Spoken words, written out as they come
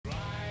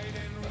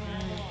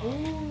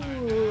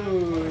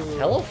Ooh.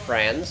 Hello,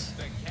 friends.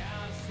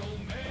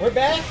 We're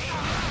back.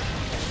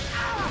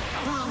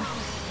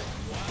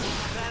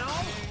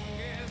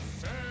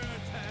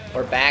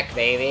 We're back,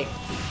 baby.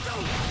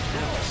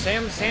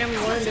 Sam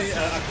learned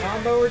a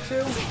combo or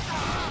two.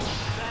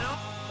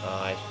 Oh,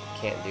 I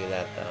can't do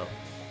that though.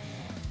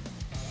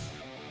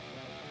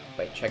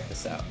 Wait, check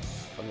this out.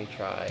 Let me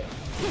try.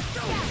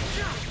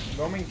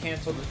 Roman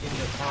canceled in the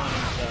taunt,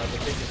 the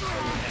biggest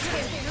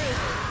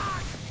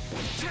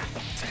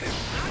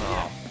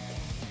Oh.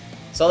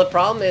 So the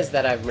problem is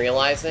that I'm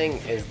realizing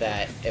is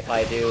that if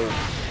I do...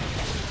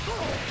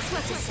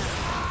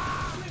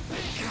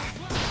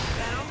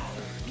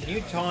 Can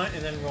you taunt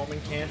and then Roman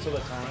cancel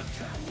the taunt?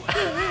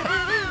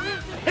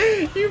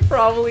 You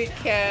probably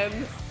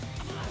can.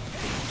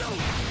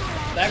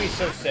 That'd be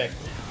so sick.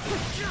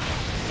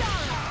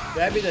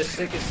 That'd be the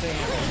sickest thing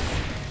ever.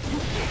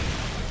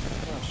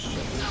 Oh shit,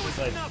 this is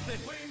like...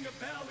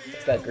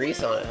 It's got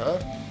grease on it, huh?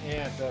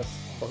 Yeah, it does.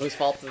 Well, whose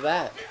fault is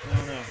that? I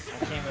don't know.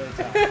 I can't really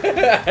tell.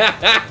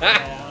 I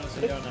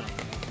honestly don't know.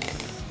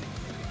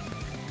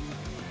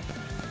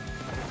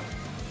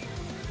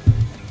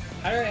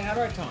 How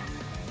do I taunt?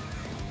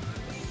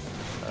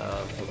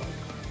 Hold on.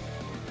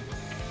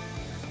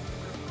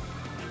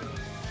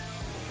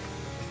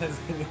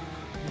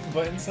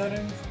 Button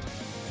settings?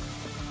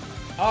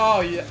 Oh,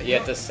 yeah. You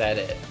have to set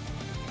it.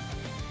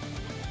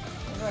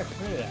 What do I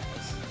put it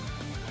as?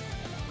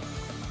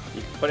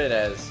 You can put it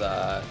as,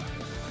 yeah,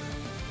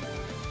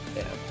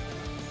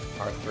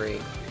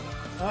 R3.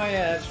 Oh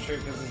yeah, that's true,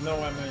 because there's no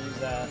way I'm going to use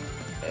that.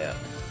 Yeah.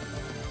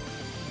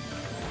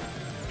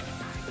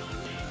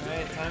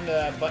 Alright, time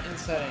to button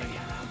setting.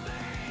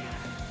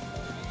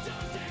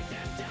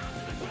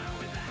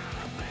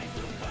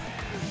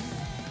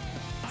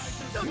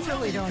 You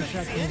really don't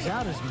shut things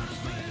out as much,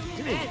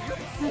 do you?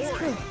 That's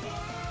true. It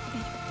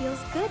feels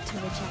good to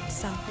reject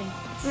something.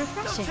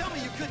 Refreshing. Don't tell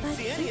me you couldn't But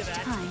see any each of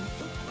that. time,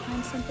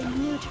 find something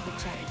new to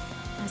reject.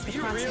 As the You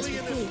process really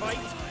in this repeats, fight?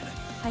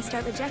 I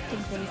start rejecting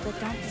things that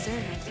don't deserve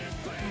it.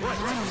 And what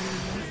that only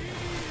means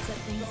is that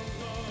things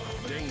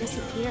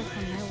disappear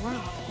from my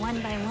world,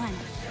 one by one.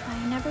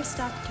 I never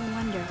stop to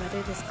wonder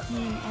whether this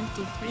clean,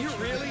 empty future You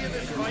really in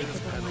this fight? is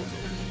what I want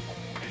for me.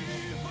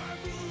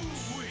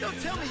 Don't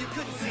tell me you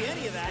couldn't see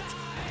any of that.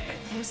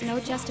 There's no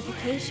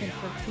justification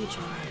for a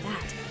future like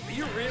that. Are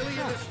you really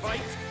in this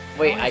fight?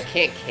 Wait, I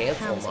can't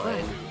cancel Sounds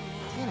mine. good.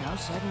 You know,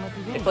 second with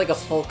the game. It's like a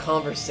full With that?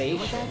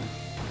 conversation.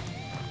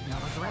 No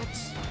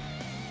regrets?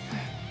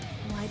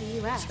 Why do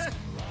you ask?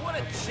 What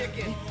a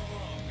chicken.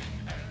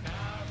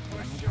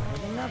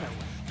 With another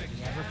one. Do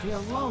you ever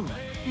feel lonely?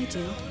 I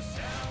do.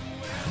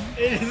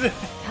 It is.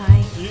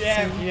 Hi.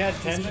 Yeah, if you had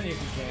tension, you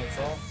can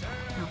cancel.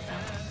 No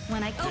felt.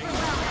 When I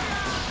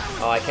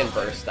Oh, I can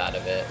burst out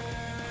of it.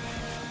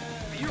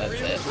 That's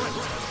it.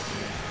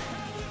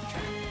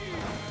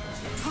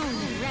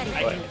 ready.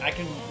 I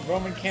can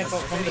Roman cancel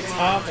from the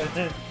top and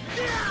then.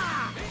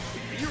 Are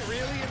you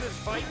really in this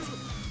fight?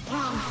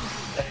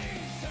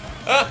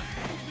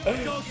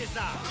 Focus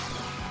out.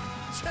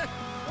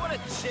 What a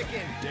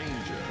chicken.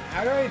 Danger.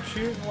 How do I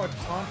choose what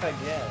taunt I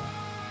get?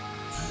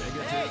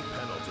 Hey,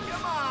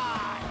 come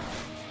on.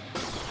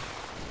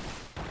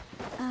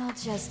 I'll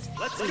just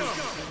Let's go.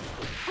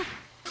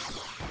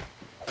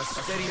 A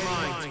steady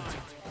mind.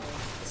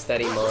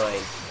 Steady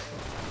mind.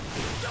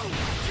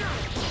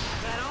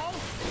 That all?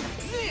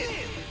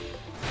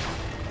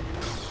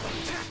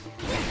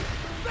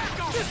 Back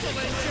off. This'll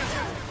let you.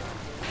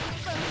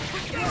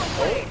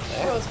 Oh,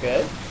 that was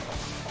good.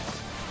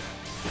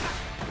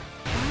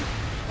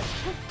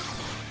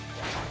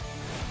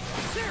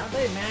 Not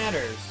that it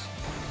matters.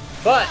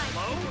 But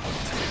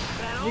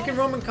You can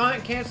Roman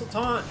cancel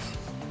taunts.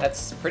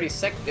 that's pretty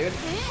sick, dude.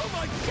 Oh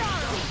my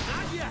god.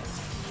 Not yet.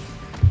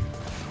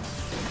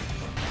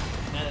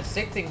 Now the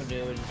sick thing to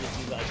do is just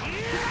you like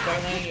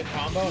start landing a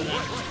combo and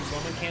then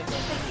Roman cancel.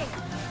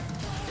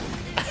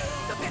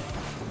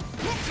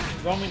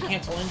 Roman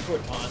cancel into a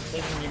taunt,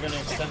 thinking you're gonna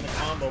extend the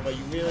combo, but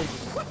you really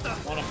just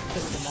want to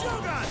piss them off.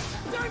 Shogun!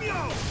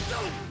 Daimyo!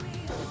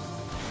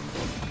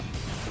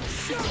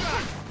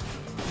 Shogun!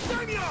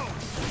 Daimyo!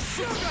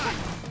 Shogun!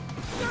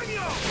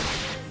 Daimyo!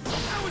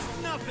 That was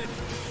nothing!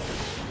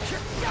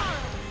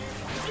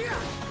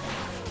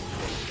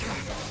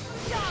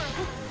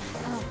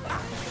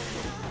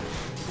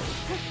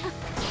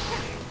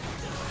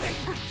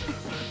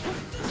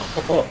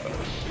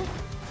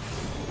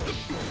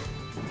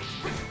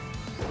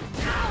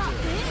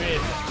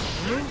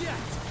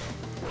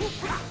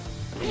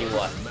 Can you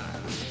what?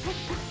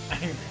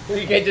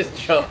 You can just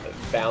jump,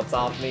 bounce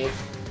off me.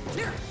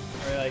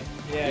 Or like,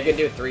 yeah, You can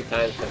do it 3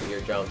 times because of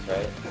your jumps,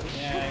 right?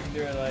 yeah, I can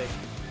do it like.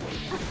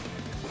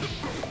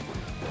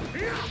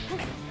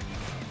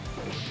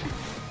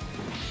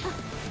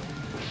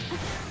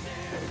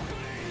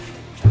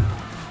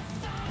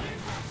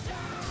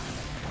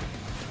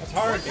 That's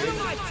hard, dude.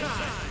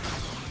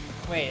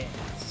 Wait,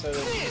 so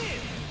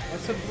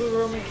what's the blue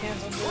Roman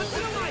cancel do?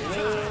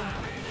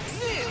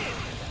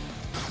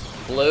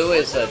 Blue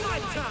is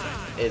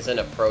an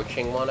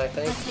approaching one, I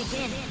think. let's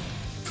begin.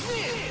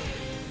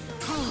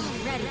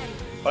 ready.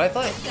 But I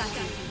thought... Got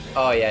you.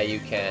 Oh yeah, you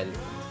can.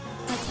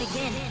 Let's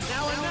begin.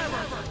 Now or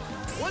never.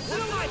 Once in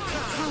a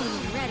lifetime.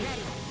 Home ready.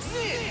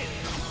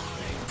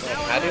 Like,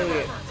 how do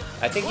we...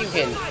 I think you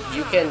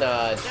can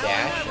dash.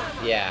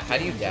 Yeah, how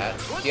do you dash?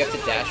 Do you have to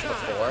dash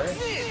before?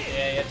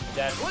 Yeah, you have to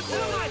dash Once in a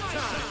before.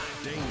 lifetime.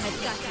 I've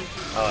got you.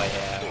 Oh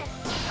yeah.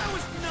 That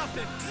was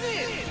nothing.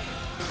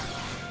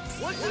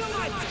 Once in a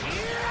lifetime.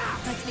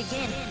 Let's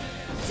begin.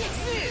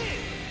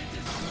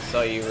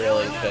 So you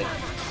really should.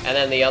 And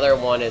then the other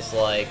one is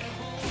like...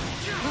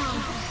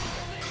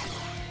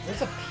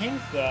 What's a pink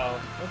though?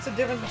 What's the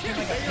difference between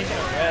like a pink and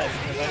a red?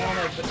 Because I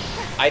know like the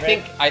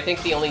I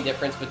think the only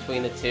difference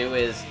between the two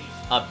is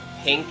a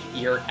pink,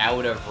 you're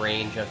out of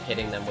range of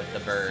hitting them with the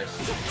burst.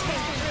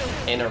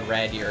 In a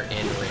red, you're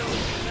in range.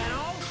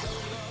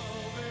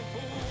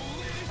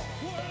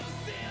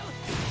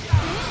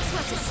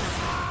 Switch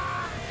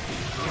aside.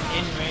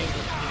 in range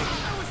of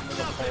hitting with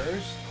a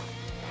burst.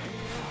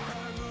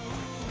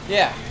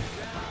 Yeah.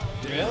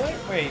 Really?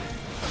 Wait,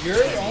 your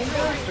own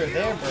burst or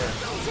their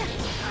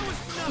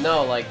burst?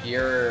 No, like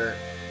you're...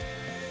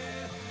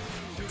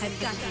 I've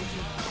got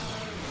you.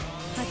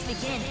 Let's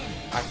begin.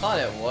 I thought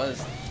it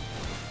was...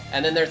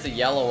 And then there's the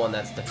yellow one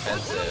that's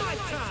defensive.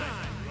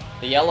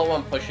 The yellow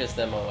one pushes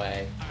them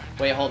away.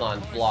 Wait, hold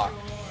on. Block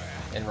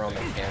and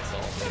Roman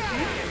cancel.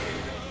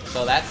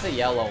 So that's the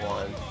yellow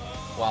one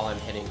while I'm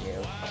hitting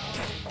you.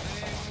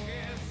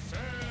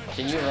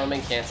 Can you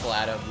Roman cancel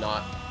out of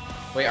not...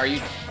 Wait, are you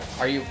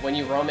when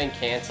you Roman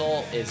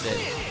cancel, is it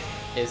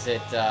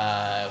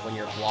when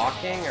you're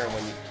blocking, or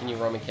can you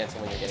Roman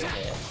cancel when you're getting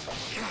hit?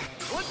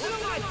 Once in a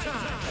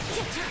lifetime.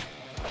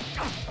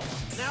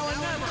 Now or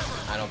never.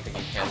 I don't think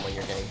you can when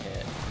you're getting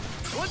hit.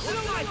 Once in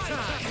a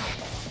lifetime.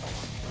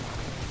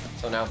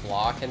 So now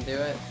block and do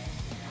it?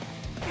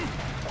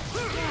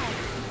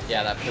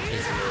 Yeah, that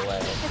pushes you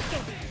away.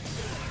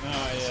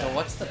 Oh yeah. So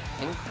what's the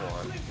pink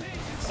one?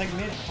 It's like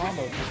mid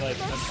combo because like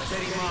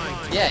Steady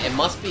mind. Yeah, it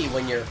must be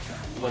when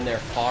they're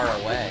far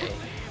away.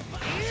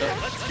 So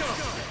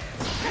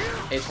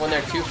it's when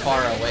they're too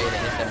far away to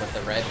hit them with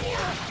the red one.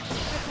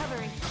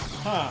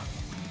 huh.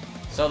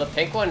 So the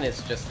pink one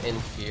is just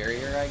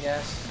inferior, I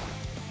guess.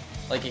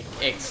 Like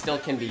it still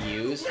can be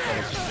used, but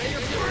it's just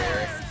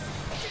inferior.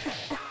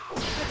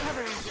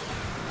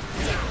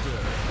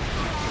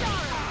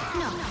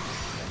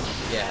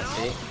 Yeah,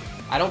 see?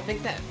 I don't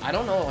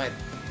know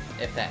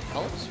if that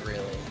helps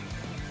really.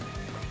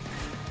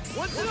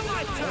 Once in a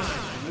lifetime.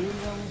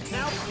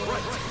 Now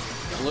right.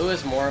 Blue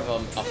is more of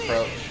an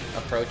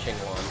approaching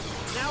one.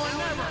 Now or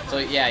never. So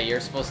yeah, you're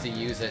supposed to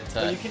use it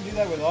But to... you can do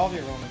that with all of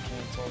your Roman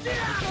cancels. Like,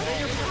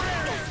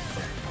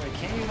 wait,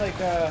 can't you like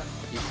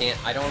You can't...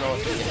 I don't know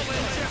if you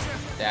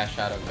can dash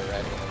out of the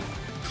red one.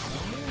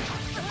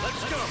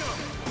 Let's go.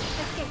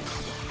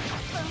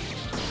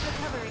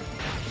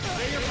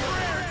 Say your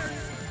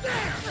prayers.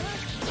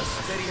 A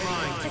steady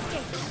mind. I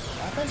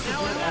thought you could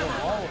do it out of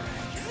all of them.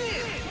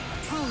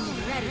 Home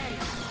ready.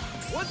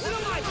 Once in a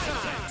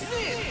lifetime.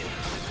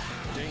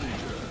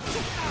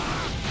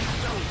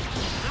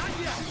 Not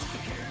yet.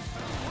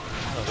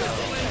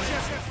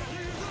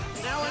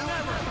 Now or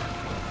never.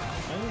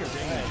 I think you're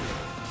right.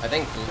 I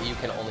think you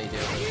can only do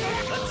it.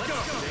 Let's go.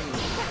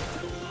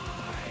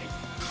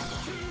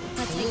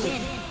 Let's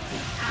begin.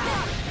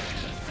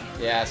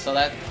 Yeah, so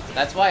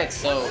that's why it's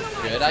so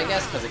good, I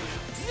guess, because it...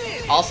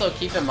 Also,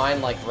 keep in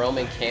mind, like,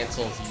 Roman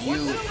cancels,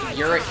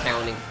 you're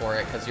accounting for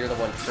it because you're the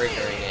one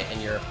triggering it,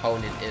 and your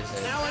opponent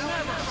isn't.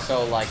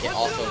 So, like, it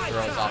also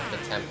throws off the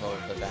tempo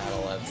of the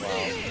battle as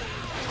well.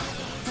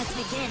 Let's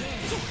begin.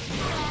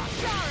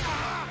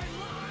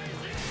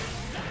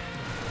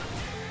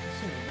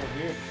 Seems a bit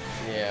weird.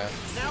 Yeah.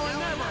 Now or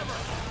never.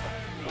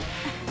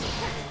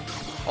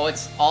 Oh,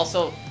 it's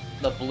also...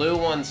 The blue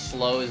one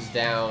slows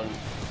down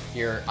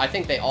your... I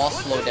think they all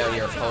slow down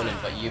your opponent,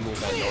 but you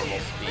move at normal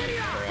speed,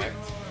 correct?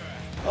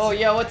 Oh,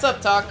 yeah, what's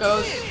up,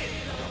 tacos?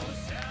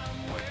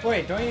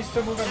 Wait, don't you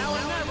still move at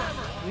normal?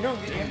 You don't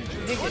get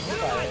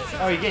hit by it.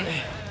 Oh, you get...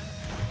 It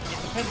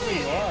depends where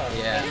you are.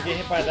 Yeah. You get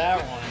hit by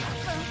that one.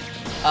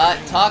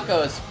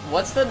 Tacos,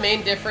 what's the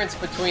main difference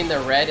between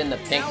the red and the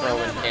pink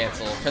Roman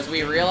cancel? Because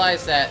we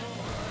realized that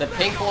the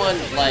pink one,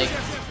 like,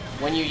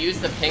 when you use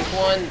the pink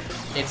one,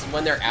 it's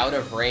when they're out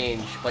of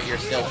range, but you're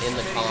still in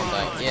the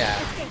combo. Yeah.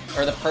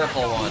 Or the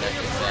purple one, I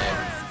should say.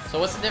 So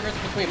what's the difference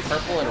between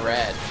purple and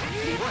red?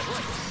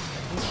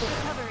 You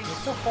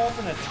still fall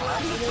from the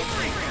top of it?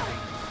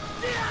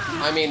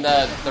 I mean,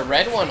 the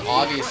red one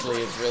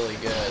obviously is really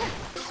good.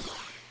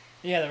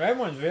 Yeah, the red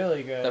one's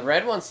really good. The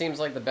red one seems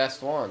like the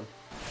best one.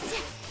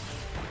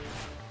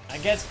 I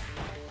guess...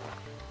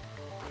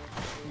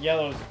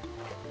 Yellow's...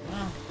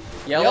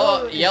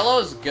 No.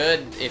 Yellow's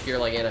good if you're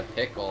like in a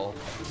pickle.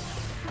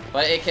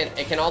 But it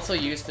can also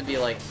used to be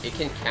like, it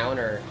can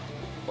counter,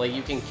 like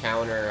you can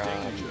counter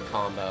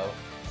combo.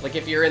 Like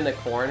if you're in the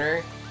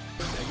corner,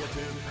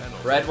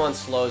 red one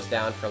slows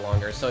down for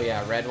longer. So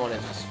yeah, red one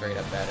is just straight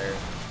up better.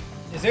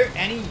 Is there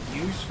any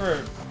use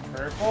for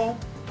purple?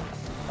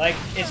 Like,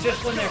 it's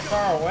just when they're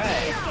far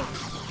away.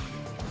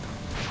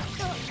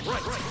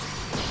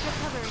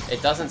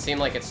 It doesn't seem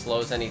like it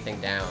slows anything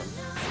down.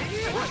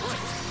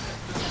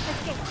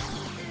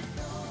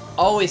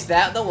 Oh, is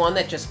that the one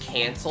that just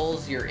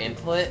cancels your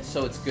input?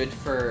 So it's good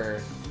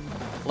for...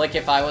 Like,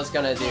 if I was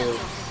gonna do...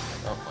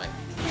 Oh, my...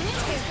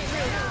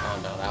 Oh,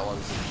 no, that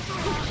one's...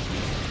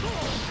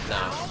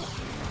 No.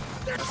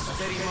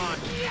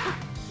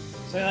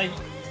 So, like...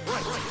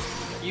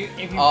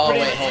 if you Oh, put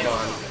wait, in hold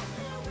on.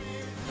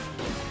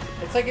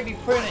 It's like if you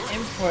put in an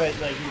input,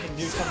 like, you can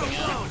do something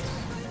else.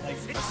 Like,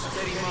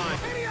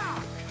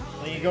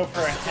 you go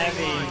for a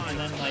heavy, and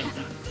then, like,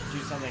 you do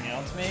something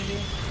else, maybe?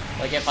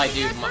 Like, if I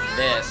do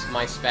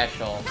my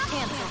special,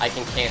 I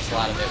can cancel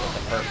out of it with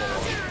the purple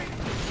one.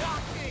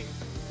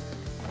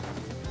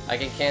 I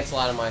can cancel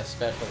out of my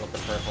special with the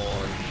purple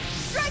one.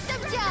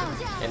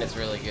 And it's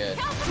really good.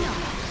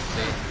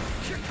 See?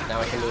 Now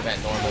I can move at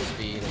normal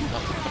speed.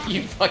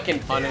 You fucking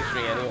punish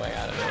me anyway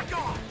out of it.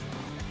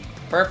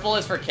 Purple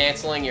is for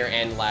canceling your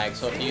end lag,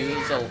 so if you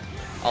use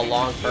a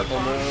long purple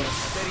move...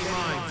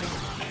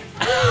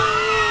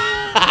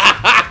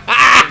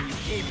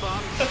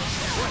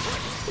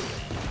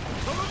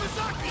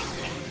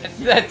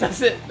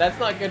 That's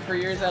not good for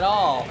yours at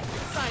all.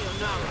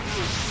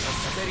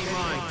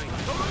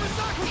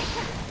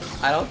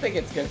 I don't think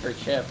it's good for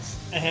chips.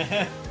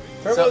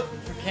 Purple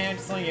for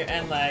canceling your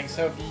end lag,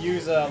 so if you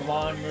use a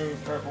long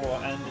move, purple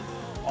will end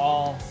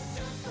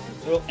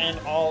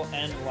all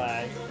end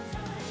lag.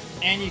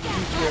 And you keep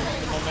your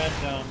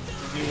momentum to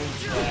do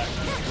that.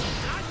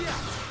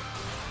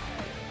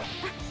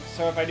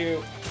 So if I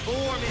do...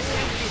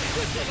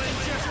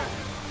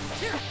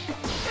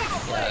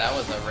 Yeah, that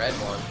was a red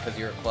one, because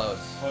you were close.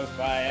 Close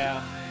by,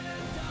 yeah.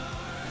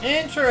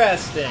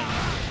 Interesting!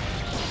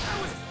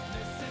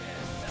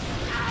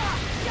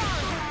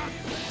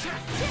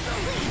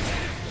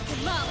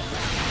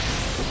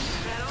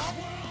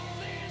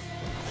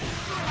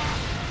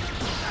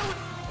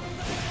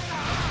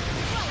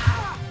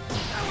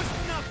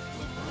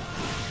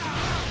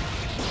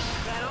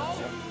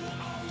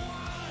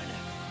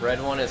 Red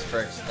one is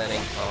for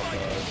extending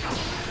combos.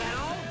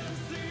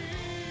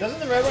 Doesn't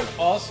the red one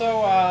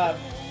also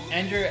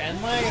end your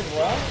end lag as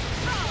well?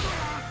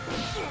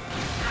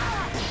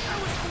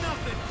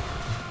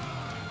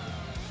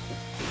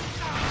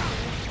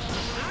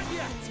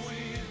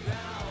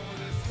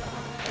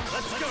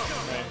 Let's go.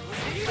 Right.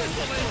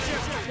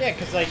 Yeah,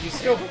 because like you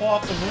still pull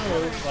off the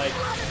move, like,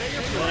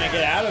 and then I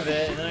get out of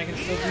it, and then I can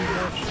still do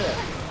more shit.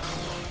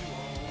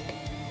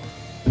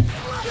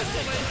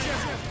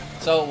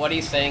 So what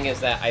he's saying is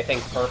that I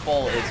think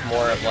purple is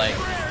more of like,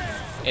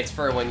 it's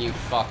for when you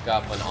fuck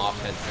up an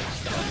offensive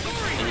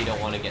stuff and you don't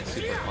want to get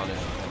super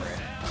punished for it.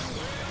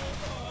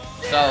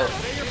 So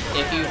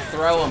if you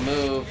throw a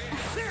move,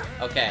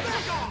 okay,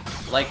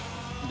 like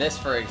this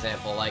for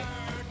example, like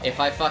if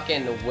I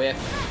fucking whiff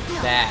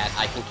that,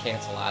 I can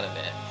cancel out of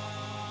it.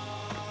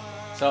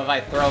 So if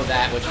I throw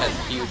that, which has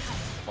huge,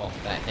 well,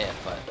 that hit,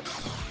 but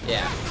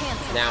yeah,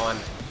 now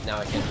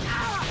I can,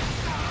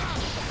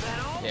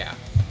 yeah.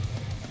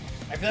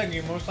 I feel like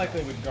you most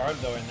likely would guard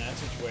though in that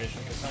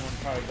situation, because someone would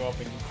probably go up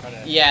and try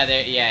to... Yeah,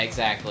 yeah,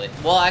 exactly.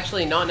 Well,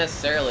 actually, not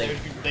necessarily.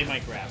 They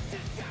might grab.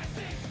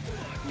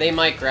 They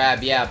might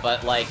grab, yeah,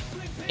 but like,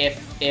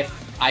 if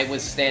I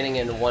was standing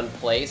in one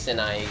place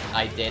and I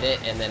did it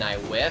and then I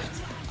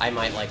whiffed, I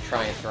might like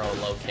try and throw a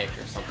low kick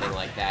or something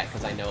like that,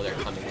 because I know they're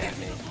coming at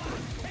me.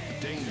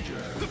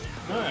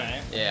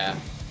 Alright. Yeah.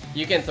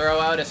 You can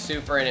throw out a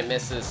super and it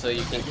misses, so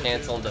you can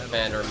cancel and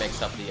defend or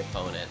mix up the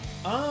opponent.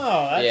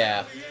 Oh, that's...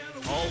 Yeah.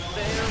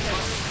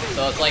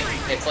 So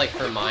it's like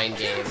for mind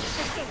games.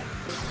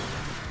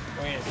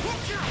 Wait a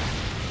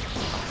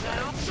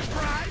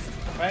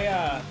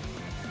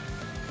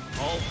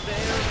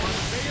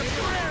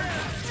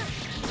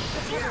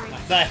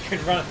second.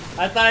 If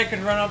I thought I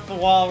could run up the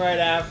wall right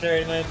after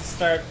and then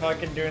start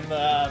fucking doing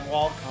the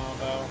wall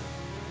combo.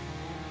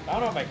 I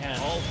don't know if I can.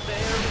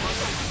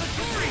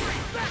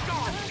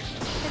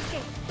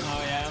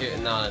 Oh yeah.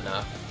 Dude, not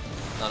enough.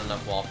 Not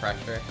enough wall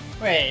pressure.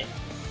 Wait.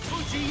 I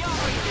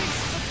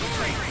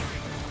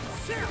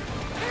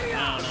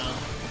don't know.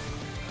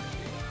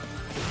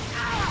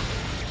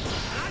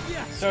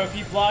 So if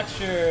he blocks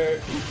your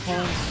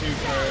clone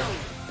super,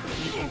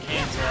 you can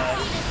cancel it.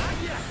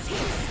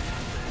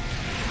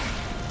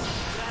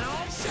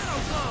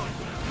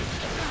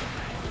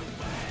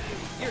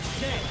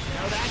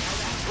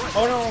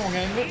 Oh no,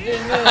 man.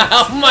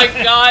 Oh my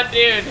god,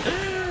 dude!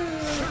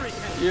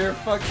 You're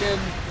fucking...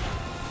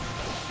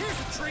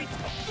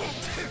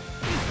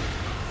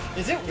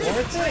 Is it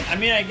worth it? I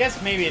mean, I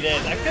guess maybe it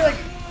is. I feel like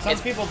some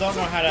people don't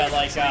know how to,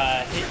 like,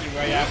 hit you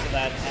right after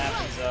that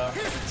happens, though.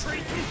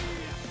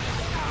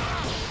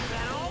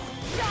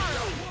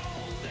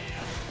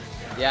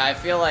 Yeah, I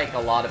feel like a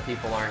lot of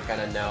people aren't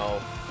gonna know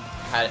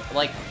how to,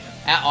 like,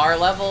 at our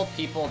level,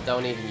 people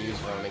don't even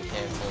use roaming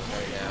cancels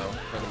right now,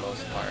 for the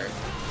most part.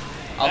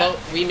 Although,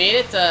 we made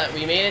it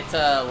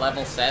to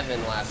level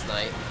 7 last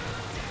night.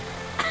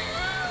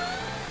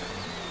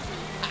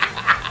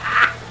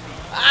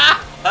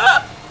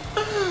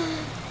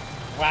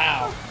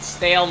 Wow.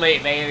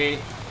 Stalemate, baby.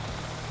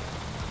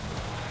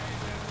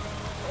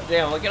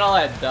 Damn, look at all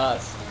that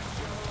dust.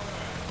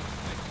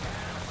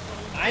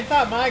 I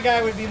thought my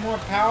guy would be more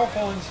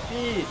powerful in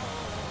speed.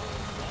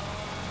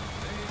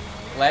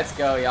 Let's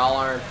go, y'all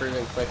are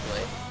improving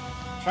quickly.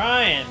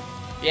 Trying.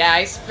 Yeah,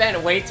 I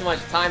spent way too much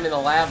time in the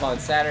lab on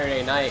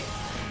Saturday night.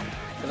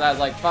 Because I was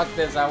like, fuck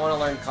this, I want to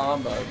learn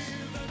combos.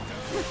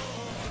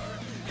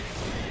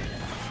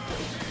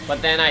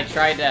 But then I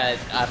tried to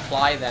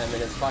apply them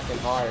and it's fucking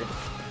hard.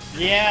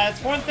 Yeah,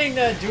 it's one thing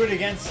to do it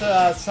against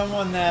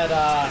someone that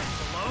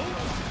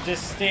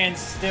just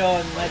stands still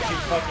and lets you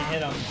fucking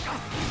hit them.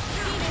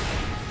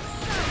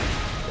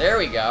 There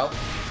we go.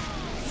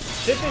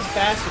 Chip is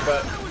faster,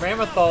 but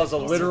Ramathal is a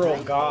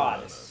literal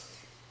god.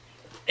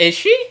 Is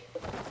she?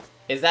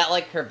 Is that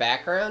like her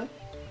background?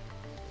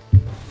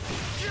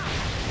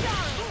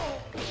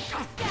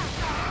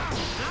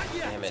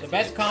 Damn it, The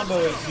best combo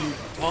is you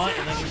taunt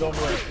and then you go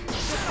for it.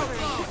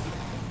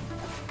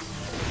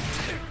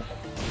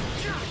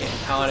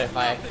 Can't taunt if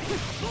I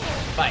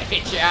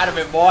hit you out of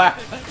it, boy.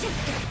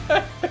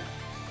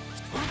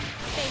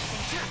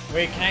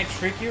 Wait, can I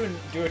trick you and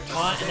do a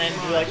taunt and then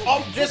be like,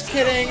 oh, just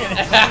kidding?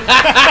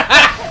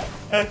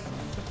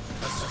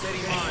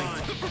 Steady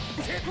mind.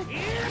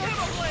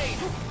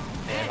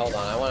 Hey, hold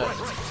on, I wanna...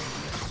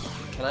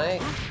 Can I...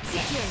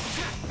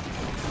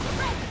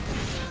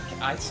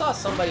 I saw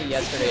somebody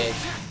yesterday...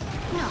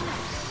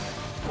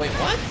 Wait,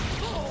 what?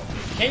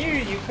 Can you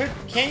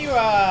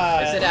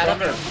Is it out of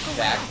her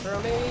back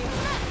throw, maybe?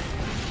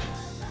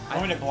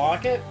 want me to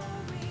block it?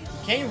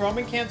 Can you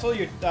Roman cancel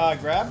your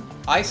grab?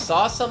 I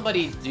saw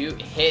somebody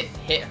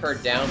hit her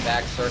down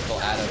back circle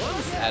out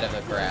of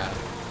a grab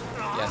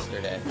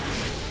yesterday.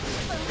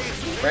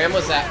 Ram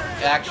was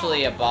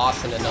actually a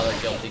boss in another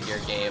Guilty Gear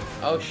game.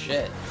 Oh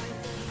shit.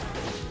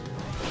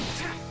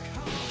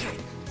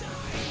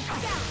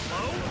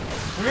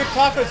 Weird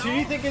Tacos, who do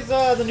you think is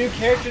the new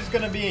character's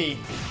gonna be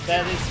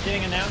that is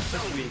getting announced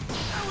this week?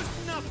 That was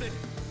nothing.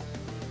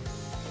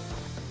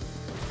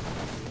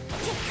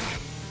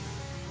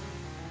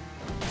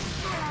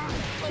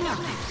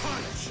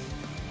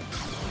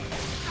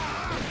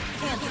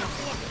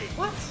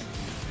 What?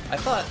 I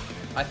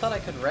thought I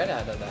could red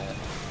out of that.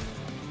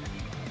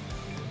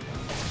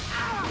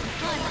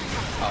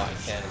 Oh, I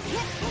can.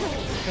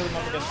 Kill him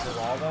up against the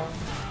wall though?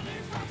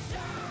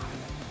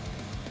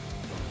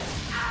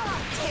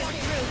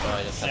 Oh,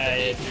 I just have Yeah,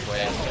 to yeah, hit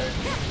way after.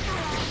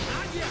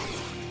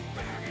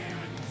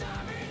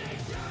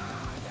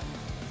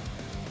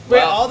 Wait,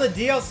 Well- all the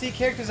DLC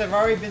characters have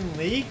already been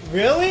leaked?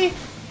 Really?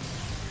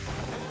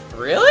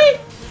 Really?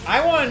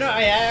 I wanna know,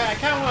 I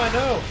kinda wanna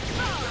know.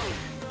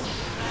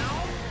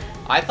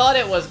 I thought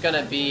it was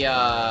gonna be,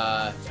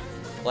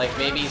 like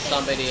maybe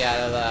somebody out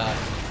of the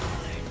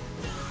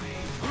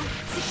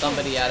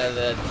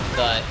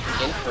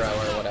intro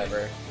or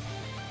whatever.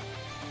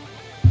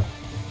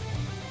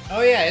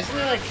 Oh yeah, isn't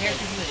there like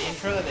characters in the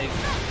intro that they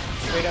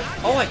straight up...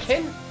 Oh, I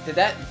can. Did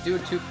that do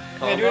 2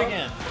 combo? Yeah, do it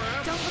again.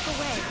 Don't look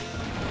away.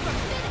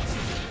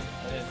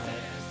 I didn't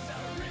think.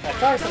 I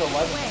thought I said 11.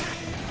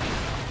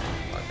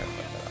 Fuck, I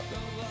fucked that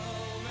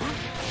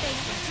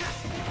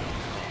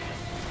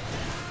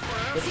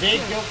up. The day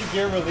Guilty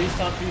Gear released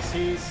on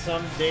PC,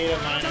 some data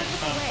miners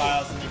found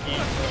files in the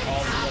game for all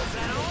the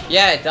DLC.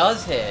 Yeah, it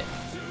does hit.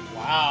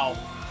 Wow.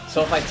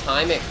 So if I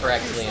time it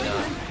correctly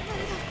enough.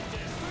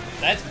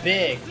 That's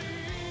big.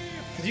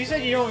 Because you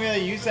said you don't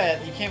really use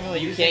that, you can't really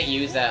You use can't it.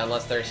 use that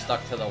unless they're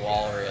stuck to the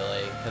wall,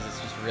 really, because it's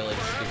just really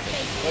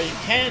stupid. Well, you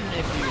can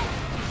if you...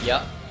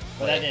 Yep.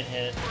 But that didn't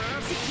hit.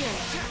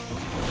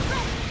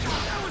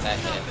 That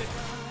hit.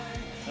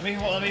 Let me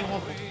hold, well,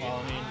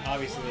 I mean,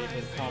 obviously,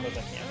 with combos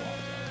I can't block.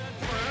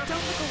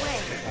 Don't look away.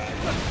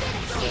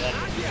 So. Yeah, that,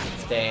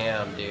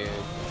 Damn, dude.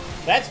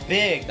 that's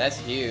big. That's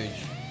huge.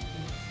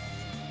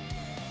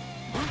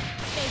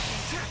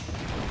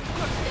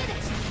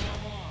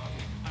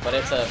 But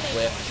it's a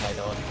whiff if I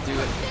don't do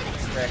it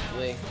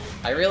correctly.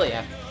 I really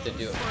have to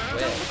do it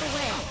quick. Don't look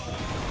away.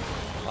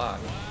 Fuck.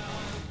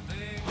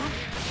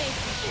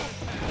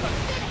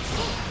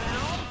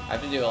 I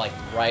have to do it like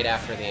right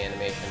after the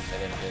animation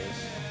finishes.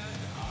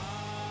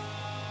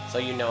 So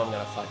you know I'm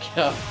gonna fuck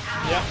you up.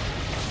 Yep.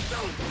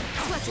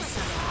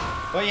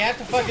 Well, you have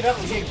to fuck it up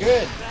to get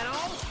good.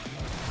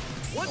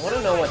 I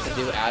wanna know what to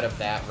do out of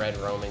that red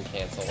Roman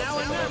cancel. What's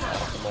like the most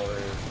optimal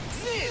route?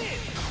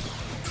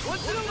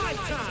 Once in a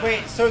lifetime.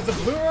 Wait, so is the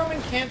blue Roman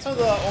cancel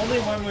the only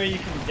one where you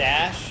can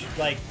dash?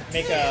 Like,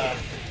 make a...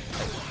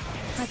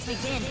 Let's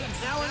begin.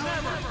 Now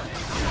remember.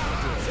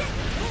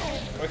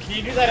 Or can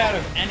you do that out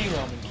of any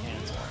Roman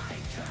cancel?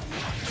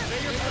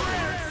 Say your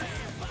prayers.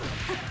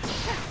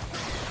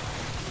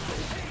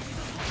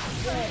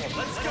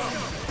 Let's go.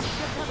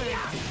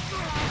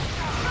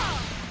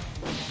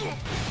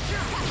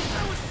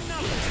 That was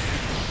nothing.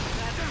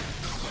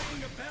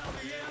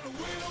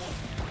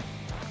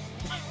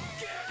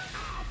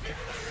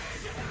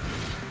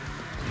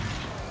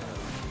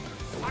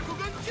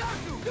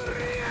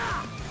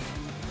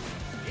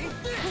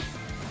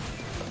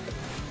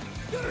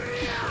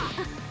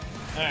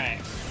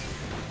 Alright.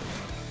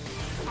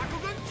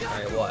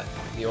 Alright, what?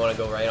 what? You want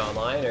to go right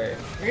online or?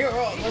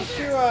 Well, let's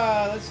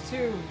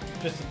do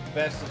just the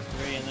best of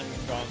 3 and then we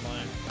can go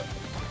online.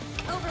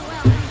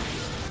 Overwhelmed.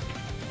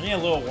 I need a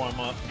little warm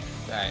up.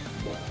 All right.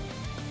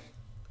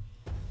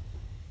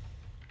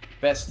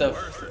 Best of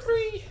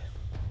 3.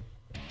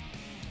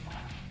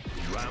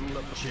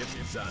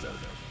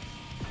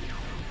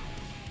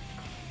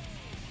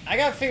 I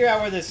gotta figure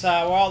out where this, where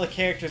all the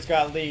characters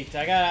got leaked.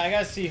 I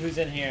gotta see who's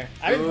in here.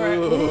 I've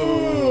been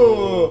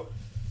Ooh.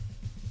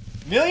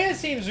 Milia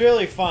seems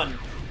really fun.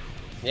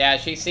 Yeah,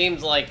 she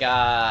seems like,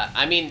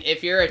 I mean,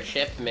 if you're a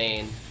Chip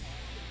main,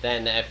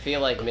 then I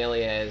feel like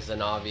Milia is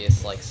an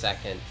obvious, like,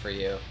 second for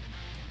you.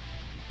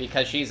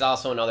 Because she's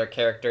also another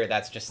character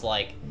that's just,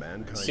 like,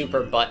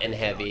 super button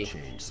heavy.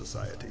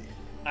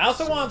 I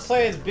also want to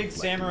play as Big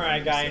Samurai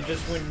guy and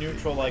just win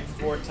neutral, like,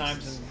 4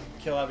 times and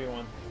kill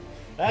everyone.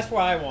 That's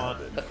what I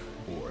want.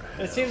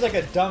 It seems like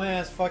a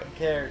dumbass fucking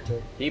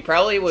character. He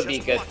probably would be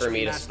good for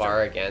me to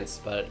spar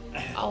against, but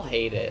I'll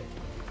hate it.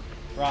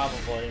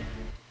 Probably.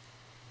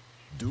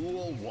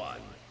 Duel 1.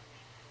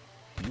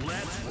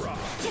 Let's rock.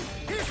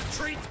 Here's a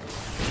treat.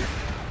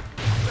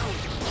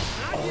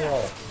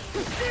 Oh.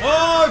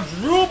 Oh,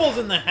 Drooble's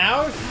in the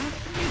house.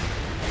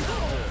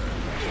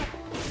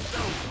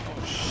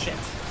 Oh shit.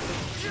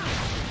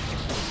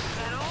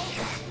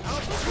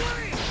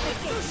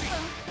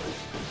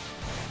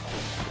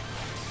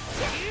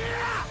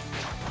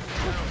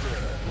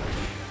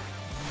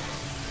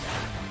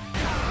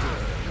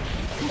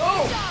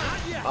 Oh!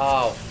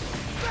 Oh.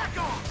 Back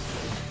off.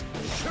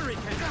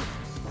 Shuriken.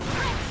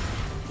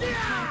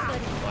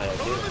 Why did I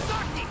do that?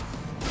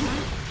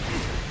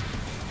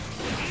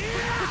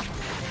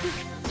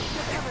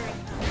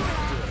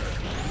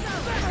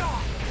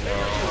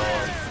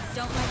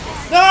 Don't like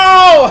this. No!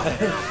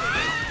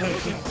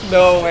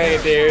 No way,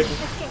 dude.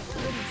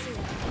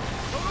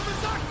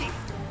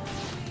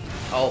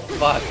 Oh,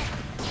 fuck.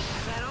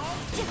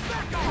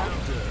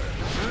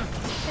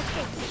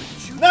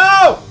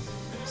 No!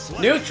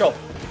 Neutral.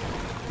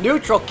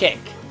 Neutral kick.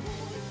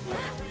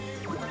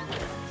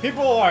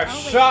 People are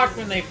shocked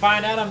when they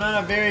find out I'm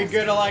not a very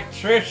good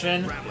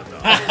electrician.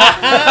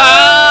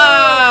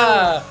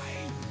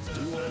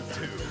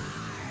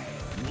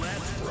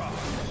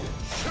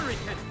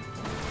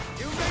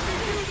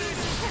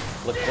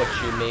 Look what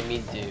you made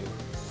me do.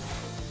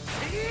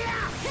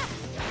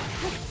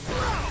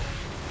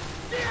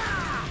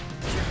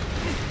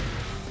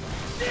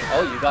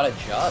 Oh, you got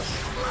adjust.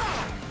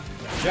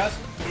 Just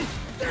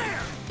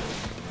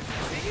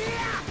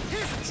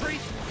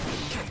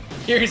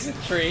Here's a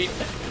treat.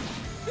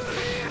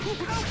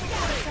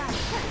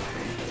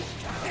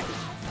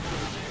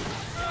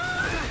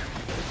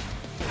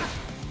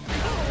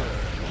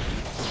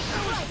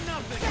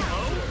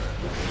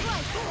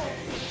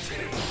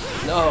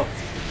 No.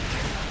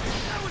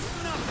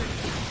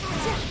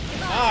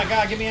 ah,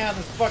 God, get me out of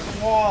this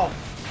fucking wall.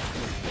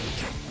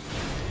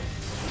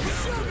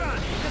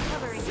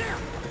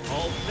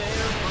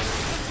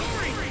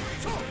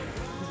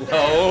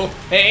 No,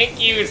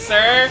 thank you,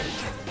 sir.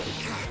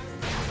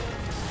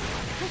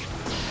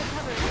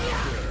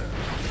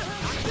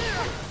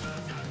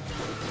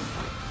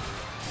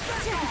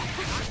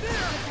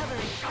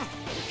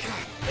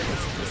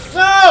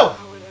 No!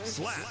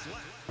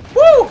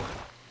 Woo!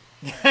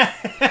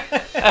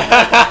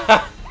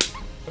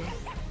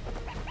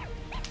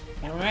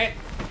 Alright.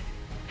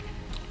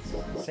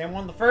 Sam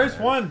won the first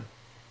one.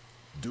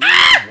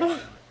 Let's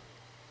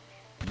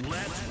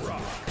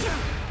rock.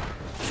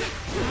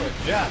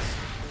 Just.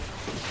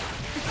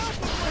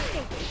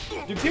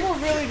 Do people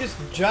really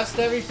just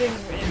everything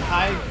in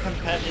high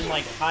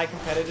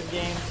competitive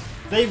games?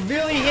 They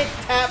really hit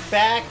tap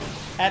back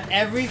at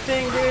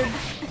everything, dude?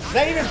 Is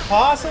that even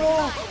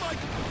possible?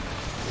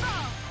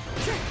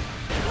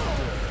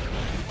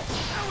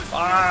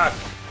 Fuck.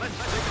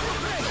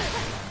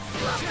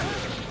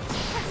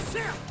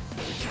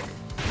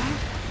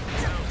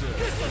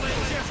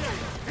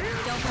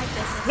 Don't like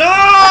this. No!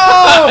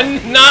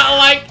 Not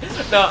like.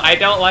 No, I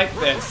don't like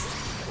this.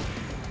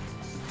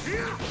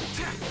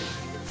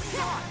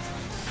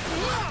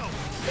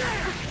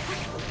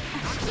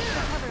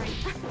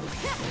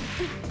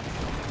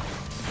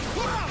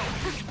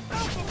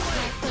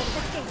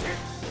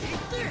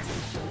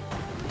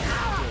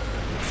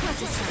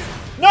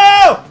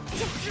 No!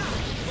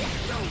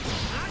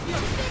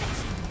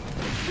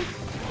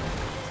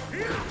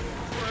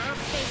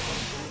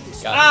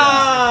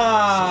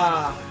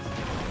 Ah!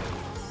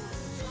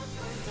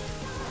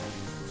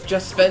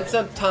 Just spend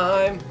some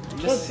time.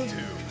 Just.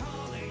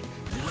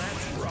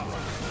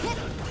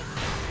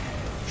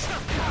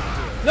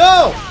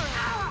 No!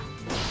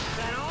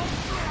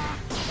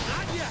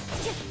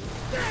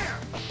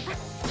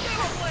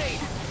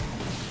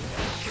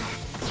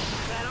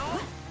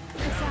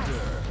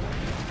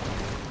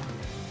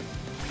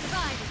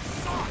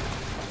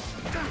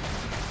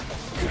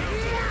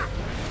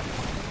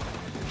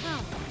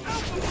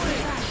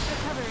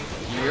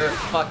 You're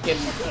fucking.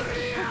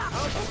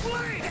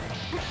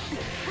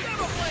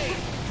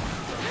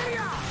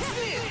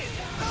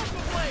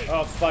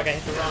 Oh fuck, I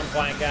hit the wrong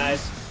point,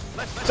 guys.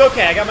 It's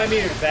okay, I got my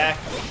meters back.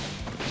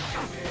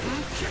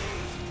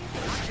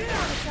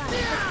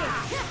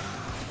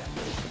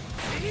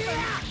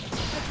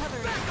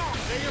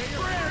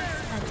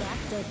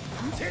 Adapted.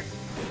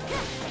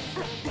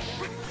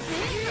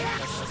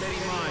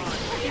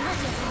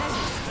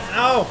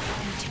 Ow!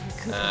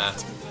 Nah.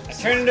 I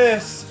turned into a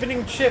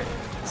spinning chip.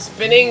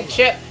 Spinning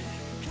chip.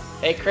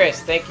 Hey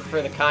Chris, thank you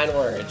for the kind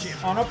words.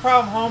 Oh, no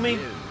problem, homie.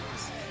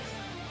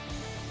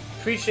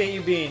 Appreciate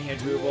you being here,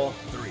 Drupal.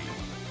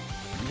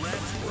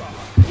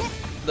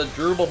 The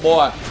Drupal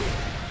boy.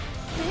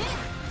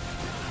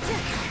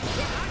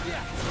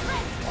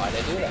 Why'd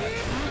I do that?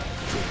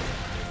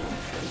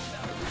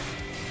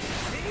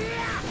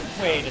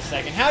 Wait a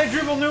second. How did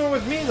Drupal know it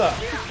was me, though?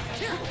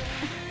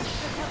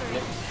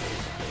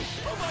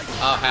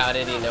 Oh, how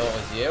did he know it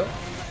was you?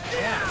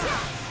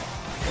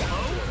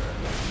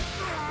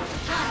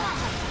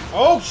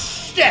 Oh,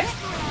 shit!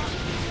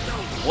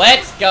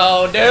 Let's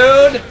go,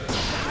 dude!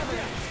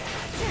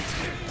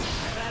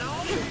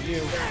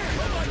 You.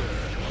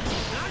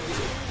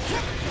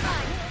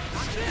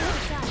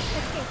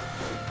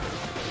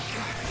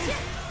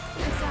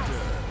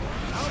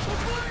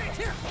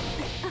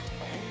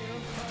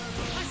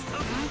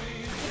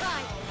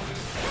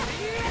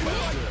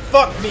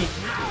 Fuck me!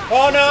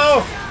 Oh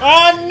no!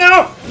 Oh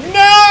no! No!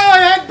 I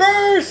had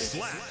burst!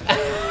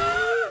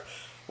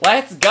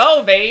 Let's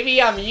go,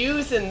 baby! I'm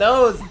using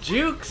those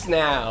jukes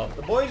now.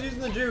 The boy's using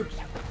the jukes.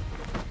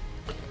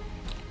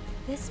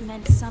 This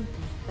meant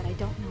something, but I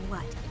don't know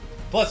what.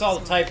 Plus all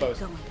the So I kept typos.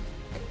 going.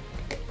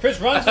 Chris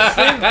runs the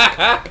stream.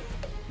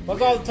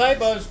 Plus all the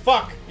typos.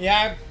 Fuck.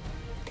 Yeah,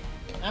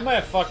 I might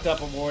have fucked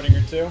up a wording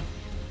or two.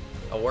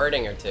 A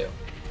wording or two.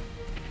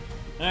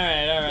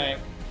 Alright, alright.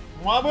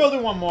 Well, we'll do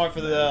one more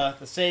for the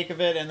sake of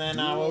it, and then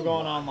we'll go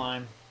on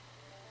online.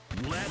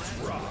 Let's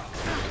rock.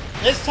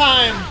 This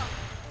time,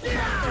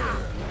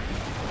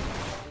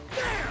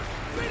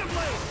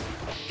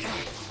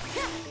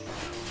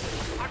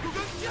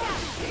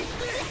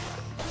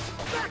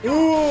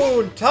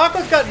 ooh,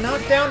 Taco's got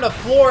knocked down to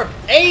floor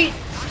 8.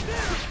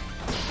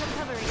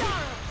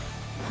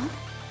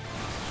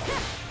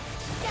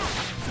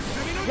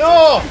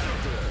 No!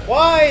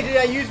 Why did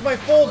I use my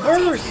full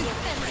burst?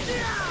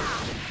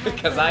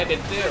 Because I did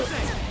too.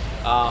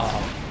 Oh,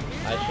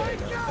 I should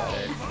have known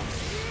better.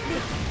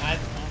 I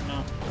don't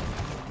know.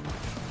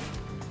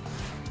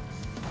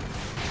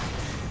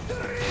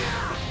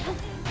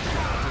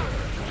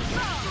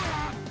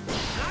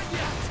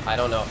 I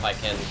don't know if I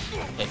can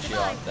hit you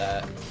off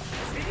that.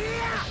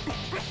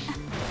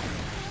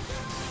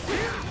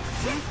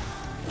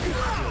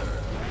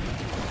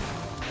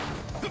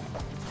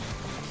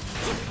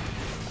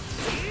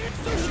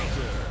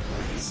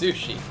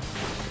 Sushi.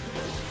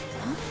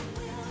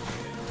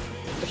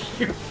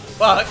 You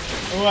fuck.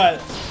 What?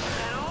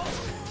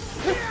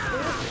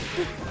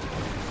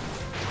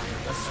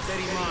 A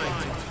steady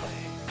mind.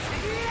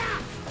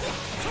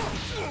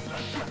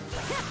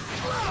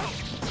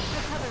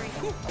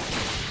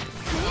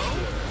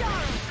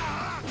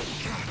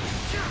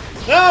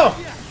 No!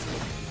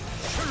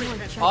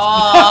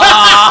 Oh!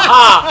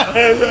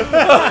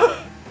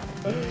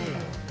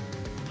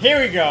 Here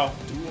we go.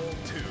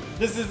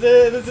 This is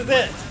it. This is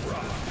it.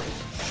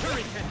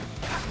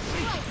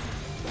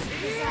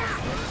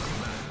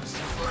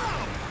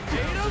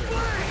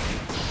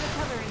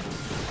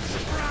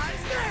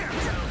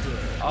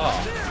 Oh.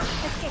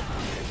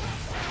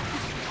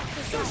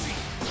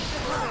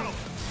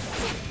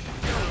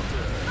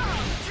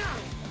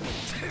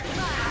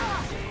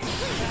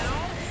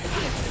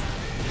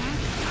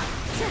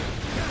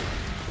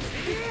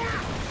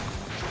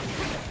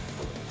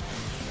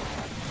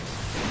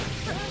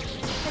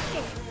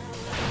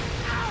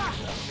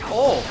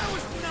 Oh!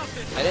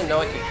 I didn't know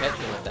I could catch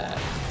him with that.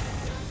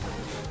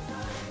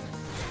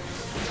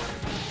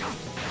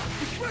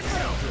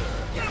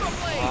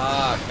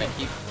 Fuck, I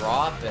keep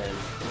dropping.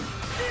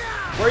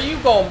 Where you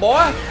going,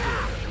 boy?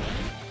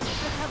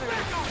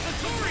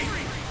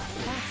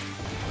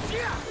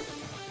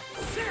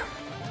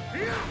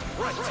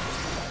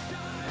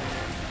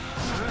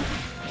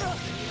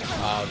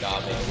 Oh,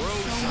 got me.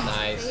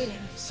 Nice.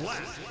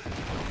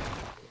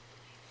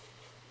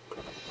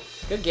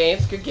 Good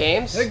games, good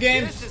games. Good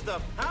games. This is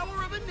the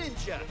power of a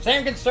ninja.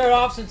 Sam can start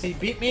off since he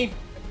beat me.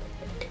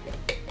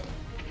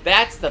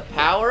 That's the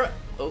power.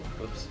 Oh,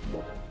 oops.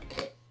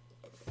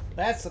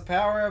 That's the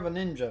power of a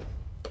ninja.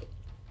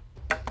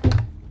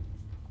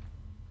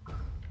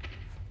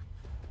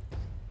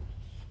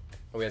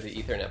 Oh, we have the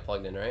Ethernet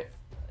plugged in, right?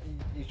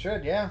 You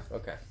should, yeah.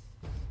 Okay.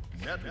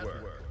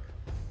 Network.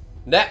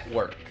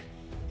 Network.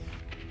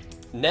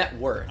 Net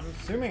worth. I'm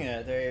assuming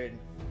that they.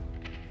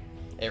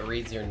 It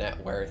reads your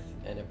net worth,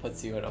 and it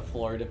puts you at a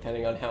floor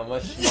depending on how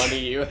much money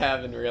you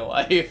have in real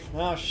life.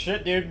 Oh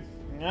shit, dude.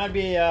 I'd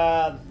be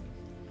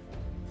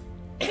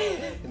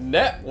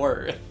Net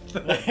worth.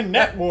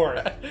 net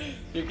worth.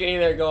 You can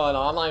either go on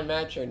online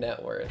match or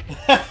net worth.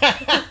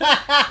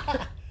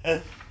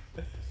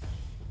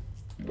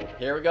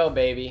 Here we go,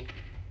 baby.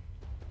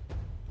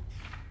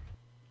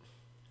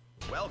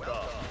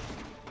 Welcome.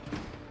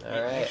 Make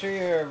Alright. sure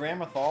you're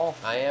Ramethal.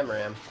 I am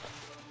Ram.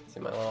 See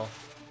my little...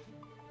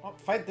 Oh,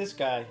 fight this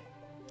guy.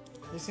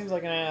 He seems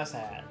like an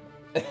asshat.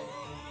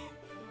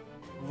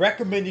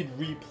 Recommended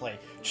replay.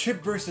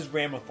 Chip versus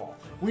Ramethal.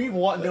 We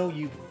want to know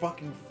you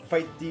fucking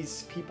fight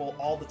these people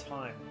all the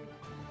time.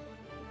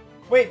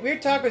 Wait,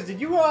 Weird Tacos, did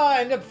you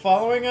end up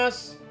following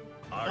us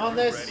on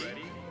this?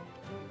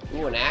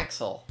 Ooh, an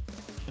Axel.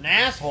 An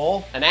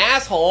asshole? An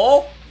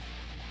asshole?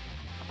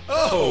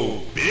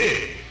 Oh,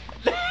 big.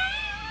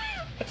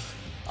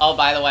 Oh,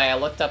 by the way, I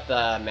looked up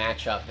the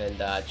matchup,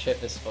 and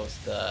Chip is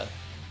supposed to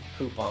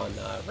poop on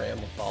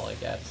Ramethal, I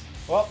guess.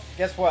 Well,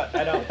 guess what?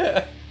 I don't.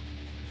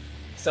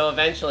 So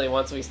eventually,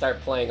 once we start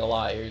playing a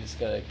lot, you're just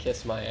gonna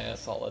kiss my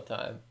ass all the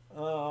time.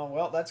 Oh,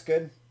 well, that's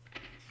good.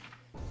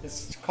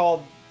 It's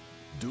called...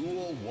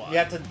 Duel 1. You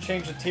have to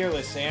change the tier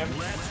list, Sam.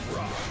 Let's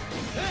rock.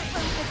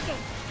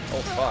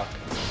 Oh, fuck.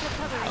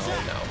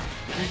 Oh, no.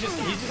 He's just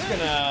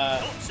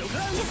gonna... So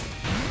close.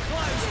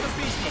 Close for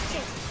business.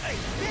 Hey,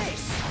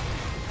 this.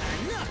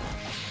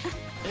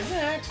 Isn't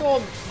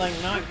Axel, like,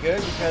 not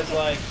good because,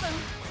 like,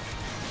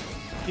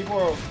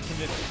 people can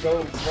just go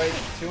right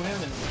to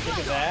him and kick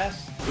his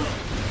ass?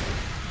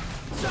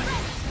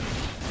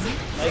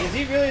 Like, is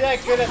he really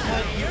that good at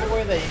playing people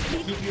where they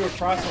keep you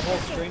across the whole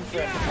screen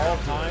for all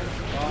times?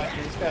 Oh,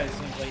 actually, this guy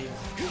seems like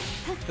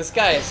he's... This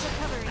guy is...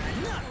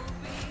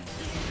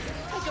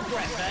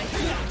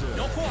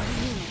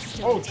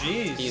 Oh,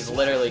 jeez. He's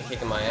literally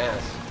kicking my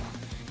ass.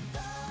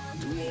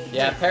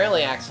 Yeah,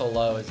 apparently Axel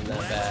Low isn't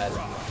that bad.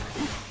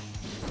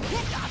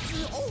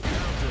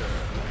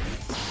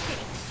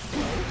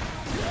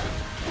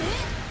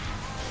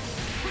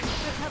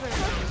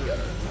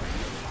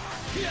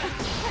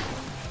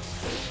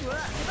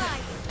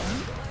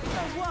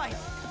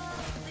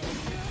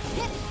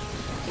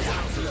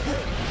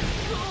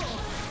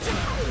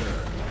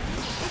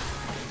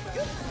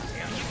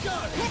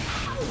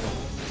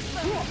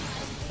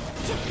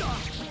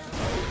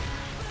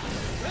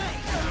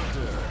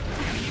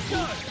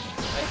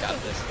 I got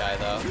this guy,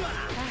 though.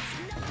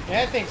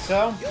 Yeah, I think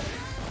so.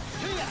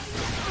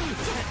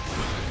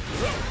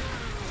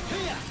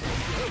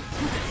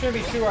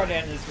 Shouldn't be too hard to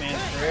end this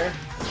man's career.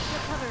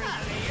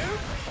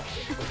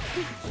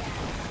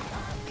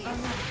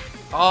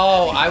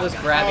 Oh, I was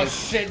grabbing... Oh,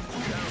 shit.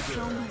 It's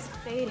almost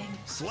fading.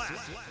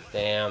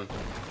 Damn.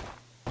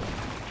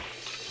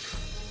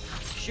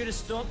 Should have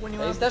stopped when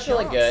you He's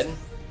definitely good.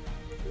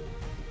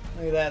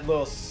 Look at that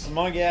little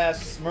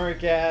smug-ass,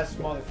 smirk-ass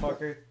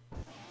motherfucker.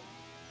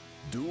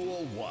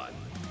 Duel 1.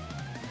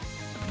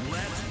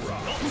 Let's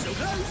rock. So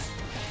close.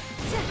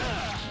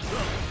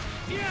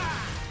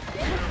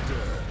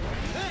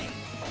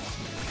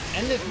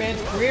 End this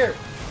man's career.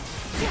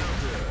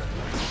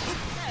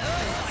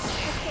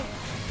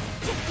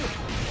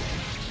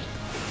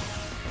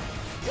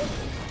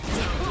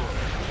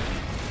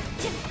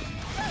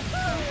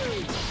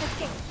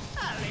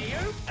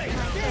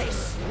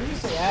 Did you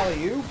say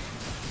alley-oop?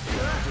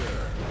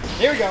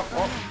 Here we go.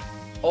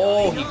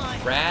 Oh, he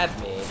grabbed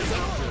me.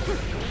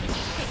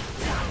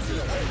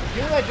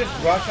 You like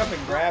just rush up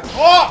and grab.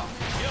 Oh!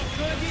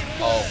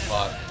 Oh,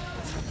 fuck.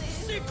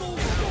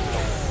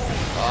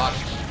 Fuck.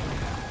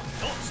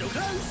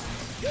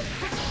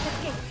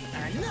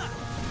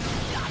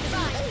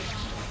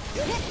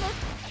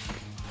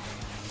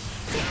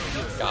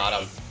 Got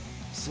him.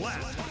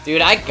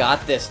 Dude, I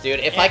got this, dude.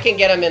 If I can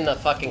get him in the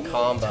fucking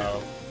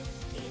combo.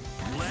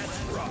 Let's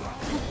rock.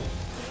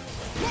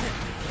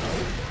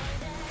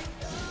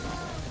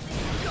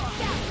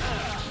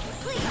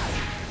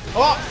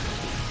 Oh!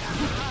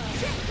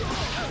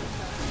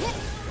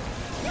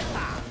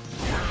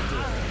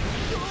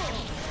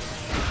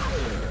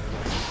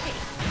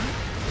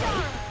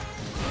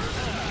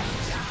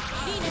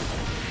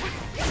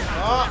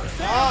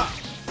 No!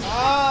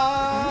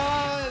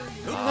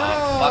 I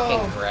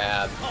fucking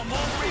grabbed.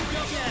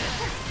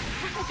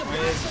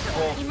 Where's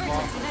full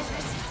Emergency fuck?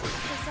 measures.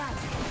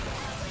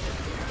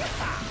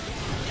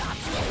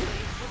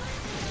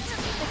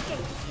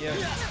 Yeah.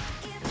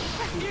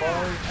 Too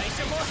far.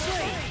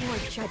 Your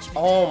judgment.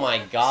 Oh my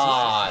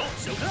god.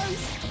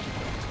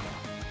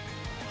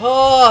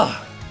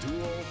 Oh.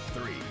 Duel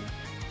 3.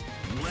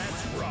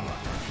 Let's rock.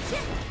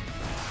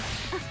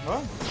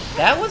 What?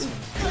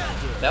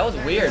 That was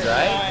weird,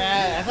 right?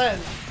 I thought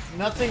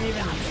nothing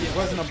even, it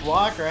wasn't a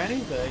block or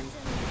anything.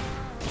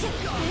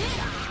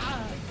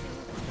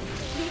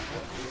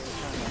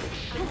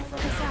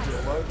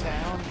 From low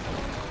town.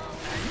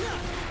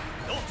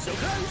 So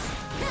close.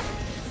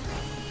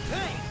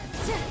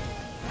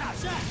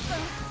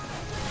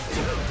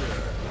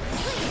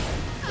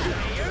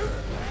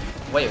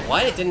 Wait,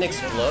 what? It didn't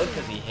explode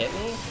because he hit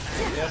me?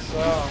 Guess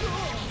so.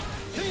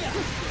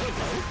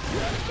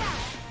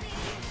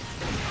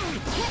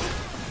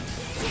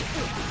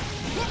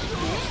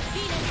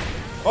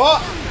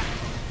 Oh!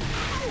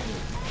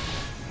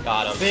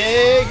 Got him.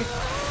 Big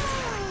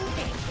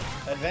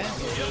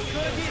advantage.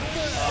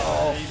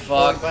 Oh, You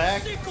fuck. pull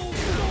back.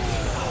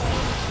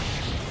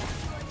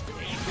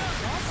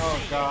 Oh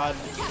god.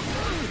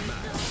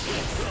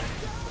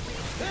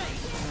 I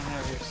don't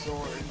have your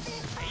swords.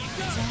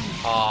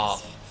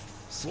 Oh.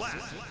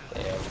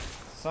 Damn.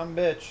 Some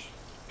bitch.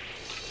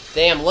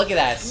 Damn, look at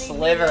that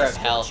sliver of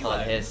health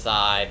on his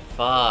side.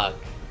 Fuck.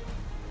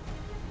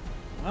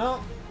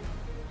 Well,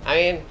 I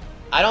mean,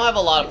 I don't have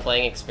a lot of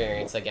playing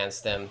experience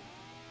against him.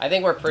 I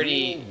think we're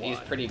pretty, he's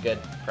pretty good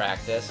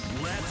practice.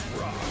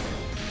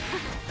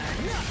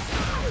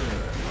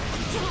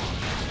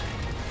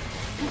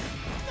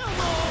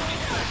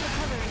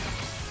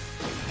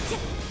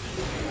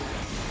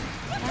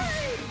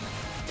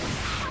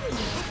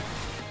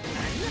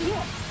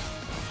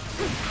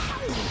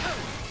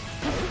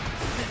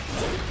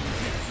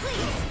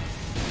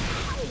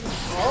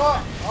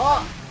 oh,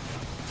 oh.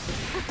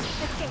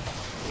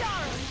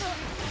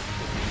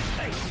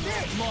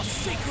 More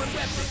secret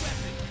weapon.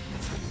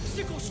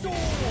 Sickle storm.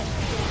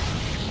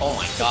 Oh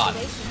my god.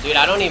 Dude,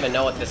 I don't even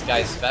know what this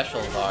guy's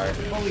specials are.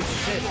 Holy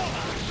shit.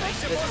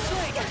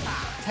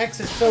 Text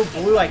is so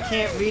blue I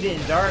can't read it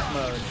in dark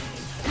mode.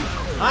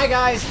 Hi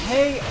guys,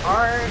 hey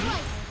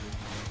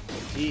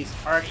Jeez,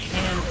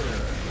 Arcan.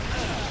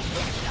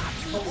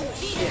 Holy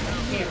shit,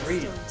 I can't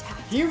read.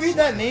 Can you read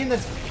that name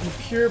that's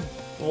pure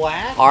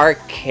black?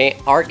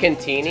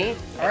 Arcantini?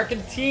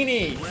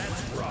 Arcantini.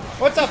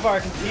 What's up,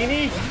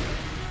 Arcantini?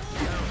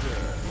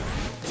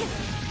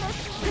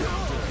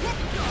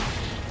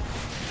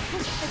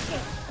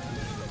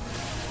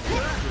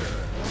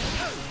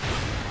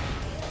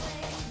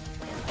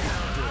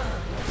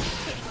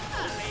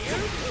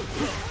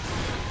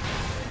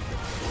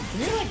 Can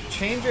you like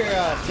change your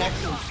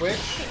text in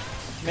Twitch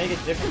to make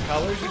it different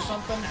colors or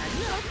something?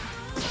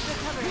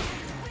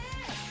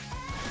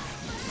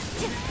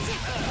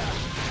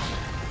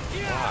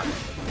 Wow.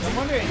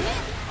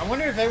 I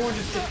wonder if everyone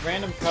just gets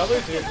random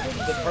colors or if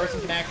the person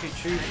can actually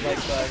choose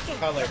like the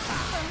color.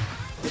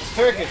 It's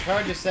Turkish,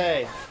 hard to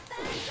say.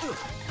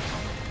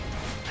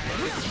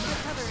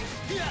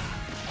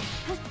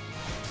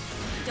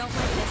 Don't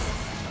like this.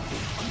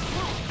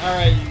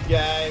 Alright, you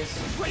guys.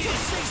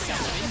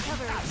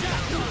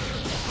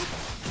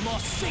 More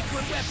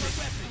secret weapon.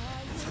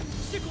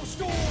 Sickle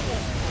storm.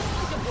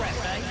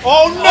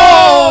 Oh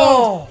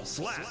no!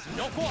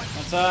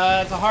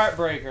 That's a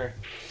heartbreaker.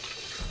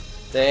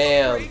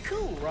 Damn.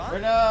 Cool,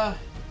 right?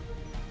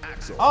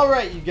 But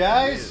alright, you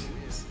guys.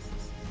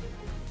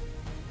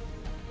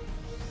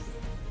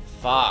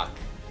 Fuck.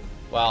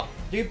 Well.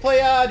 Do you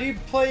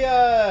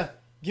play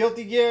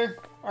Guilty Gear?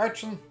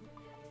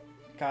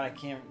 God, I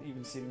can't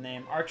even see the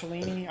name.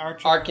 Arcellini?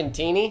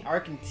 Arcantini?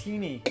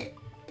 Arcantini.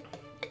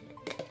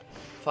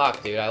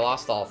 Fuck, dude, I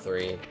lost all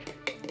three.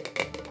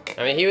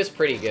 I mean, he was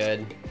pretty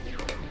good.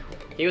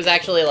 He was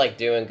actually, like,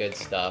 doing good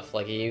stuff.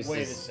 Like, he used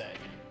Wait a second.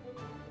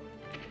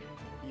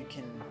 You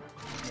can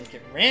make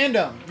it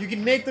random. You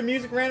can make the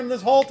music random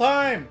this whole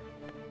time.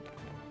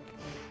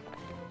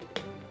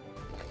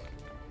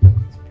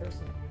 This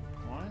person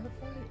wanting to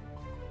fight?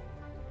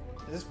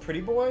 Is this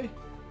Pretty Boy?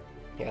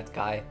 Yeah, it's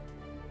Kai.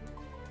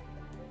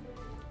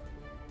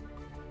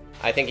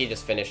 I think he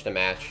just finished a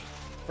match.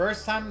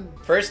 First time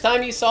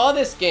you saw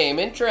this game.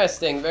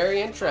 Interesting. Very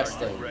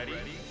interesting.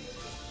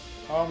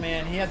 Oh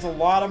man, he has a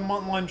lot of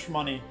lunch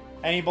money.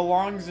 And he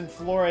belongs in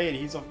floor 8.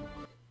 He's a...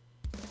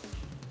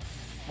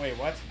 Wait,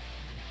 what?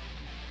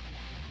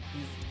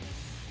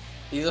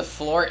 He's a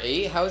floor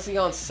 8? How is he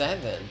on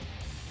 7?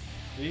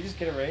 Did he just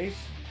get a raise?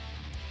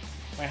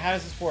 Wait, how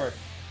does this work?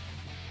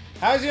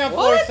 How is he on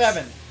floor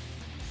 7?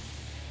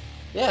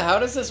 Yeah, how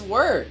does this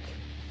work?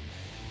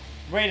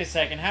 Wait a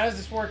second, how does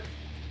this work?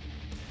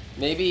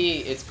 Maybe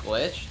it's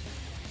glitched?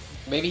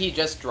 Maybe he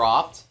just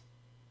dropped?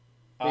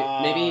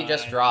 Maybe he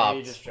just dropped.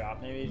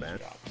 Maybe he just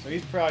dropped. So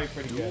he's probably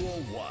pretty good.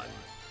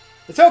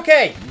 It's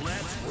okay!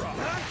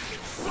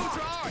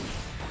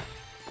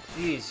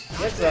 Jeez,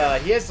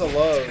 he has the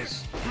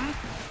lows.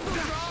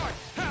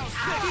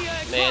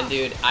 Man,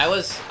 dude, I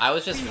was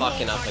just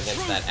fucking up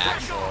against that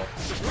Axel.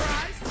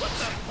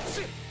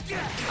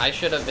 I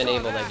should have been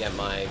able to get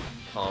my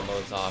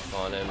combos off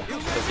on him,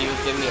 because he was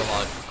giving me a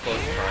lot of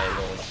close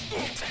triangles.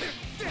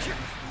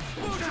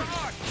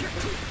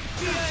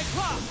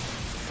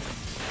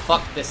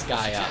 Fuck this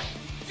guy up.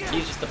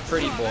 He's just a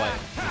pretty boy.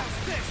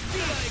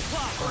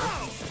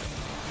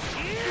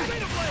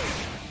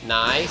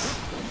 Nice.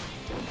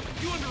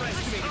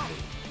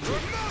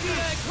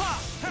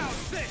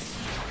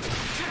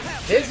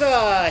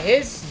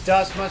 His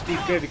dust must be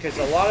good because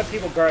a lot of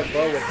people guard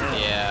low with him.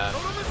 Yeah.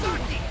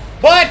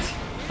 But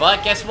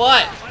guess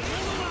what?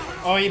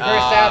 Oh, he burst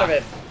out of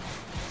it.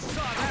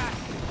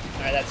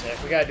 Alright, that's it.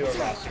 We gotta do a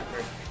raw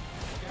super.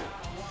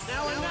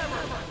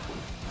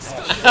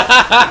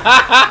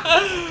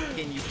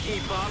 Can you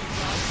keep up?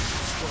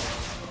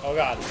 Oh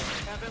god.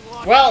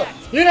 Well,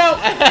 you know.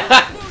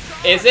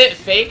 Is it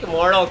fake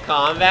Mortal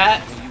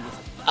Kombat?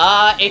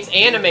 It's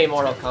anime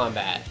Mortal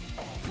Kombat.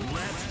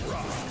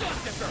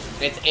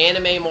 It's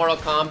anime Mortal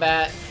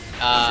Kombat.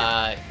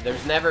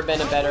 There's never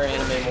been a better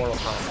anime Mortal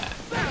Kombat.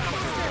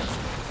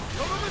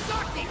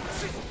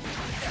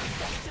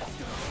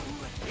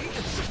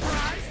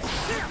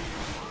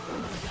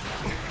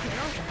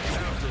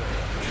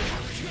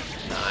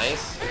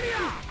 Nice.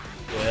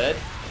 Good.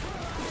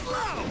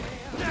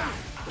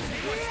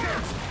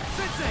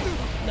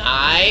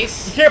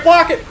 Nice. You can't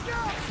block it.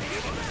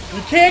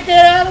 You can't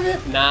get out of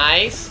it.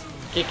 Nice.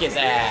 Kick his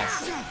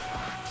ass.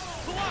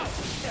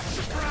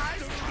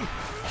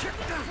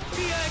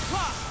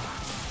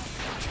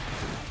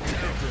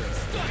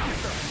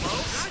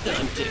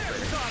 Stun tipper.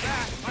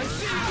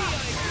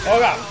 Oh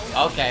god.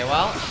 Okay,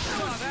 well.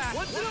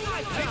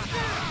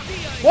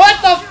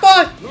 What the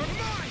fuck?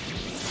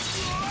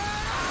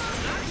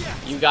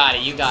 You got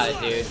it,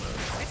 dude.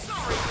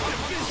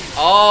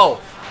 Oh!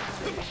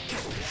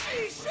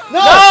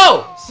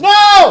 No!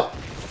 No!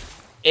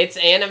 It's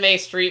anime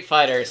Street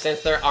Fighter,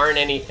 since there aren't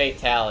any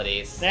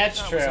fatalities.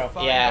 That's true.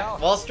 Yeah,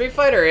 well, Street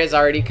Fighter is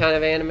already kind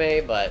of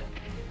anime, but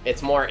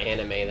it's more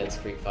anime than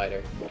Street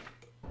Fighter.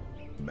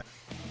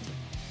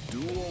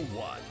 Duel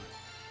 1.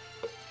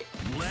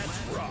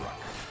 Let's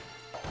rock.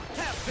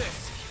 Have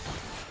this.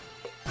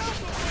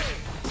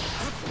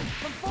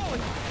 I'm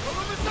falling.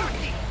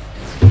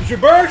 Use your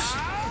burst!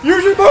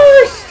 Use your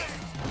burst!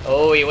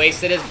 Oh, he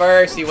wasted his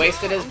burst. He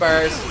wasted his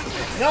burst.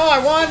 No, I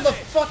wanted the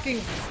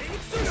fucking...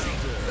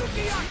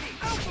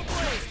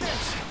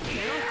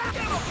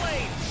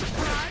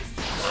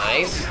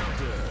 Nice.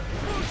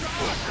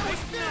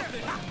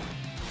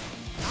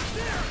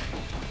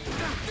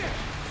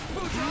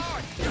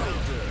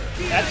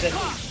 That's it.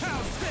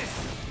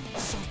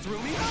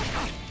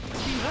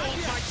 Behold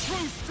my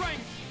true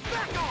strength.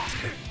 Back off.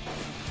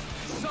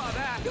 Saw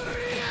that.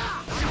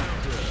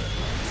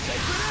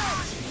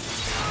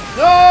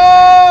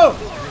 No!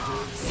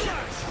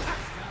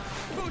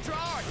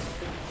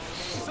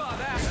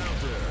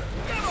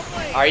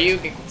 Are you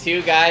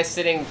two guys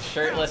sitting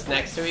shirtless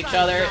next to each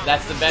other?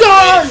 That's the best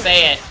way to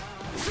say it.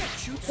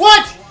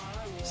 What?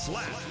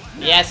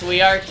 Yes,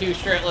 we are two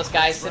shirtless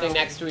guys sitting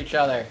next to each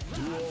other.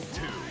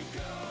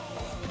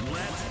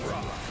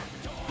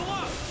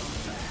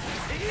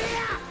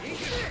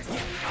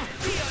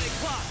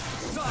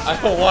 I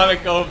don't want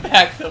to go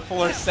back to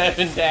floor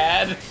 7,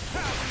 Dad.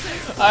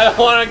 I don't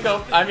want to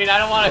go. I mean, I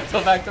don't want to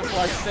go back to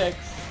floor 6.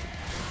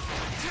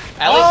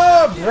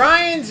 Oh,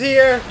 Brian's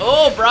here.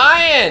 Oh,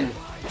 Brian.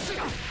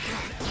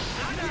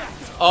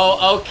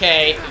 Oh,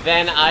 okay.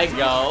 Then I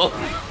go.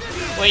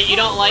 Wait, you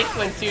don't like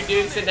when two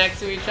dudes sit next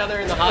to each other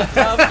in the hot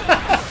tub?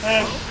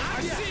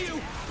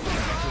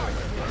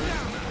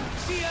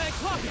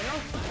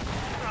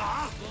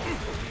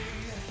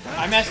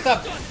 I messed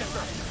up.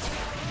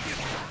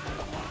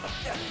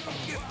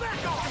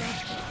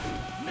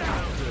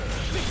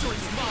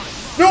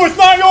 No, it's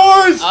not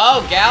yours!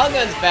 Oh,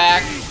 Galgan's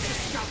back.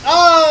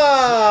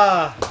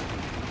 Ah!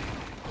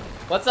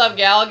 What's up,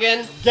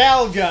 Galgan?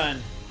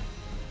 Galgun.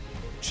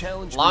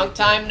 Challenge. Long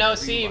time no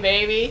see,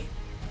 baby.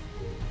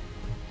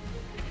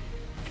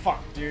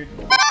 Fuck, dude.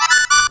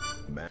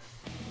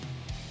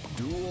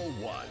 Duel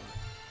 1.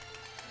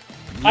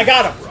 I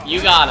got him.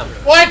 You got him.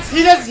 What?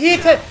 He does.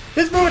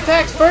 His move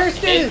attacks first.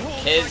 His.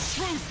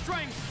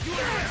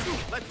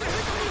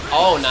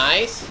 Oh,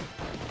 nice.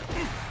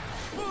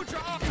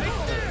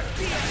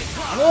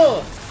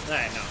 Oh.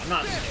 Alright, no, I'm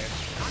not scared.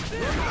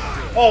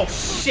 Oh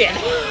shit.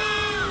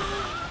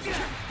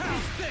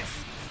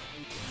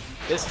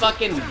 This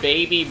fucking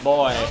baby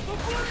boy.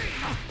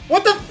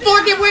 What the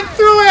fuck? It went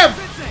through him.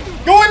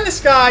 Go in the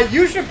sky.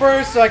 Use your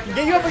burst so I can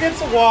get you up against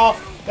the wall.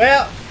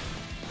 Well.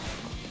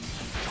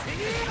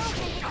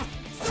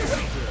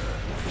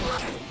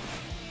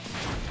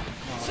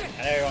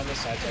 I gotta go on this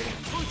side so I can...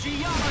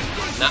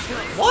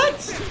 What?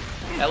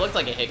 That looked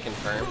like a hit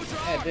confirmed.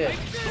 Yeah, it did.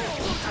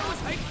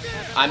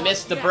 I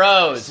missed the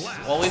bros.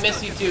 Well, we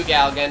miss you too,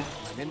 Galgan.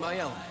 In my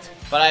element.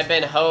 But I've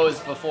been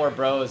hosed before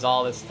bros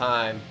all this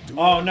time.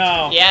 Oh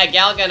no. Yeah,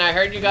 Galgan, I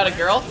heard you got a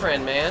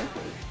girlfriend, man.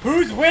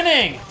 Who's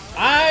winning?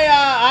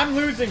 I'm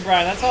losing,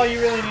 Brian. That's all you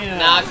really need to know.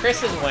 Nah,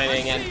 Chris is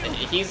winning, and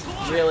he's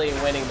really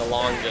winning the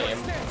long game.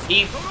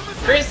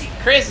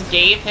 Chris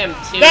gave him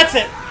 2. That's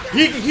it.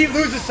 He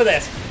loses to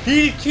this.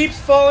 He keeps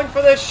falling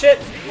for this shit.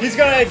 He's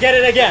gonna get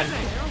it again.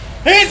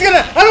 He's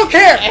gonna. I don't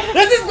care.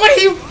 This is what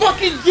he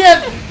fucking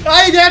gets.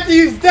 I have to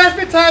use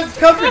desperate times to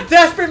come for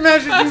desperate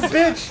measures, you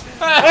bitch.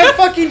 I'm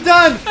fucking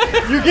done.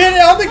 You get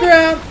it on the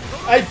ground.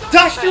 I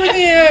dust you in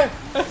the air.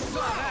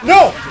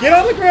 No, get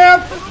on the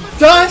ground.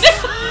 Dust.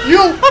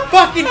 You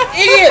fucking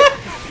idiot.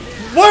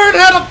 Learn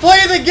how to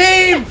play the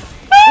game.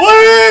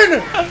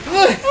 Learn.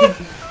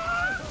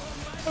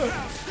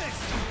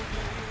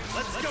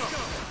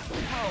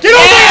 Get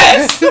over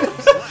here!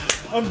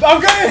 I'm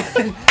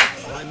good.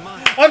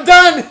 I'm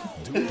done.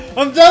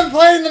 I'm done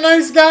playing the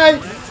nice guy.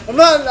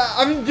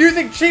 I'm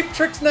using cheap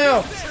tricks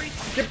now.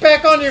 Get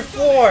back on your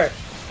floor.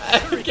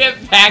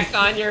 Get back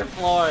on your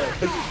floor.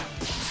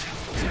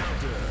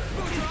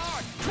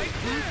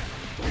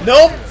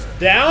 Nope.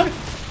 Down.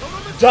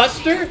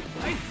 Duster.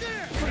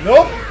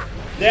 Nope.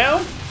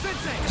 Down.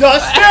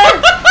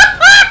 Duster.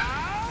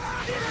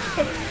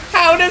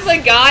 How does a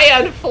guy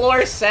on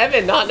floor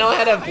 7 not know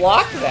how to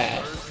block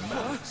that?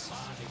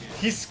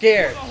 He's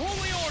scared.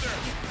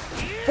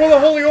 For the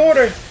Holy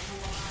Order.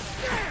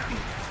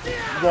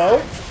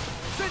 Whoa.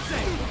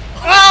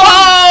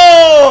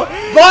 Oh!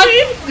 But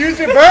use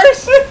your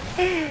burst.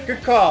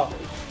 Good call.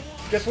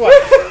 Guess what?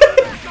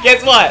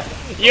 Guess what?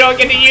 You don't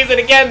get to use it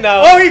again,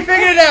 though. Oh, he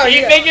figured it out!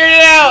 He figured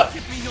it out!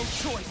 Give me no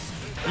choice.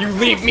 You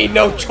leave me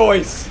no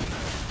choice.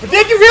 But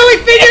did you really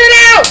figure it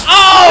out?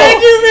 Oh!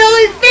 Did you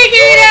really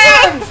figure it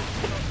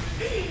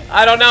out?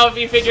 I don't know if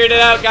you figured it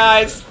out,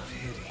 guys.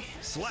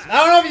 I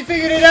don't know if you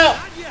figured it out.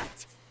 Not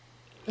yet.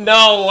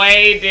 No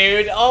way,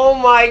 dude. Oh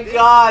my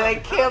god, I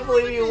can't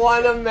believe you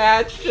won a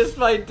match just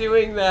by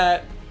doing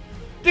that.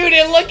 Dude,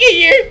 and look at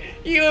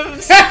you have...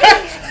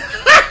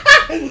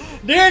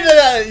 Dude,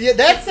 yeah,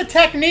 that's the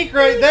technique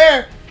right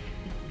there.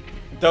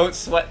 Don't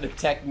sweat the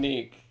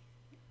technique.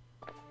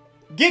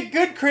 Get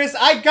good, Chris.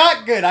 I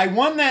got good. I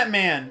won that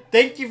man.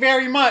 Thank you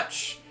very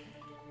much.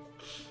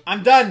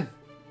 I'm done.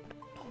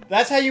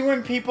 That's how you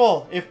win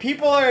people. If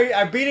people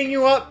are beating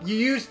you up, you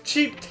use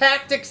cheap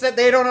tactics that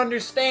they don't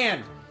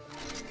understand.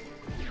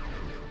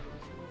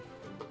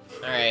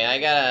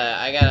 Alright,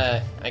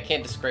 I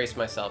can't disgrace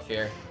myself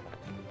here.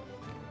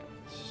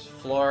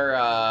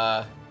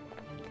 Floor,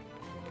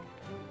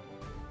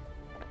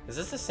 is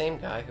this the same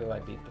guy who I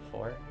beat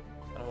before?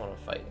 I don't want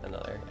to fight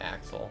another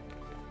Axel.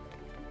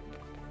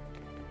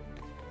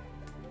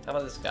 How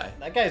about this guy?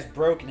 That guy's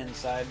broken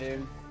inside,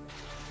 dude.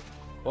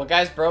 What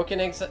guy's broken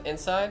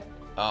inside?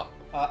 Oh.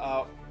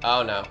 Uh-oh.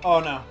 Oh no. Oh,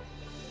 no.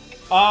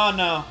 Oh,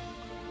 no.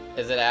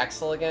 Is it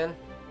Axel again?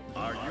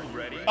 Are you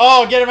ready?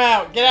 Oh, get him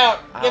out. Get out.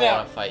 I Get don't out.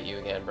 want to fight you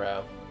again,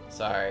 bro.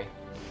 Sorry.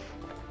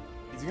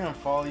 Is he going to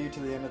follow you to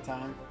the end of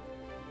time?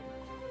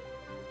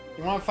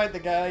 You want to fight the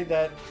guy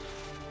that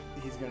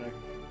he's going to...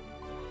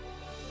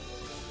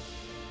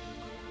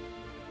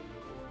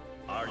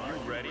 Are you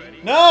ready?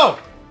 No!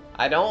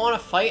 I don't want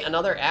to fight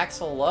another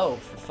Axel Low,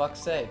 for fuck's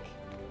sake.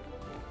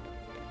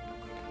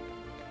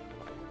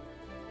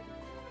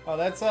 Oh,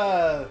 that's,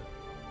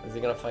 Is he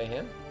gonna fight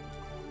him?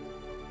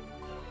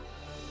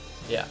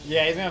 Yeah.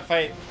 Yeah, he's gonna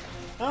fight...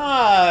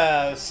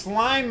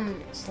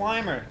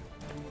 Slimer.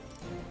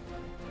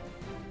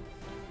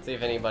 See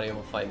if anybody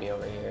will fight me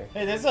over here.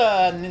 Hey, there's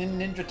a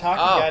Ninja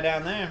Taki Oh. guy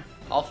down there.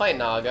 I'll fight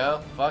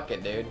Nago. Fuck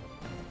it, dude.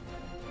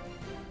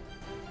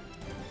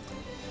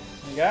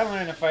 You gotta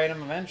learn to fight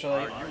him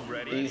eventually. Are you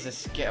ready? He's a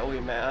scary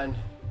man.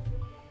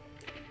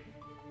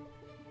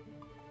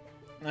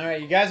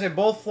 Alright, you guys are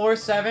both floor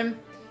 7.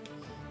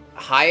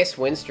 Highest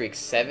win streak,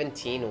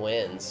 17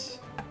 wins.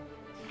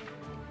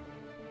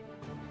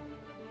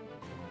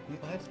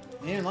 What?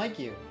 He didn't like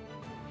you.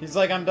 He's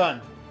like, I'm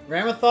done.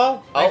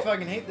 Ramathal? I Oh.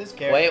 fucking hate this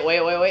character.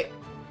 Wait.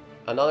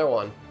 Another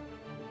one.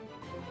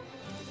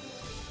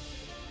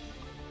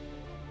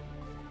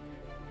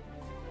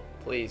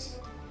 Please.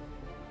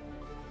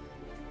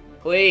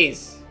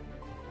 Please.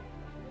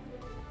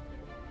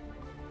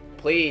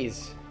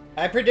 Please.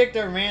 I predict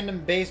a random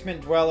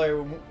basement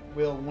dweller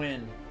will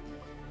win.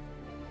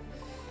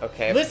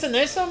 Okay. Listen,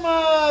 there's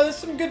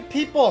some good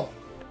people.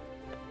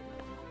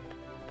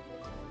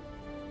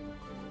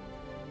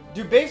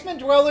 Do basement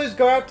dwellers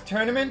go out to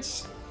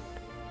tournaments?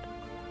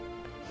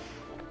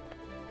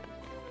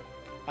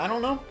 I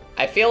don't know.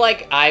 I feel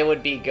like I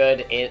would be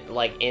good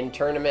in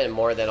tournament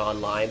more than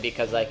online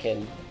because I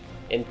can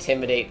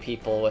intimidate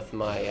people with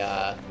my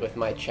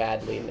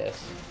Chadliness.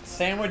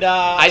 Sam would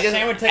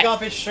take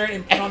off his shirt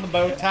and put on the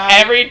bow tie.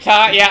 Every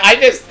time, yeah,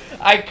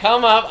 I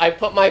come up, I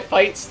put my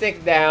fight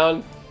stick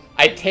down,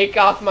 I take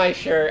off my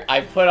shirt,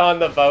 I put on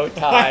the bow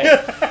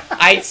tie,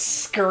 I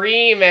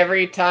scream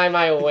every time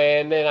I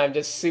win, and I'm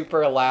just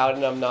super loud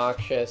and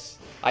obnoxious.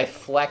 I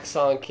flex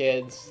on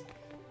kids.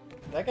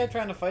 That guy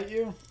trying to fight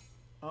you?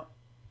 Oh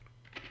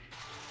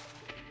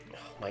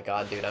my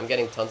god, dude, I'm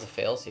getting tons of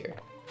fails here.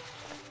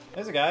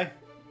 There's a guy.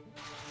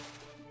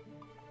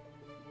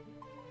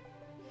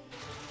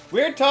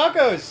 Weird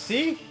Tacos.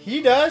 See?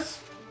 He does.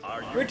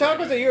 Weird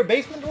Tacos, are you a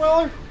basement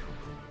dweller?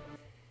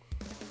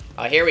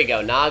 Oh, here we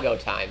go. Nago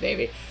time,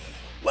 baby.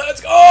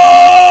 Let's go!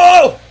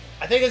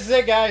 I think this is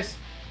it, guys.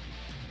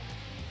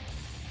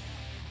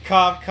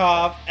 Cough,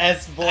 cough,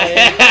 S-Blade.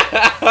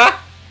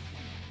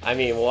 I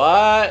mean,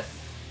 what?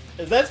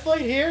 Is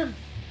S-Blade here?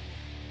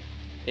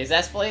 Is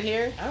S-Blade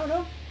here? I don't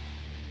know.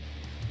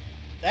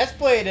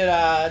 S-Blade,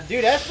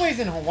 dude, S-Blade's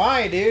in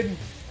Hawaii, dude.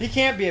 He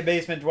can't be a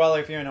basement dweller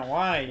if you're in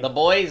Hawaii. The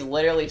boy's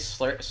literally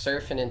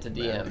surfing into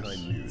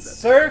DMs.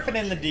 Surfing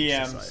in the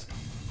DMs.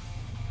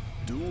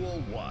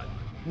 Duel 1.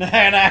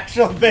 An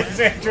actual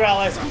basement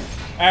dweller.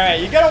 Alright,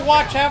 you gotta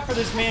watch out for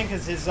this man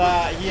because his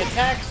he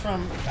attacks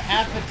from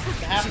half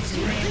the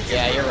screen.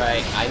 Yeah, you're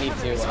right. I need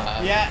to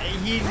Yeah,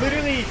 he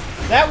literally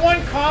that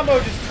one combo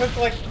just took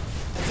like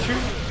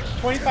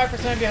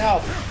 25% of your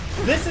health.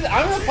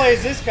 I'm gonna play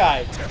as this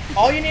guy.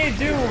 All you need to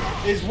do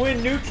is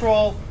win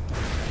neutral.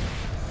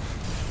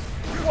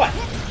 What?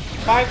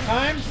 5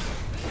 times?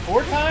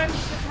 4 times?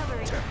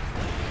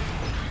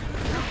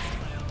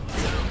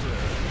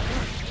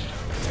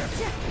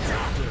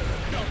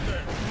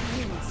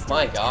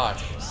 My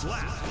gosh.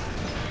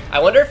 I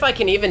wonder if I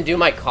can even do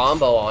my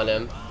combo on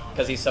him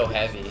because he's so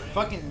heavy.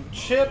 Fucking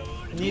Chip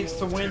needs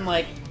to win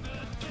like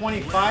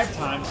 25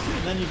 times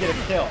and then you get a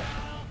kill.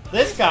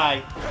 This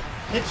guy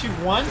hits you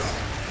once.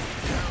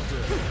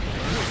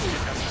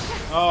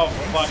 Oh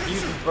fuck,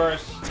 use his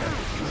burst.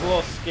 He's a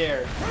little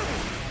scared.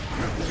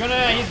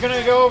 He's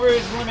gonna go over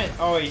his limit.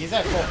 Oh wait, he's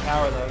at full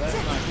power though. That's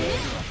not good.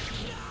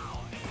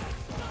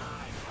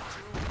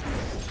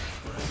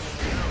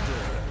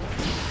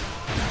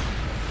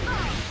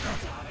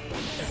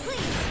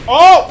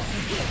 Oh!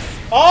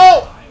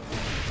 Oh!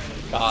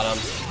 Got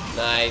him.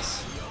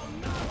 Nice.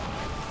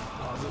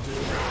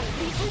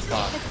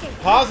 Fuck.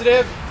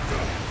 Positive.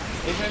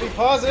 He's gonna be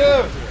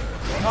positive.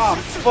 Oh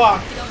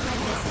fuck.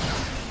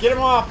 Get him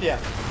off ya.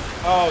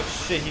 Oh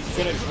shit, he's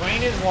gonna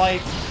drain his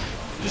life.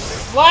 Just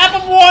slap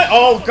him one.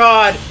 Oh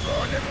god.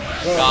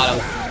 Got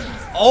him.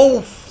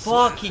 Oh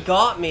fuck, he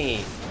got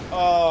me.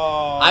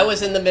 Oh. I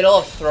was in the middle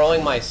of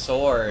throwing my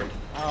sword.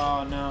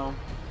 Oh no.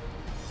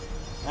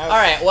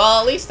 Alright, well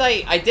at least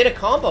I did a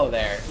combo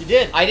there. You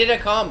did. I did a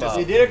combo. Yes,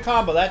 you did a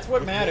combo. That's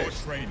what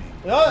matters.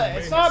 No,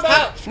 it's not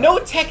about... No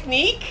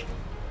technique?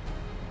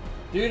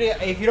 Dude,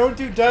 if you don't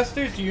do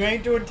dusters, you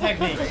ain't doing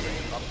technique.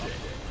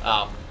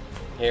 Oh,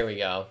 here we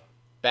go.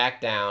 Back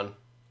down.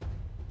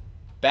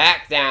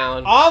 Back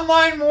down.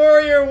 Online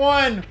Warrior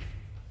 1!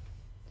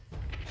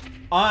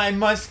 I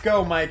must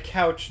go. My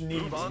couch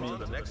needs me.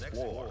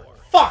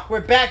 Fuck,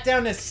 we're back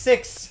down to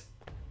 6.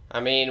 I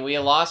mean, we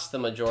lost the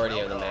majority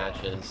of the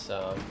matches,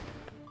 so...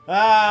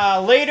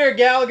 Later,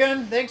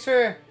 Galgun. Thanks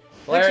for...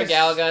 Later,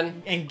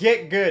 Galgun. And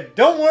get good.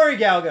 Don't worry,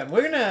 Galgun.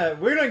 We're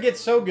gonna get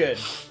so good.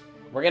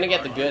 We're gonna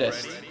get the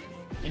goodest.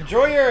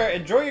 Enjoy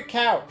your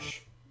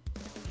couch.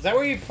 Is that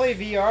where you play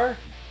VR?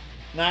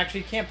 No, actually,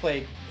 you can't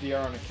play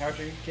VR on a couch.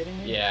 Are you kidding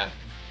me? Yeah.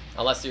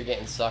 Unless you're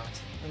getting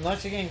sucked.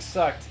 Unless you're getting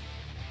sucked.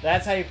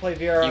 That's how you play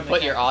VR on You the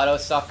put your couch. auto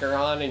sucker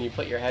on and you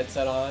put your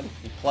headset on.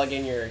 You plug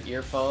in your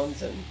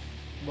earphones and...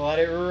 Let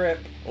it rip.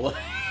 Let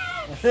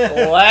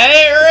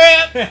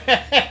it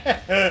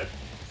rip!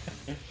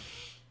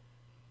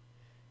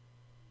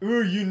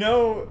 Ooh, you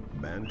know...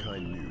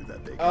 Mankind knew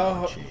that they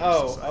Oh, could change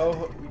oh,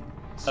 society.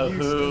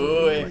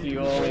 Oh, if you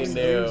only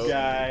knew.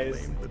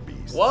 Guys. Blame the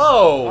beast.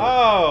 Whoa!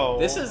 Oh.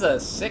 This is a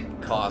sick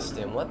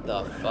costume. What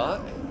the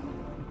fuck?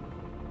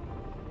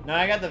 No,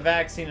 I got the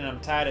vaccine and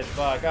I'm tired as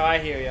fuck. Oh, I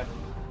hear you.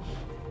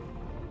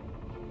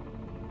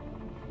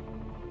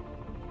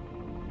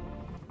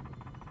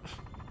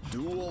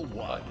 Duel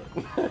 1.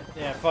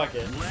 Yeah, fuck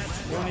it. We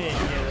don't need to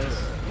hear this.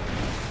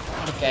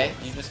 Okay,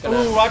 you just gonna...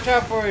 Ooh, watch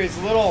out for his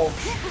little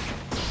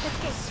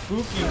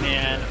spooky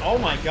man. Oh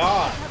my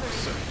god.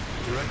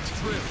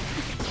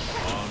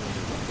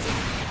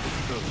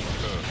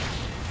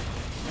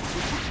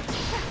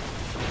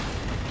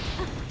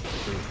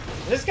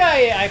 This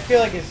guy, I feel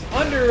like, is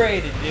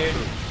underrated, dude.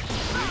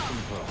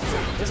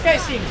 This guy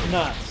seems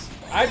nuts.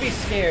 I'd be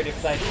scared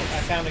if I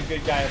found a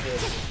good guy of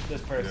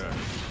this person.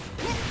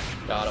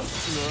 Got him.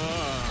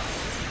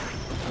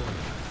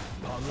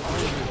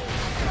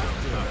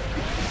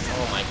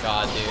 Oh my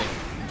god, dude.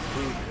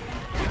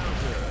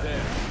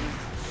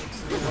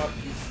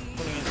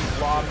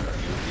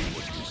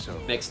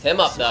 Mixed him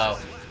up, though.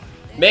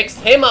 Mixed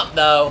him up,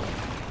 though.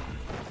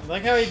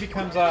 Like how he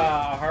becomes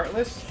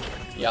heartless?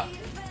 Yep.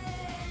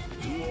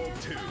 Duel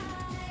 2.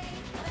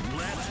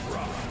 Let's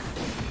rock.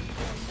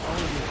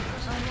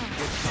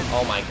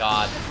 Oh my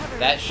god.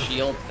 That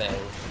shield thing.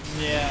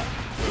 Yeah.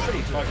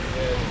 Pretty fucking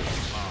good.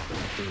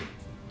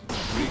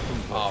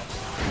 Oh.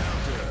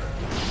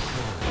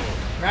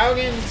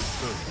 Raugen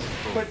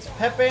puts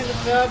Pepe in the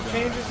tub,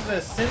 changes to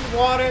synth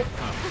water,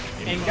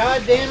 and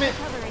god damn it,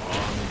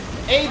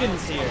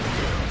 Aiden's here.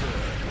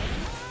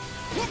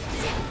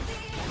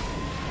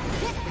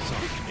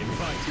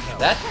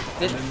 That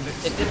did...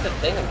 It did the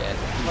thing again.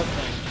 What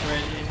thing?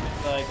 Where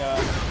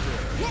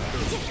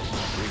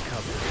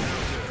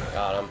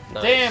Got him.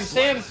 Nice. Damn,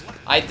 Sam's...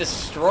 I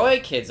destroy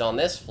kids on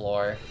this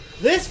floor.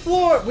 This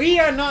floor, we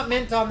are not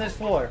meant on this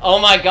floor. Oh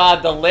my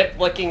god, the lip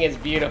licking is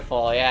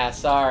beautiful. Yeah,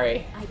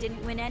 sorry. I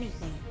didn't win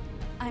anything.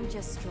 I'm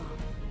just strong.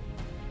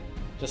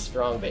 Just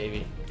strong,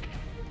 baby.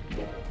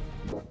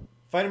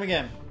 Fight him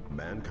again.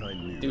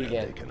 Mankind knew Do it that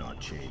again. they cannot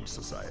change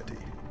society.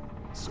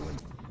 So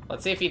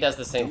Let's see if he does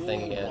the same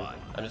thing again.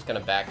 I'm just gonna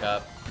back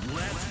up.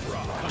 let's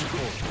rock.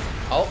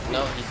 Oh,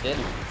 no, he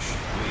didn't.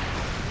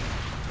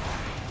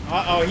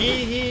 Uh-oh,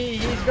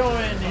 he's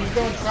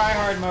going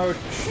try-hard mode.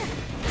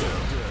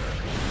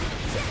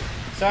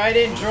 Sorry I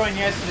didn't join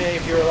yesterday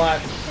if you were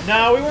live.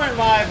 No, we weren't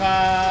live.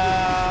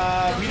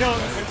 We don't...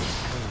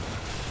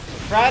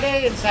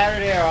 Friday and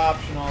Saturday are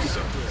optional,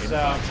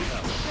 so...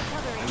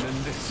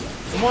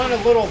 I'm on a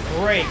little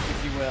break,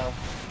 if you will.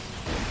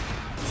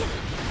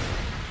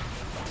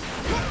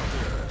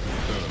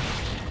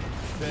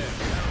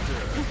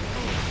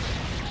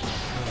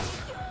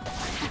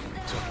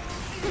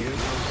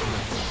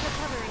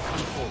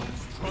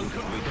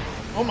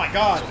 Oh my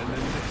god!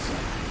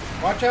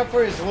 Watch out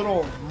for his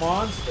little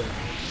monster.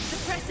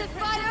 Suppressive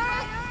fire!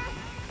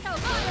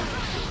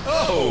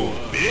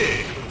 Oh,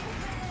 big.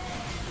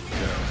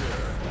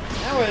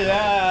 That was,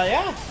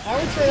 yeah, I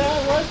would say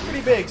that was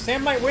pretty big.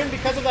 Sam might win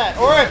because of that.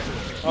 Or...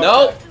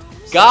 Nope.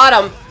 Got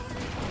him.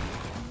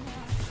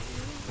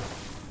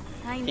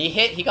 I'm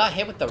He got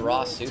hit with the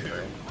raw super.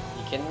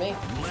 You kidding me?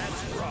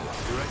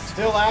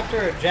 Still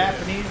after a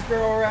Japanese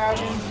girl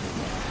routing?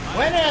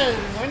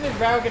 When did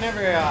Raugen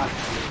ever,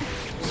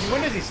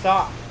 when does he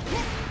stop?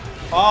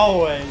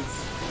 Always.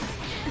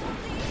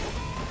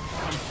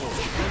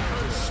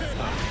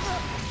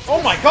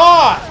 Oh my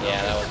god!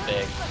 Yeah, that was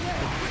big.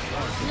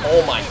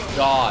 Oh my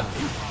god.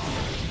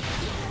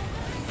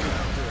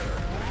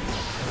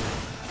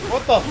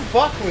 What the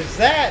fuck was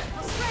that?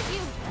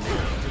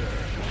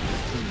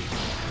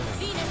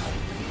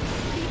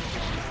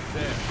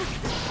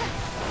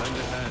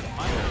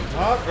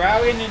 Oh,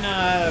 Raugen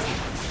and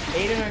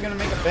Aiden are gonna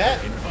make a bet.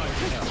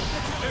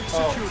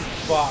 Oh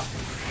fuck.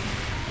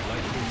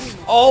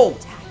 Oh!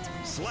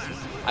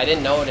 I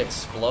didn't know it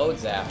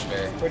explodes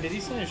after. Wait, did he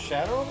send his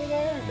shadow over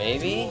there?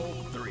 Maybe?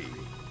 3.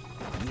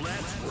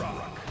 Let's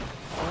rock.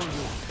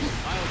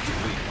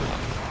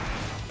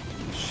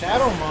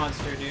 Shadow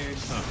monster, dude.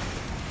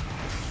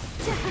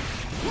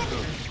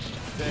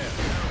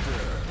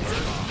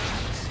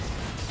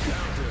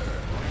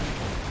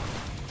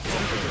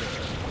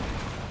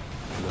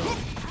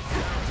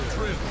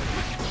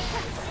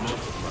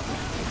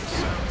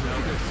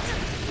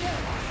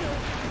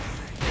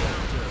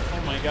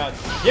 Oh my god.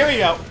 Here we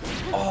go.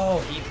 Oh,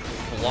 he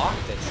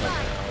blocked it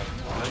somehow.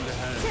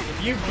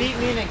 If you beat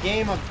me in a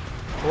game of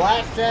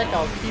blackjack,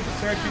 I'll keep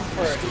searching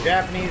for a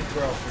Japanese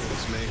girlfriend.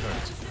 This may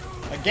hurt.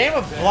 A game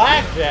of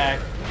blackjack?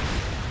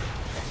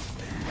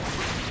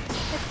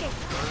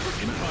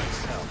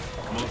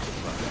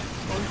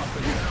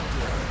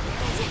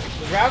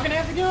 Does Raugen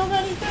have to give him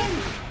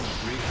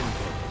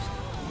anything?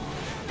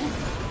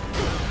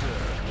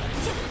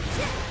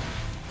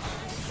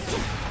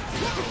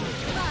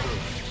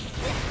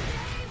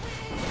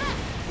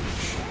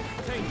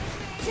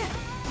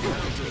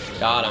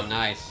 God, I'm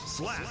nice.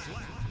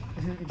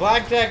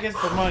 Blackjack is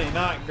for money,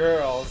 not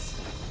girls.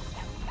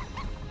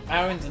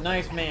 Aaron's a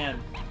nice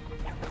man.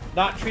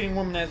 Not treating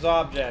women as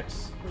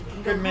objects.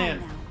 Good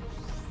man.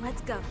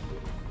 Let's go.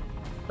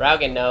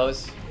 Raugen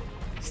knows.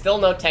 Still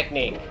no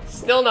technique.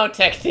 Still no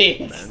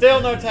technique.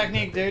 Still no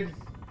technique, dude.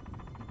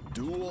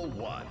 Duel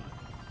 1.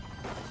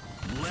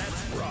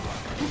 Let's rock.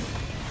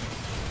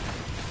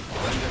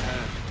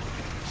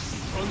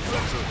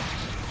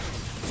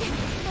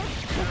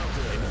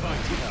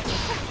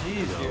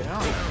 Jeez, dude.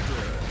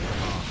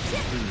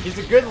 He's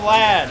a good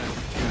lad.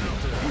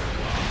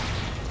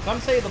 Some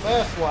say the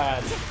best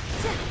lad.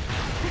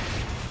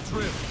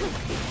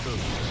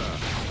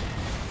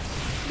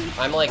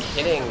 I'm like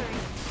hitting.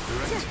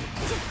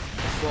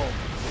 Oh.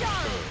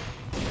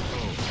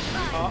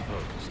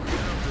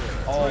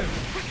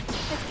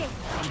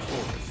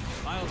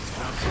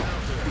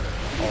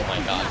 Oh my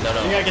god, no, You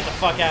no. gotta get the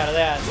fuck out of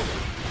that.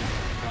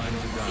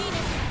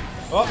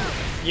 Oh,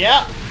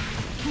 yeah.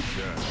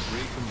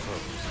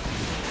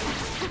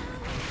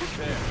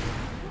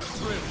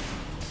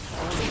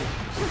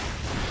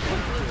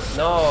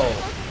 No.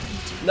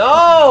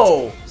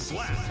 No!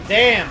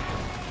 Damn.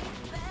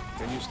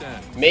 Can you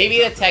stand?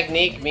 Maybe the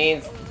technique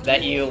means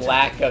that you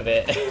lack of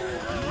it.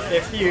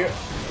 If you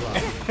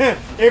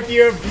if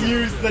you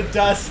abuse the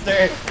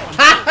duster.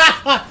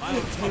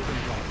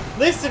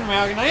 Listen,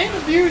 Raugen, I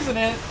ain't abusing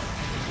it.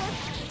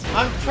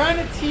 I'm trying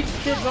to teach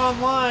kids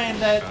online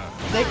that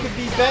they could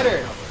be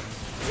better.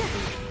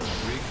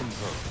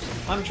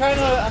 I'm trying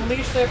to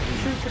unleash their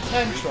true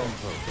potential.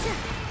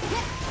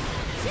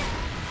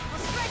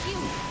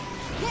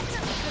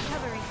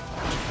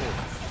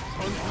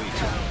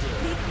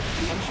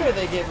 I'm sure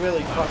they get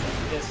really fucking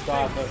pissed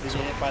off if they get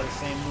hit by the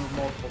same move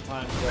multiple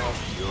times, though.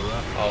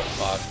 Oh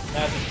fuck.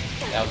 That's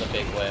That was a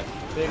big whip.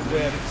 a big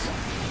whip.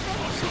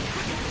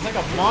 It's like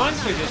a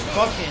monster just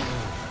fucking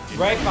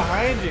right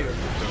behind you.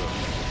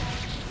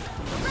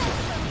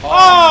 Oh,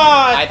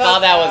 I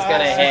thought that was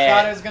gonna I hit.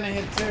 thought it was gonna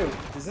hit too.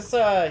 Is this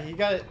he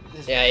got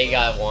his Yeah, he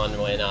got one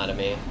win out of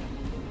me.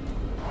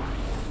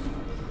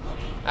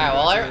 Alright,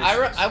 well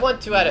I won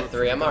 2 out of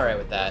 3. I'm alright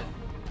with that.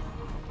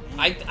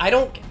 I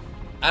don't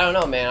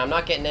know, man. I'm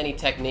not getting any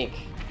technique.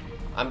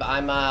 I'm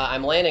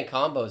landing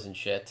combos and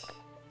shit.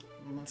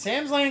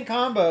 Sam's laying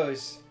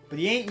combos, but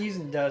he ain't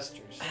using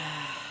dusters.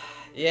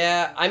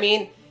 Yeah, I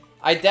mean,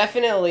 I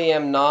definitely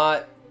am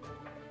not.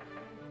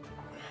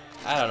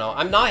 I don't know.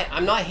 I'm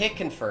not hit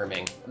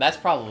confirming. That's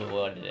probably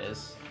what it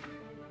is.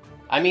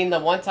 I mean, the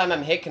one time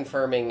I'm hit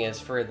confirming is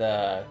for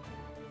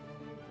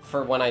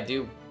when I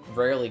do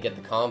rarely get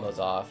the combos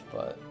off,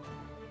 but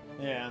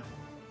Yeah.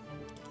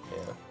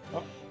 yeah.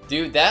 Oh.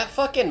 Dude, that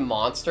fucking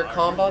monster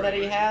combo that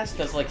he has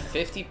does like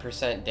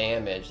 50%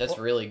 damage. That's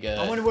really good.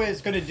 I wonder what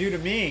it's gonna do to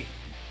me.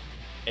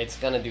 It's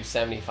gonna do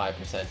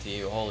 75% to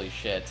you. Holy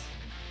shit.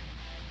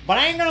 But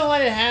I ain't gonna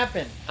let it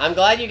happen. I'm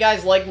glad you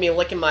guys like me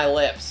licking my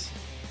lips.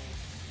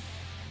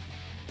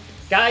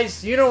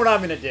 Guys, you know what I'm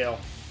gonna do.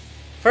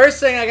 First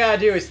thing I gotta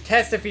do is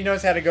test if he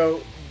knows how to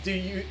go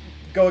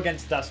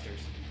against dusters.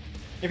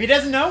 If he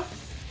doesn't know,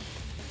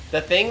 The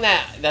thing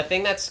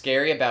that's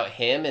scary about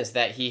him is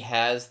that he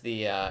has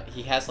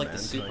like the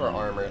super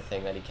armor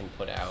thing that he can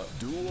put out.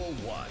 Duel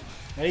 1.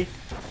 ready?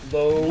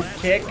 Low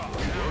kick,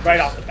 right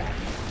off the bat.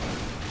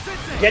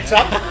 Gets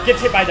up,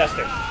 gets hit by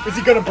duster. Is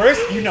he gonna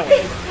burst? You know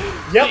it.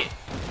 Yep.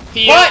 If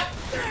he, What?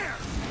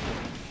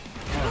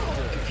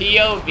 If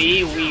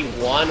POV, we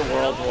won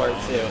World War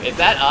II. Is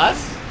that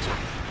us?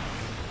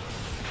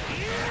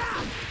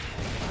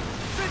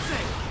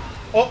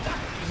 Oh,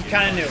 he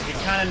kind of knew. He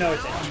kind of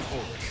knows that. He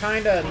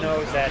kind of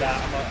knows that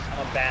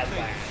I'm a bad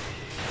lad.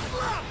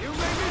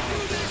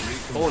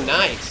 Oh,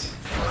 nice.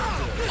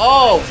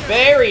 Oh,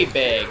 very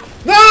big.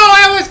 No,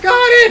 I almost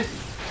got it!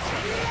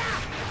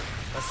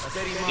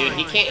 Dude,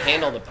 he can't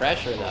handle the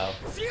pressure, though.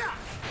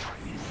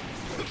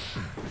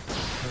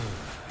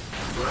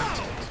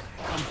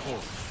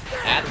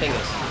 That thing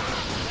is...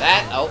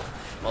 That... Oh.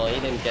 Well, he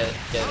didn't get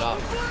it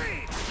off.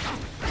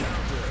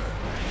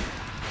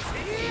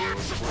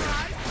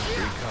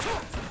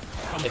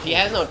 If he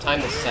has no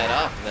time to set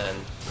up, then...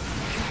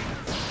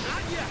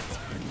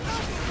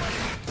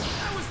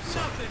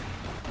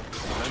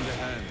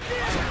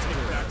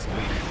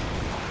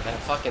 That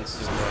fucking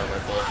super armor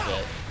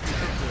bullshit.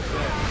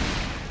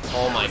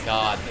 Oh my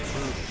god.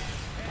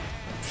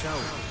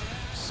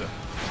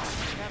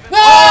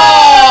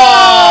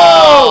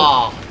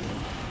 Oh!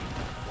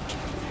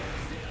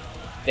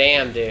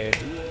 Damn, dude.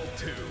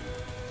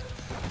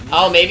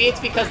 Oh, maybe it's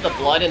because the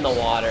blood in the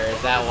water.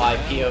 Is that why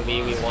POV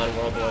we won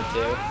World War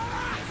II?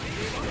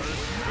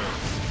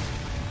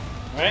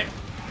 Right?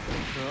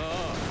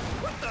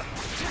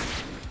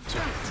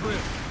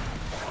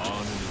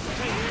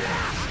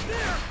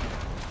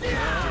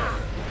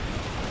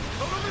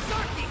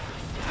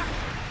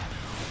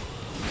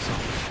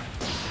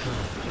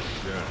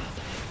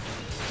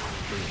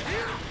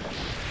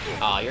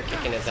 Oh, you're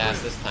kicking his ass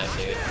this time,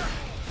 dude.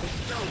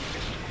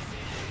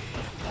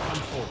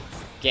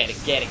 Get it,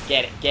 get it,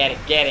 get it, get it,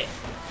 get it.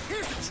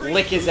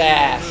 Lick his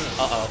ass.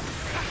 Uh-oh.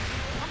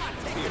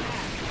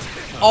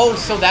 Oh,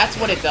 so that's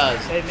what it does.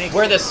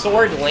 Where the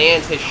sword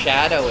lands, his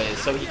shadow is,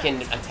 so he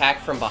can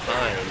attack from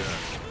behind.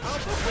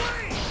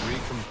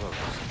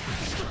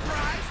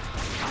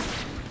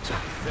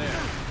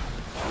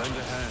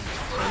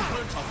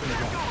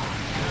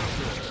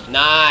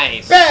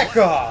 Nice. Back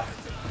off!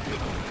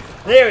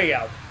 There we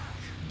go.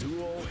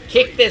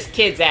 Kick this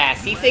kid's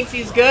ass. He thinks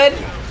he's good?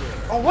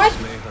 Oh, what?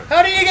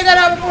 How did you get that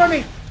out before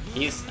me?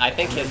 I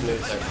think his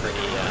moves are pretty,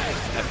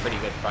 a pretty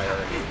good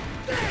priority.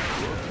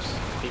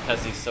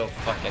 Because he's so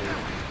fucking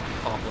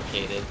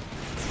complicated.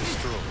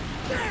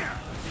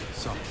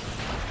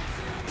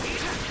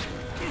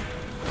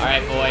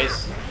 Alright,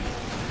 boys.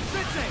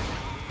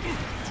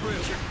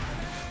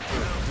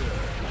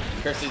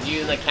 Chris is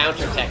using the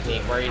counter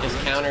technique where he just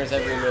counters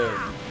every move.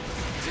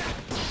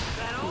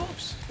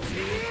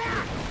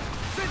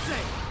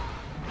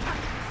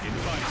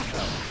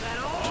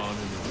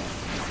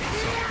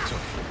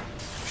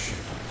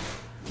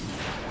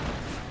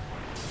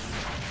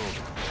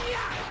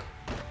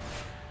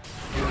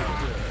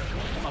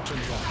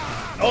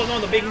 Oh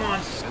no, the big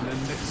monster.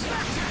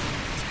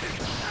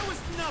 That was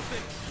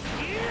nothing.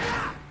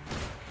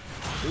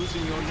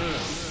 Losing your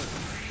nerve.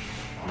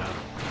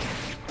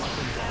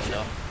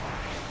 No.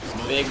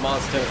 Big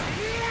monster.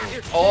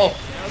 Oh!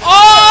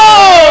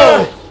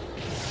 Oh!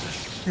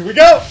 Here we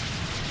go.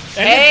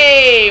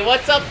 Hey,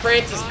 what's up,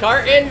 Francis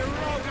Carton?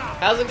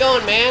 How's it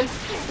going, man?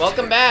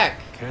 Welcome back.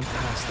 Can't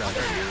pass that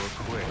door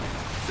quick.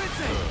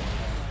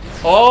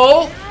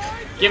 Oh!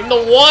 Give him the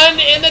 1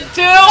 and the 2. Oh!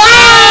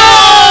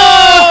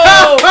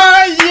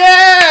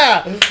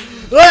 Yeah!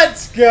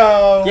 Let's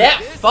go.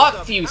 Get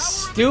fucked, you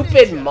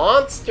stupid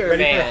monster,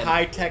 Ready man. for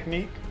high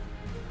technique?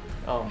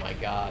 Oh my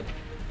god.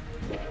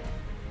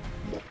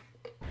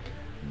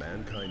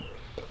 Mankind.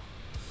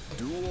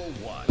 Duel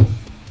 1.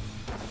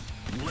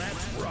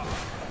 Let's rock.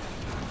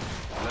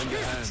 Lend a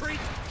hand.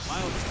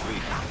 I'll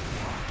treat.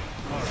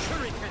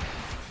 Shuriken.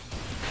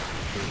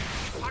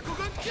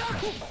 Bakugan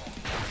Jaku.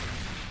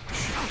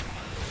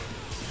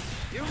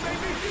 You made me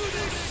do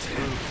this.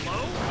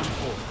 Low.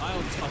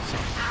 I'll toss up.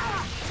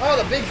 Oh,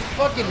 the big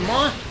fucking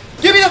mon.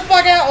 Get me the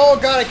fuck out! Oh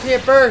god, I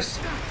can't burst.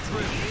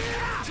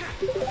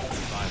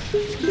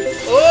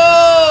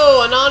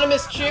 Oh,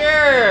 anonymous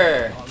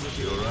cheer.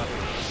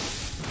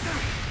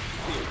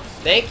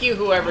 Thank you,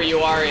 whoever you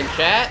are in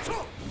chat.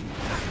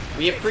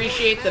 We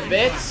appreciate the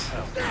bits.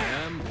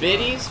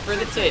 Biddies for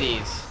the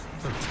titties.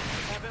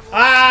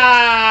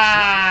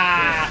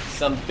 Ah!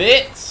 Some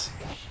bits.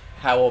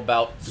 How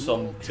about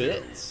some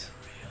bits?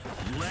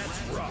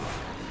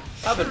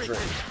 Have a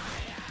drink.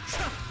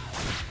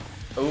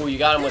 Ooh, you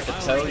got him with the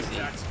toesy.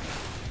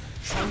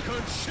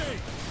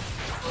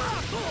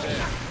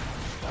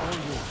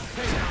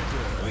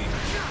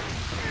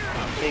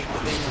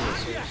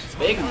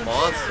 Big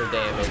monster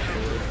damage,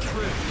 dude.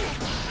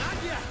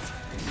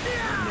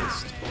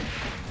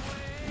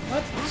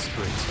 What?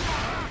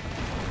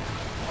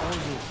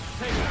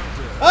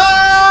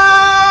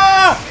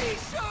 Ah!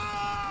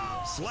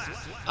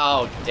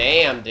 Oh,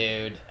 damn,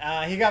 dude.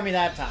 He got me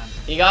that time.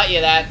 He got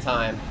you that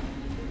time.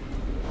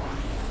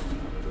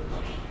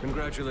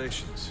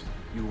 Congratulations.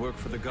 You work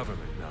for the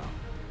government now.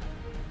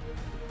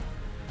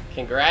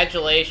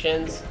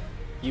 Congratulations.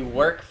 You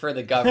work for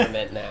the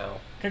government now.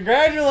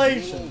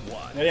 Congratulations.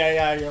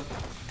 Yeah.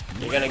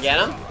 You're gonna get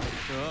him?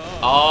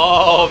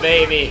 Oh,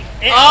 baby.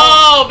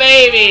 Oh,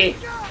 baby.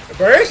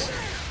 Burst?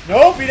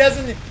 Nope, he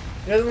doesn't. He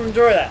doesn't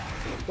enjoy that.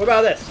 What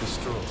about this?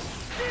 Destroy.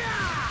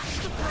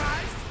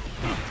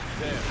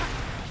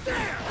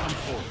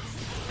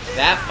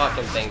 That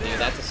fucking thing, dude.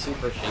 That's a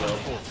super shield.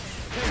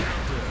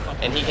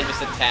 And he can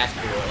just attack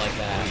through it like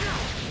that.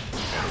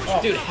 Oh.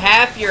 Dude,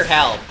 half your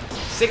health.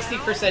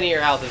 60% of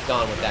your health is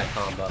gone with that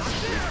combo.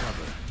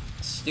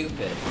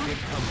 Stupid.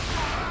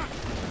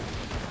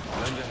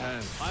 Lend a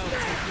hand. I'll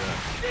take that.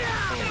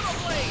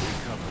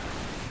 Recover.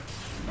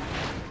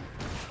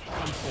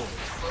 Come forward.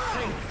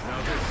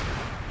 Now this.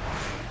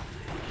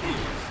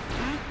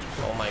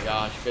 Oh my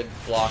gosh, good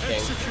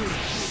blocking.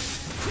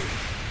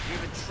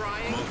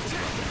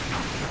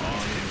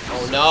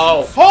 Oh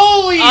no!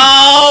 Holy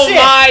Oh shit!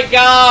 my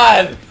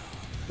god!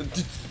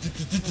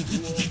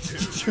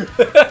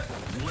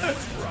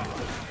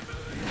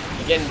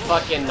 You're getting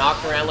fucking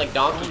knocked around like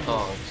Donkey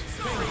Kong.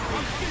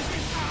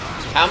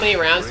 How many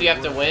rounds do you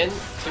have to win?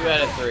 2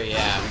 out of 3,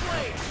 yeah.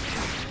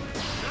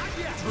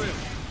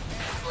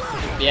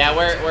 Yeah,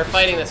 we're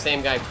fighting the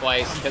same guy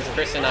twice because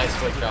Chris and I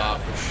switch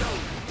off.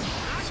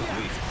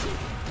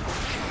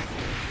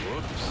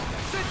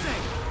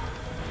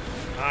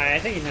 Alright, I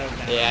think he knows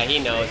now. Yeah, he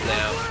knows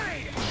now.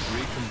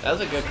 That was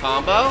a good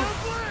combo.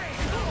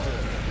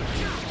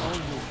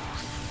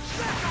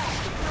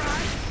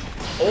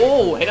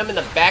 Oh, hit him in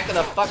the back of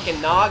the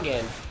fucking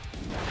noggin.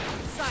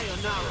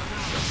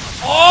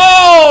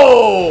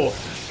 Oh!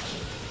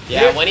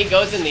 Yeah, when he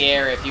goes in the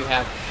air, if you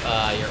have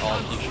your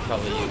ult, you should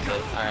probably use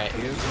it. Alright.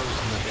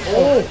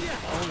 Oh!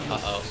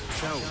 Uh-oh.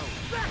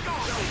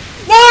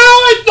 No!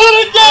 I thought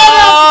I got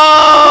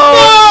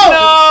him!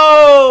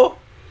 Oh!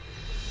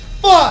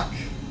 No! Fuck!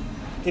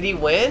 Did he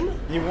win?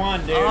 You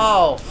won, dude.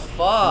 Oh,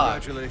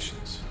 fuck.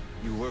 Congratulations.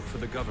 You work for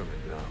the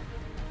government now.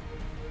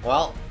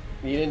 Well,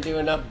 you didn't do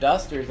enough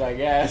dusters, I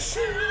guess.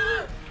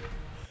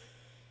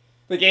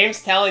 The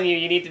game's telling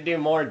you need to do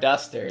more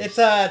dusters. It's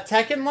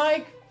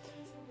Tekken-like?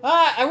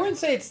 I wouldn't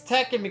say it's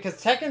Tekken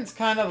because Tekken's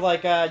kind of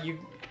like you're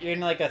in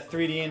like a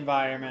 3D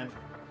environment.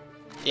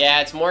 Yeah,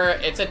 it's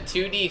a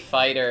 2D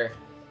fighter.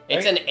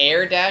 It's an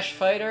air dash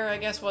fighter, I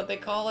guess what they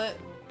call it.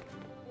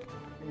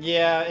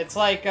 Yeah, it's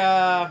like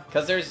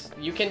Cause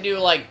you can do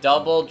like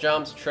double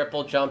jumps,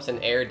 triple jumps,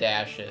 and air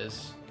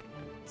dashes.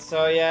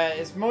 So yeah,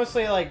 it's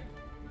mostly like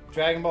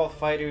Dragon Ball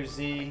Fighter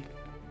Z.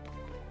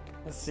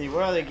 Let's see,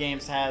 what other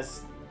games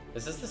has?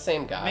 Is this the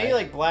same guy? Maybe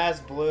like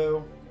Blast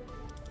Blue.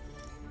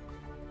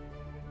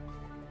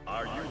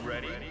 Are you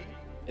ready?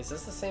 Is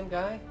this the same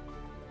guy?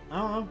 I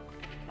don't know.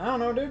 I don't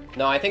know, dude.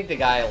 No, I think the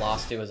guy I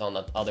lost to was on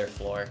the other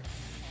floor.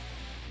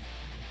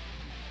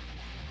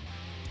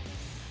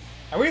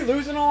 Are we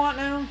losing a lot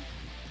now?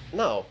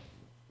 No.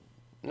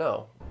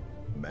 No.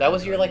 That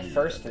was your like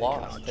first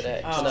loss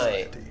today, Oh.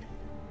 tonight.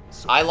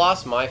 I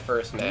lost my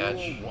first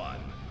match.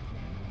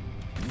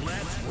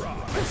 Let's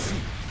rock.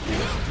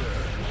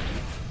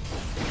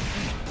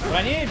 What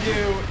I need to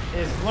do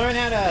is learn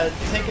how to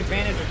take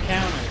advantage of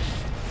counters.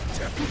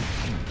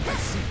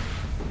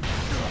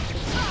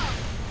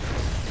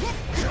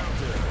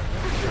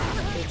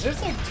 Is there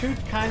like two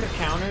kind of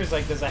counters?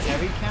 Like there's a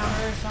heavy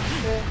counter or some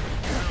shit?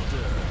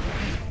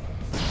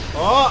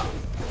 Oh!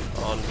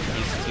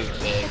 He's too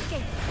big.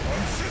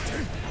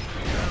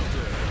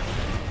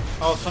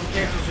 Oh, some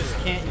characters just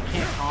you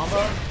can't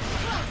combo?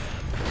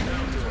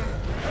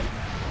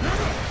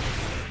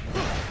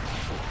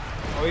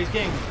 Oh, he's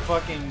getting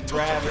fucking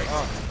grabbed.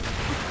 Oh.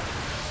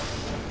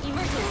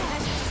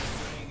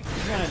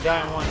 He's gonna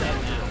die in one hit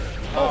now.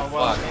 Oh,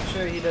 well, fuck. make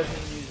sure he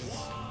doesn't use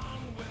this.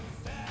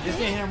 Just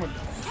gonna hit him with...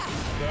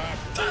 Sam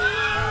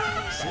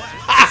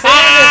just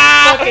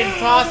fucking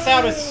tossed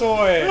out a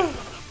sword.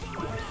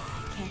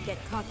 Can't get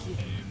cocky.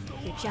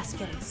 You're just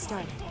getting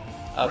started.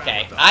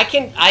 Okay, I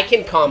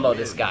can combo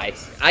this guy.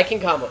 I can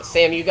combo.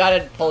 Sam, you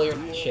gotta pull your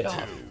shit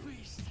off.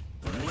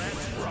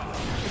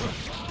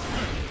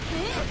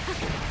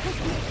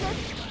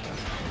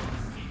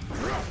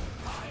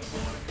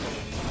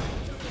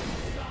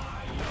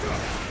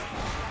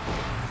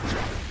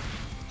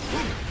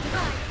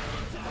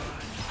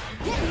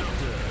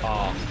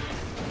 Oh,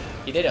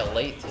 he did it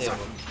late too.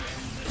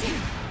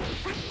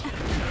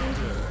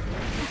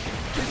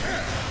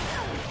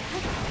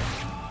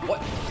 What?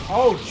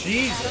 Oh,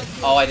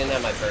 Jesus. Oh, I didn't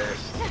have my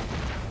burst.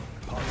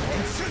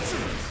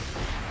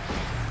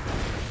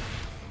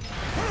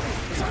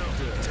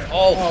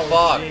 Oh,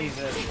 fuck.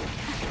 Jesus.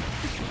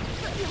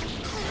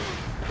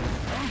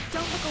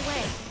 Don't look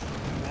away.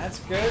 That's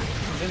good.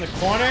 He's in the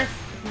corner.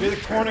 You're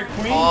the corner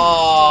queen.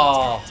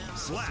 Oh.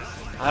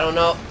 I don't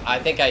know. I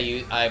think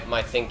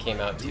my thing came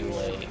out too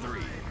late.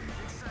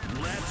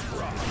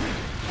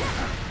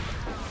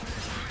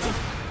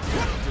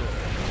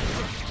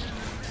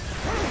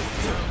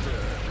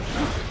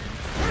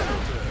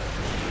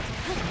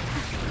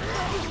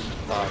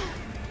 Fuck.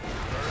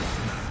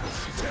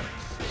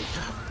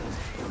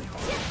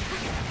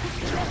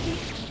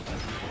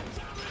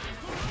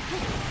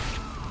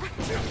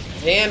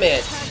 Damn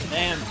it!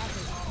 Damn.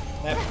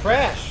 That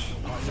fresh.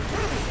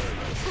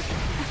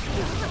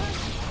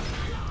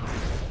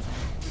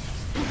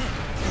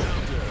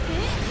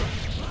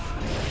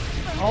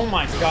 Oh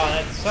my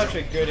god, that's such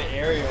a good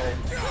aerial.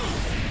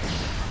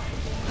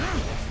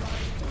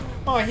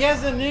 Oh, he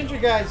has the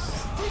ninja guy's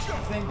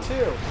thing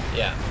too.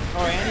 Yeah.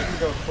 Oh, and he can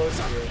go close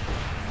to it.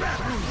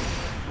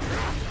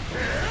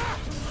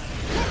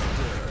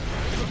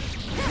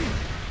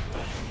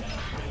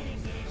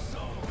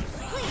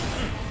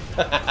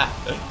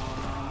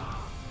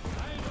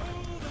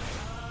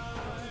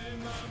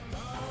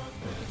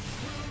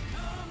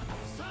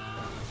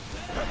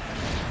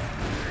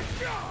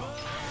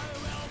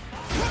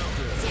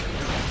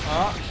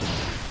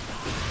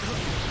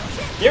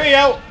 Here we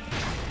go!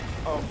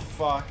 Oh,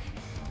 fuck.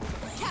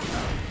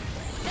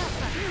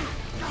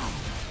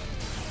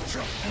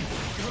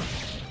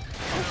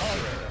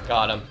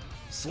 Got him.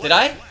 Did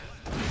I?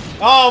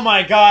 Oh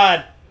my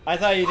god! I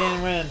thought you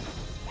didn't win.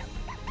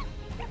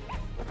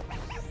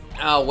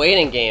 Oh,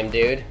 waiting game,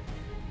 dude.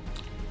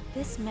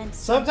 This meant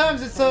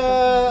Sometimes it's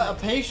a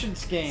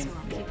patience game. so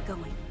I'll keep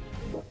going.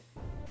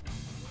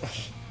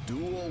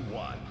 Duel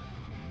 1.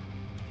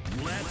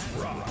 Let's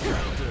rock.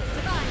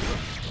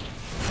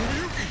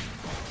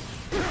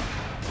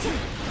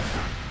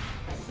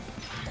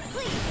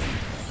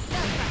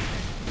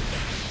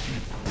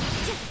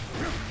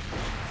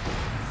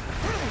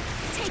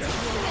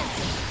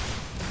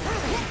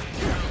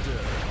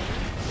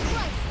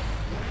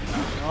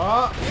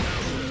 Oh.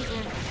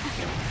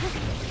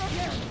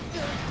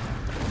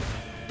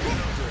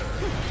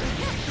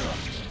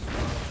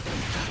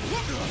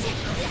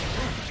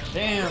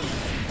 Damn.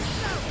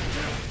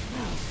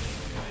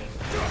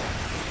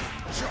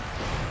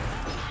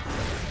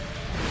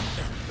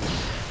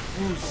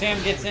 Ooh,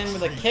 Sam gets in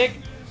with a kick.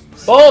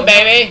 Boom,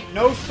 baby!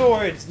 No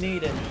swords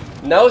needed.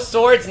 No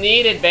swords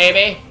needed,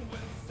 baby.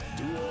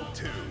 Duel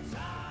 2.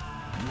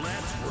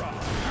 Let's rock.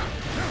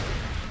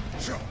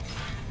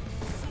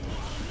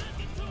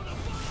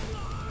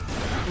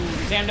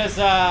 Ooh, Sam does,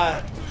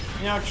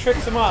 you know,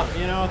 tricks him up.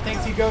 You know,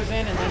 thinks he goes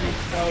in and then he,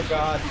 oh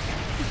god.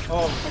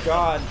 Oh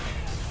god.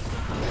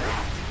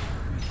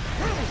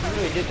 He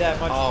really did that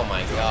much. Oh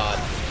my god.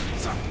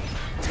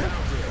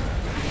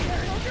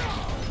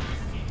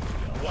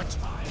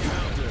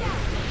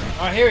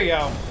 Oh, here we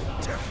go.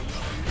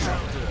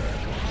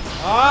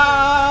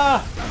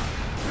 Ah!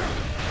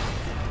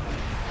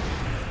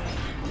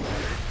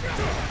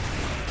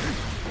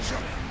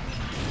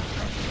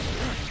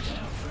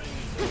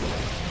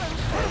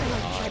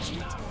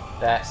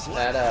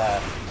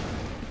 That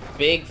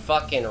big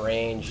fucking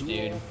range,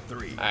 dude.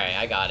 Alright,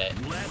 I got it.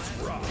 Let's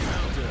rock.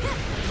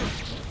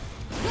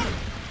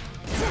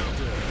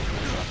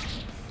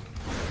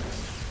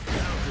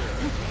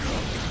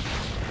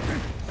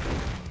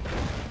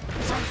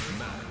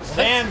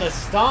 Man, the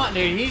stomp,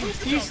 dude.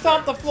 He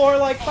stomped the floor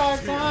like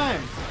 5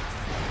 times.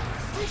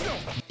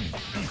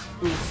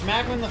 Ooh,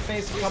 smack him in the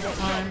face a couple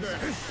times.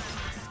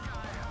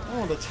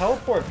 Oh, the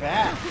teleport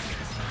back.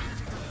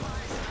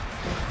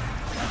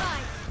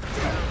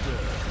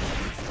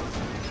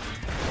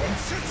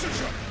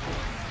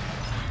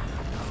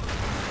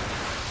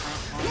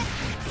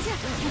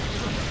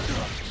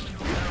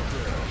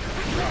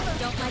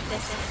 Don't like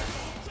this.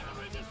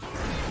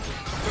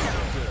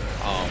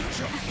 Oh.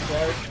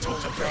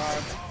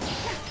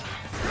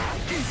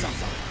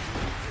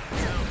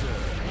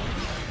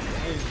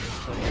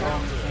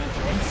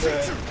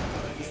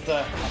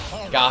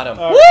 Got him.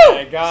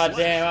 Okay, god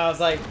damn, I was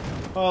like,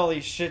 holy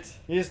shit,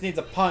 he just needs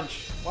a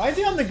punch. Why is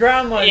he on the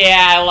ground like...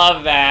 Yeah, I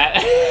love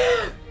that.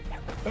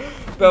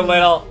 The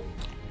little...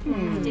 I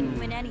didn't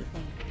win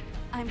anything.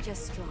 I'm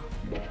just strong.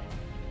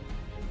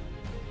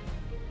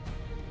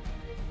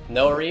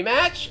 No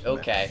rematch?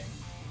 Okay.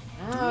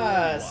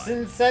 Ah,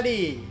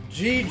 Sinsetti,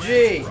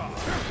 GG.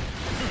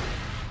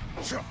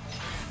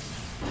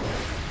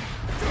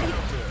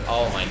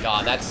 Oh my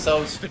god, that's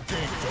so... The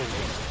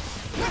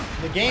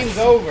game's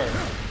over. In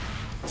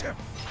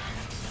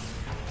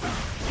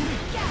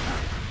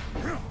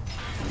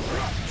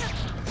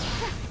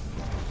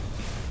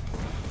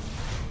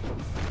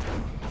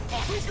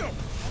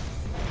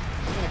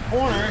the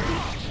corner.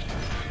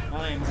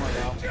 Not anymore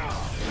though.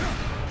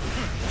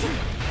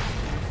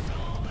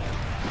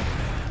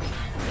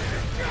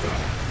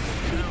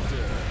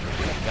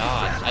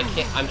 God, I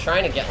can't... I'm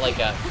trying to get like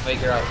a...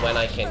 figure out when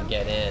I can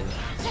get in.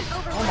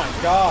 Oh my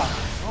god.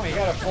 Oh, he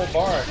got a full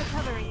bar.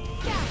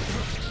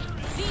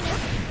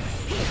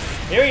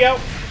 Here we go.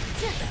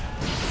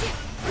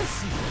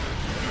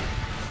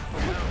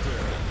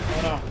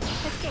 Oh no.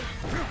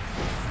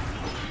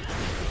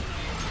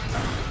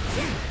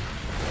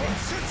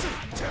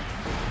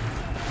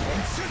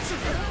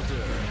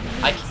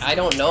 I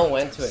don't know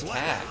when to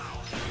attack.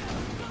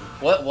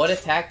 What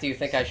attack do you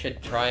think I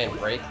should try and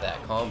break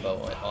that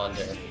combo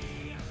under?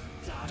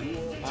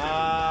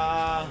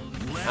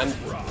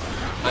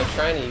 I'm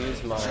trying to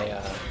use my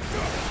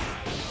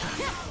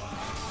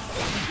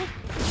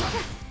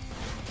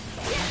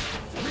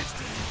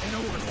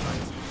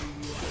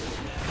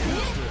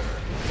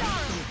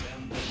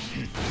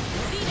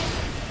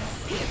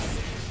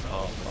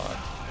oh fuck.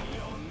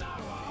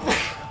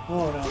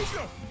 Oh no.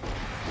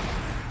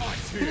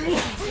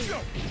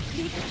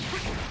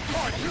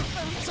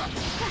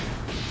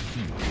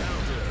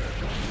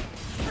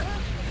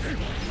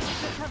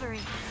 Recovery.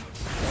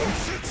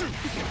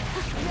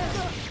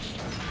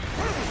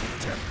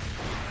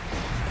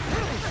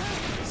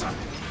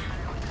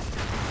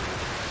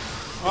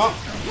 Oh,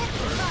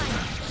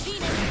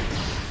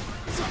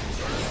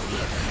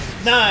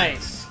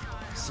 nice.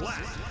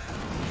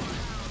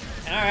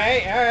 All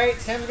right.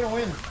 Sam's gonna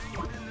win.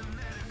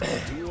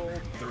 Duel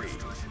 3.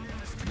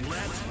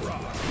 Let's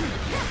rock.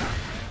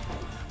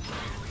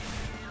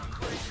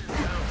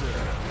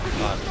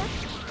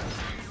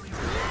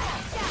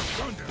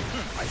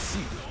 I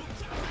see.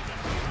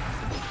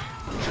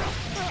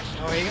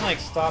 Oh, you can like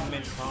stop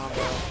mid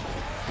combo.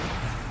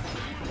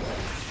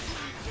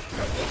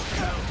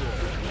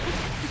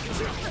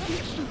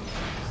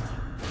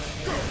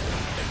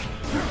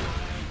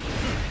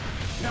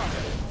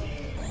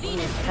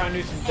 Trying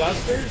to do some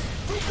dusters.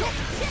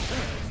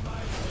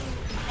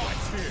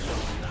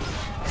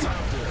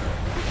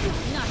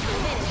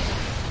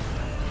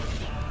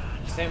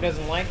 Sam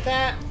doesn't like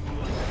that.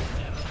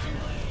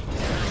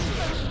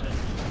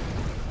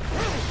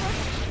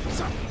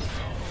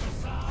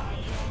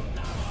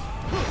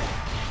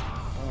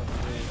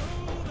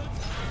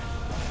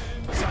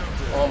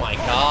 Oh my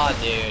god,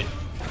 dude.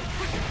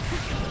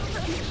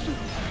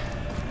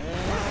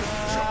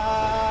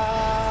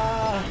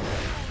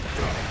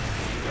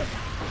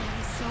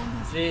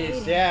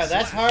 Jeez, yeah,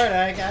 that's hard.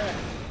 I got it.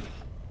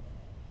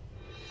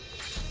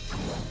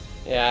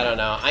 Yeah, I don't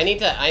know. I need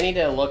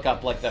to look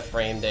up like the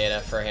frame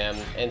data for him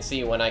and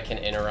see when I can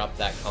interrupt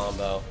that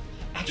combo.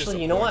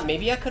 Actually, you know what?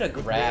 Maybe I could have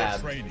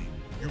grabbed,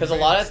 because a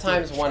lot of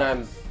times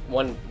when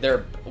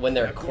they're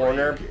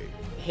corner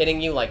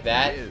hitting you like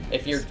that,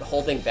 if you're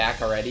holding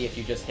back already, if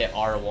you just hit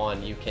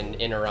R1, you can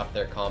interrupt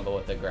their combo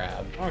with a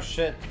grab. Oh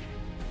shit.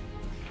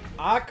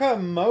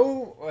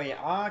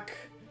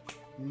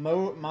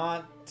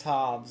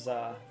 Motov's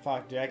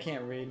fuck, dude, I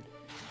can't read.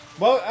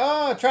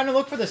 Well, trying to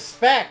look for the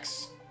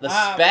specs. The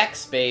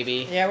specs,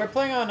 baby. Yeah, we're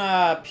playing on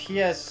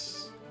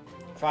PS5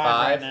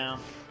 right now.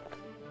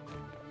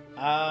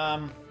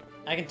 I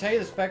can tell you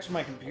the specs for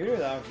my computer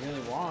though if you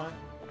really want.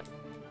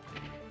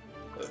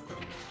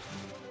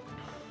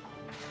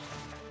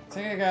 I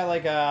think I got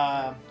like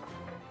a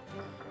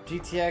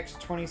GTX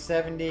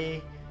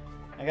 2070.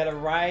 I got a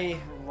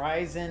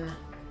Ryzen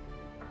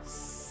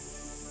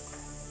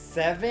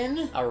 7.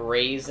 A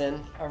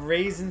Ryzen. A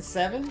Ryzen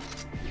 7.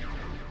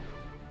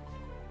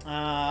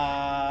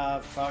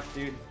 Fuck,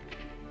 dude.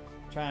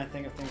 Trying to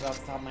think of things off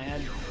the top of my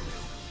head.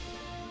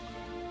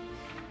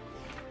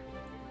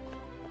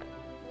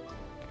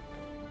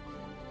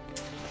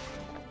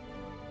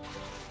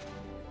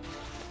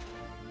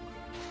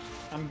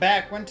 I'm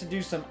back. Went to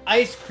do some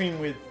ice cream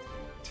with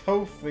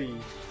toffee,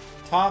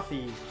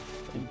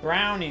 and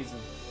brownies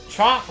and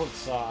chocolate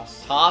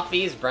sauce.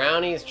 Toffees,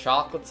 brownies,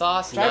 chocolate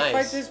sauce. Should Nice.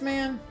 I fight this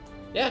man?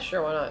 Yeah,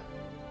 sure. Why not?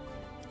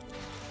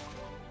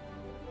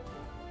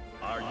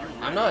 Are you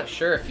I'm not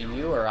sure if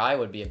you or I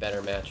would be a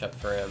better matchup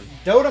for him.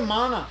 Dota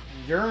Mana.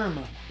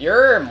 Yerm.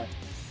 Yerm!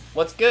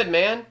 What's good,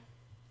 man?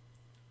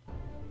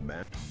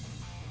 man?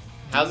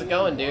 How's it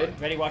going, dude?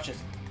 Ready? Watch this.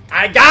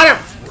 I got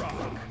him!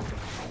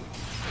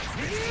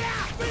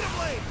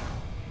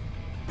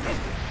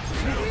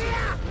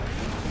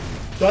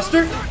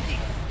 Duster?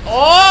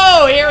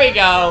 Oh, here we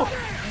go!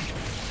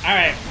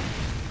 Alright.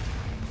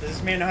 Does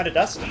this man know how to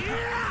dust?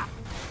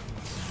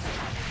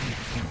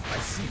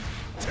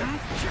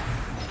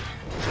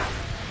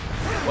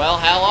 Well,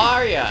 how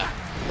are ya?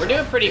 We're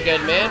doing pretty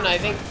good, man. I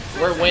think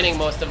we're winning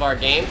most of our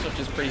games, which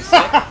is pretty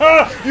sick.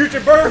 Use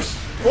your burst!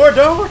 Or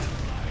don't!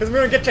 Because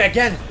we're gonna get you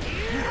again.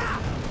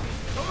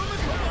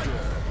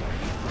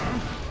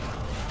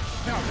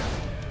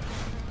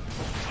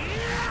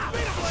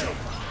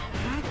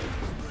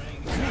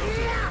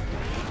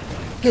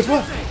 Guess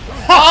what?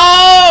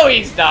 Oh,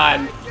 he's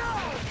done.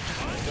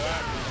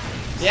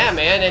 Yeah,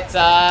 man, it's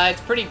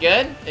pretty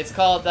good. It's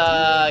called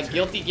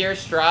Guilty Gear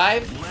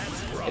Strive.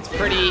 It's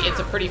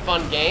a pretty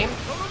fun game.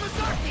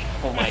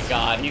 Oh my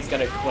god, he's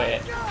gonna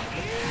quit.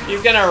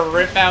 He's gonna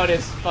rip out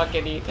his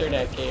fucking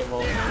Ethernet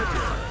cable.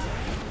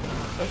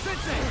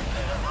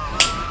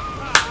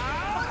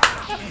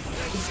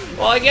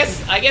 Well, I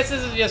guess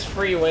this is just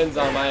free wins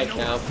on my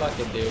account.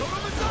 Fucking dude.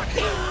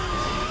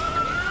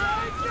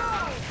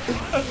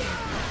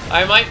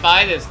 I might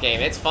buy this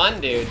game. It's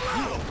fun, dude.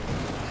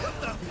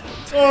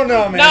 Oh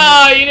no, man.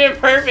 No, you didn't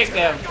perfect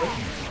him.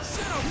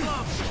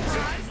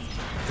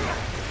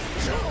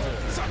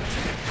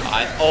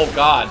 Oh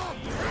god.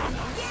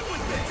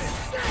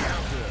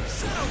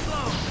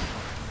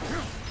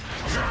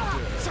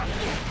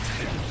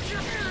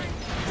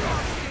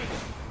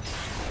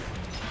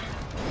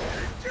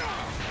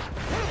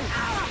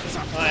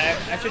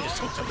 I should just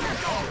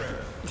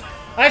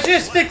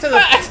stick to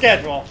the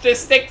schedule.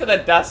 Just stick to the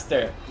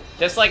duster.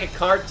 Just like a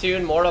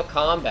cartoon Mortal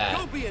Kombat.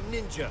 Don't be a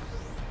ninja.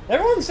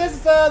 Everyone says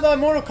it's the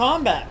Mortal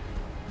Kombat.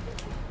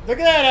 Look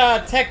at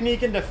that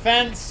technique and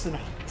defense. And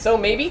So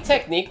maybe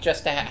technique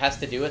just has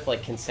to do with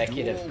like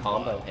consecutive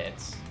combo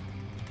hits.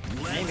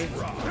 Maybe.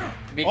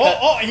 Because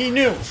Oh, he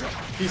knew.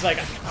 He's like,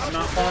 I'm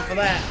not falling for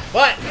that.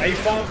 But are you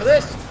falling for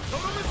this?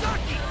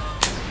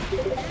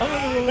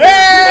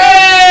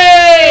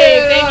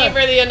 Hey! Thank you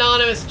for the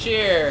anonymous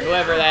cheer,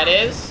 whoever that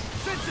is.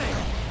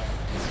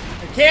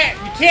 You can't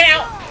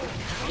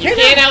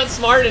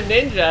outsmart a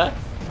ninja.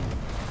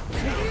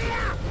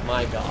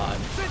 My God.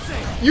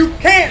 You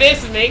can't.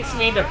 This makes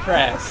me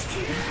depressed.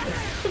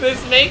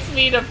 This makes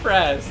me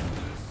depressed.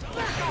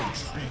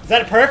 Is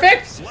that a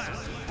perfect?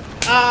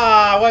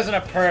 Ah, wasn't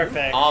a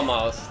perfect.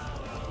 Almost.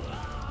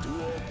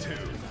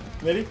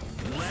 Ready?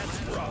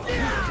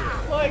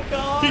 My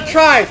God. He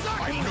tried.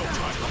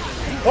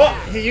 Oh,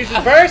 he used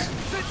his burst.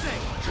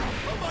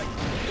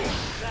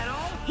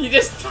 He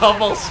just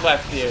double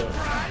swept you.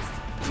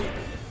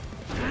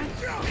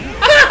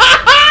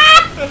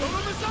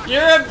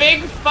 You're a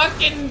big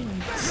fucking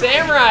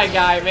samurai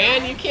guy,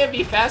 man. You can't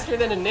be faster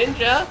than a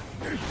ninja.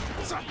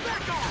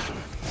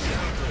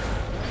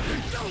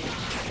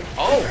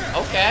 Oh,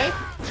 okay.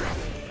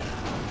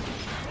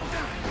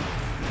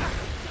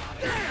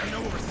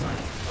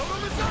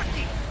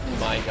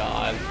 My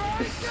God.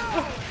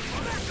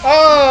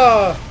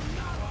 Oh!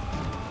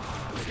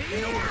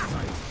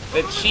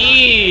 The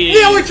cheese!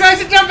 He always tries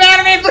to jump out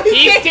of it, but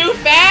He's too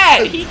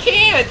fat! He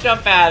can't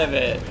jump out of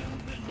it!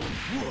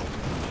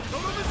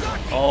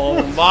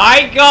 Oh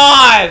my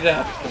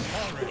God!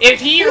 If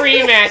he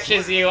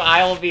rematches you,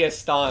 I will be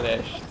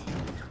astonished.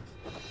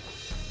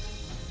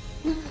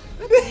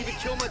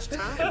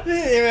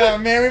 Yeah,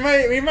 man,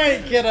 we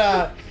might get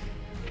a.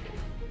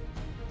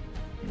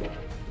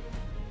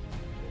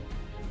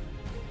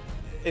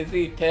 Is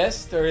he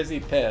pissed or is he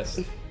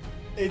pissed?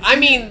 It's, I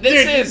mean,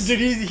 this is... Dude,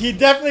 he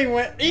definitely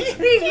went... He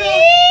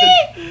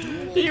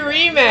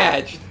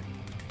rematched!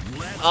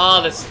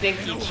 Oh, the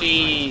stinky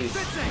cheese.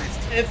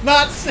 It's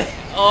not...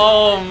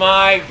 Oh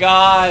my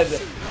God.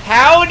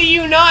 How do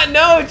you not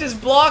know?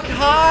 Just block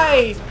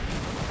high.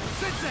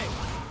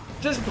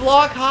 Just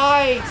block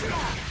high.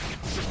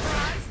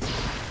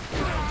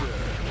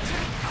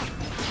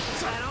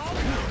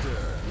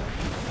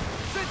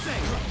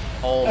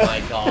 Oh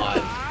my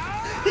God.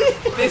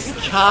 This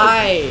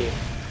guy.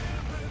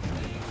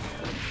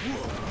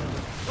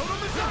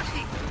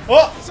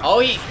 Oh,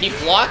 he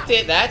blocked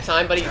it that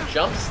time, but he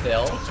jumped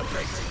still.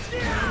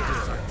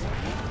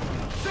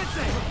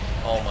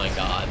 Oh my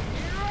God.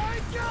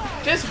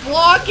 Just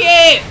block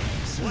it!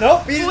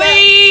 Nope,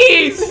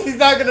 please! He's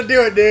not gonna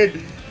do it,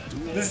 dude.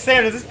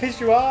 Sam, does this piss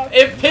you off?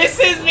 It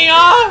pisses me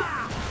off!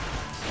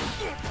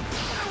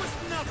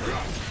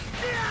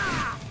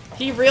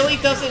 He really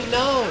doesn't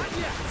know.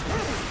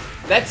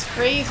 That's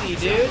crazy,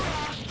 dude.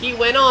 He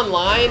went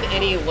online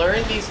and he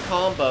learned these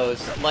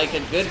combos like a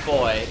good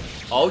boy.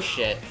 Oh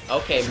shit.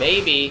 Okay,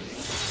 maybe.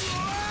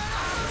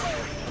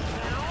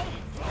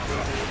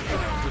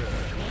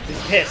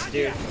 He's pissed,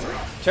 dude.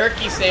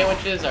 Turkey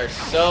sandwiches are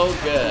so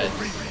good.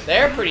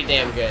 They're pretty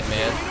damn good,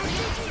 man.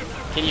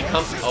 Can you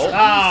come? Oh.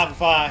 Ah,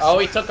 fuck. Oh,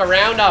 he took a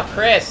round off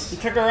Chris. He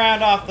took a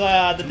round off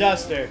the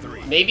duster.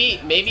 Maybe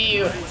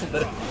you.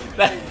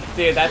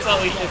 Dude, that's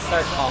what we should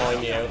start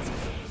calling you.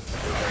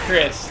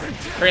 Chris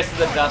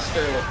the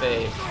Duster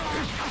LaFave.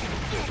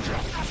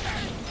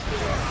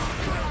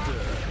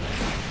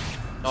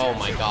 Oh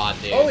my God,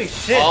 dude. Holy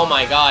shit. Oh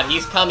my God,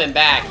 he's coming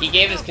back. He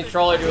gave his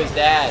controller to his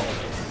dad.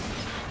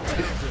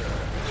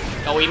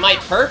 Oh, he might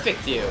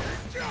perfect you.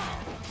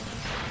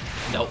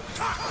 Nope.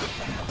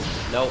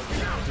 Nope.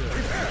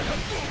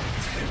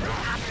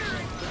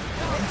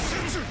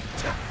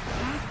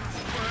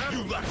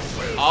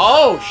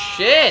 Oh,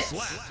 shit!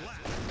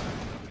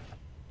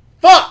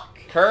 Fuck!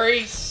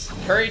 Curry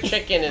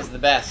chicken is the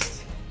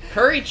best.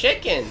 Curry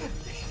chicken!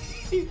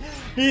 Do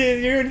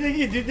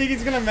you think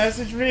he's gonna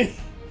message me?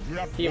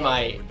 He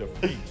might.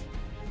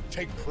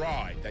 Take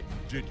pride that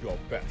you did your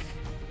best.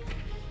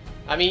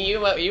 I mean, you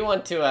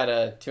won 2 out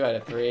of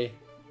 3.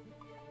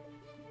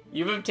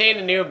 You've obtained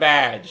a new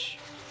badge.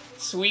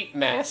 Sweet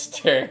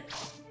Master.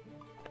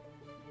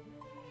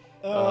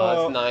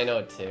 Oh, it's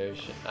 9:02.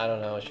 I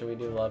don't know. Should we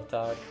do love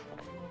talk?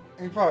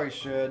 We probably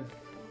should.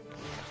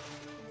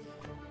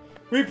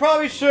 We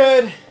probably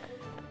should.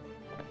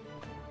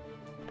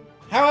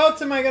 How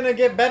else am I gonna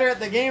get better at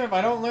the game if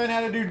I don't learn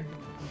how to do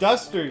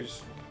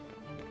dusters?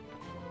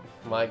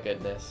 My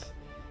goodness.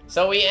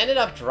 So we ended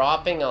up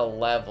dropping a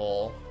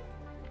level.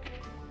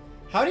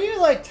 How do you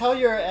like tell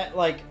your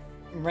like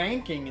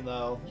ranking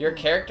though? Your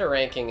character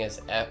ranking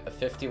is at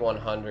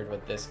 5100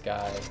 with this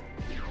guy.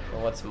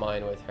 And what's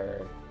mine with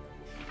her?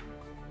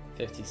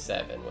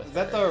 57 with Is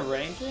that her. the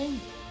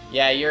ranking?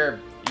 Yeah, your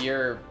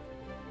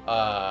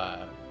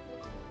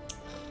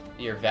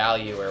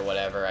value or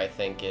whatever I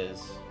think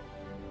is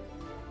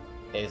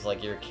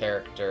like your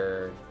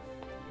character,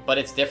 but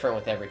it's different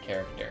with every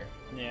character.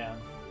 Yeah.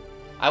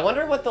 I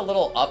wonder what the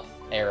little up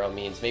arrow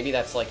means. Maybe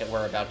that's like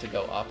we're about to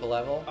go up a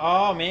level.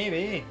 Oh,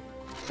 maybe.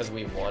 Because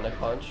we won a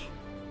punch.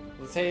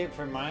 Let's say it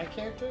for my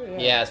character?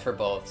 Yeah, it's for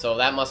both. So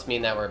that must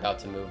mean that we're about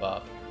to move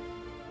up.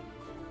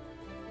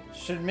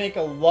 Should make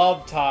a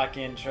love talk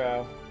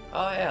intro.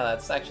 Oh yeah,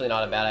 that's actually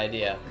not a bad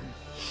idea.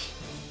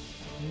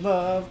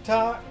 Love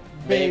talk,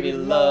 Baby,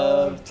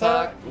 love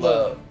talk,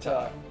 love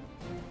talk.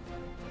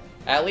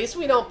 At least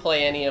we don't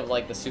play any of,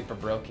 like, the super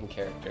broken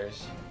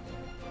characters.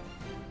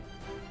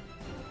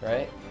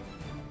 Right?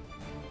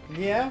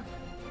 Yeah.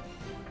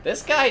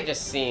 This guy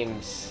just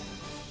seems...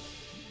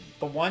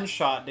 The one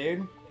shot,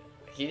 dude.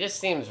 He just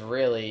seems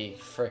really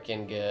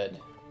freaking good.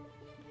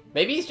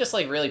 Maybe he's just,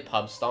 like, really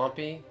pub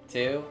stompy,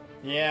 too.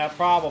 Yeah,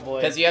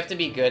 probably. Because you have to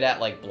be good at,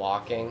 like,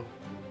 blocking.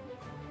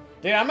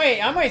 Dude, I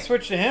might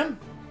switch to him.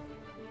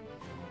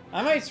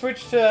 I might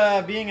switch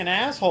to being an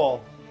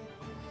asshole.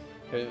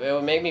 It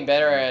would make me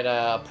better at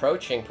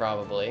approaching,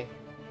 probably.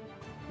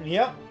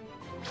 Yep.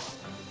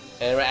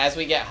 And as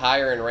we get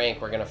higher in rank,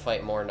 we're gonna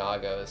fight more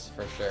Nagos,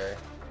 for sure.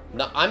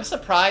 No, I'm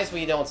surprised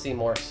we don't see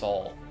more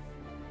Soul.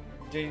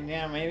 Dude,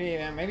 yeah,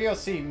 maybe you'll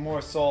see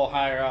more Soul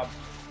higher up.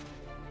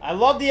 I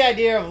love the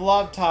idea of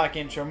Love Talk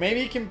intro.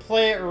 Maybe you can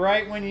play it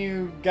right when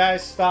you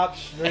guys stop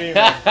streaming.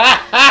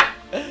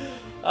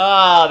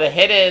 Oh,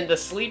 the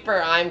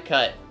sleeper I'm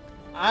cut.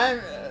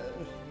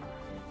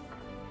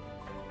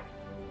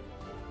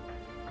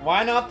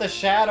 Why not the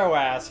Shadow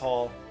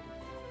asshole?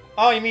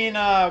 Oh, you mean,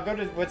 go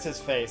to, what's his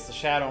face? The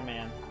Shadow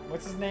Man.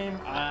 What's his name?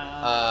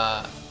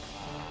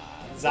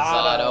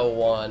 Zato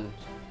 1.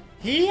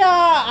 He,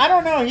 I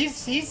don't know, he's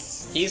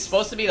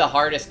supposed to be the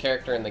hardest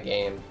character in the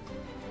game.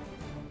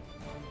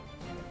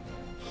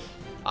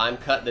 I'm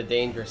cut the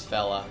dangerous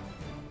fella.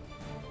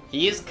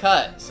 He is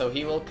cut, so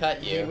he will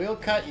cut you. He will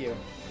cut you.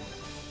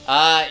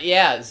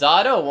 Yeah,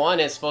 Zato 1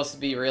 is supposed to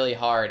be really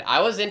hard.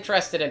 I was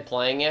interested in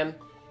playing him,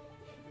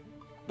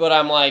 but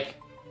I'm like,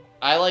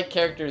 I like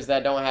characters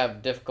that don't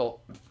have difficult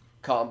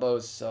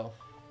combos, so.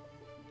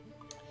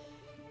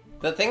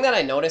 The thing that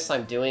I notice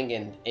I'm doing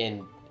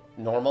in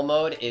normal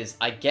mode is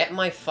I get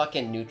my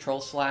fucking neutral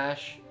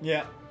slash.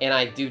 Yeah. And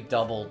I do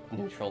double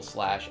neutral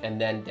slash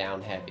and then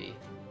down heavy.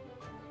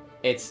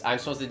 I'm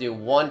supposed to do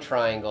one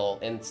triangle,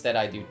 instead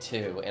I do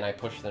two, and I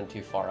push them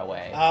too far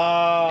away.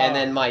 Oh. And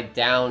then my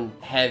down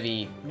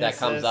heavy that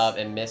comes Misses. up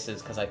and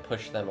misses because I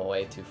push them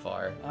away too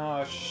far.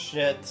 Oh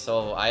shit.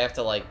 So I have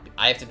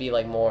to be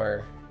like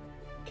more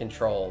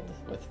controlled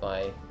with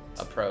my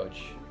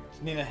approach.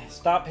 You need to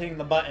stop hitting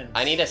the buttons.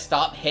 I need to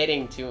stop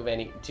hitting too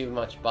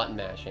much button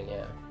mashing,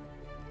 yeah.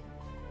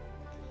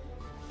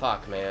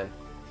 Fuck, man.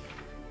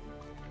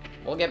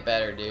 We'll get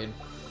better, dude.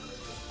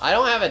 I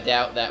don't have a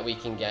doubt that we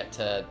can get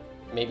to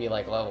maybe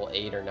like level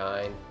 8 or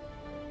 9.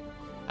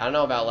 I don't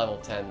know about level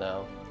 10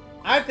 though.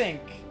 I think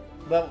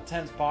level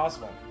 10's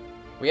possible.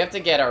 We have to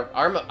get our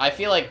I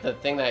feel like the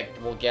thing that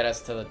will get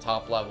us to the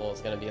top level is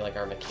going to be like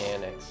our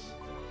mechanics.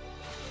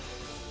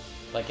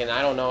 Like, and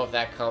I don't know if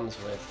that comes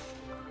with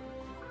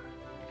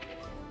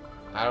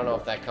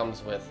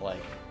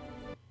like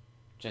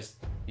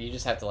you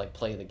just have to like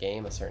play the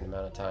game a certain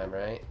amount of time,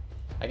 right?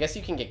 I guess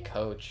you can get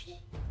coached.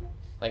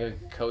 Like, we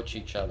could coach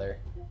each other.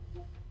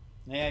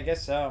 Yeah, I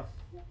guess so.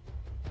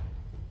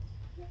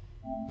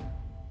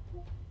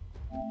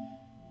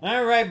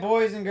 Alright,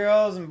 boys and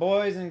girls and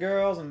boys and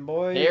girls and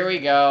boys. Here we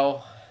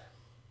go.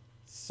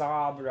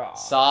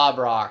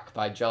 Sobrock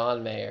by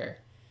John Mayer.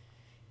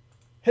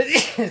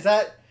 Is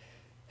that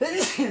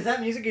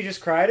music you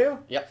just cry to?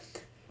 Yep.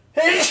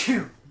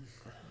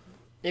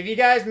 If you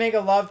guys make a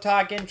Love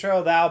Talk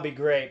intro, that'll be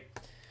great.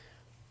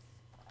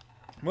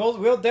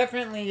 We'll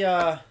definitely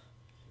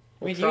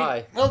We'll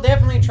try. We'll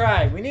definitely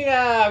try. We need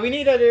to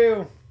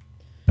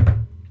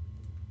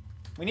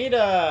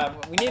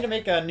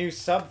make a new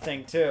sub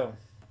thing too.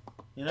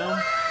 You know?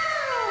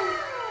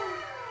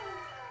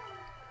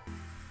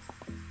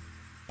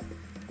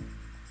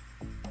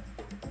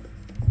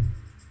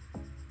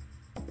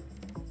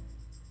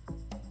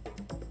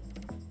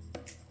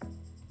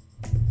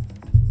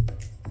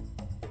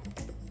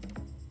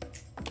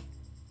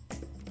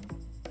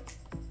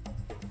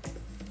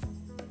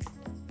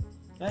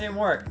 That didn't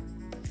work.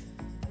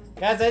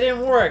 Guys, that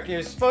didn't work. It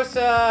was supposed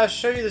to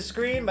show you the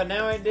screen, but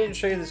now it didn't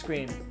show you the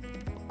screen.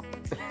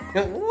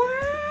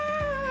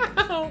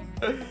 Wow!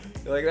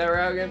 You like that,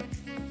 Rogan?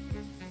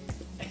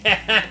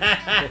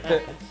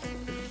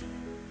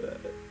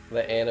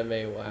 The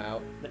anime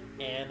wow. The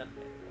anime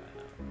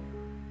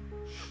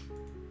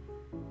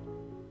wow.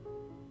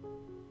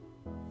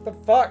 The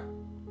fuck?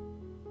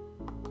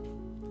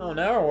 Oh,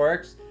 now it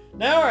works.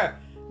 Now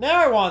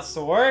it wants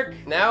to work.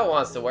 Now it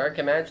wants to work.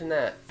 Imagine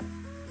that. I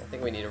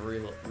think we need to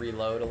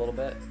reload a little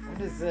bit. What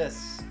is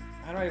this?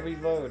 How do I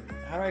reload?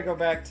 How do I go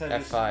back to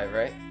F5,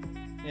 right?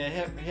 Yeah,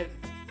 hit.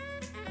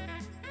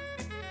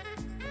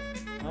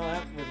 Oh,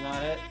 that was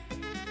not it.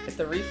 Hit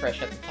the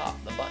refresh at the top,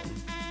 the button.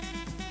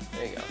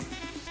 There you go.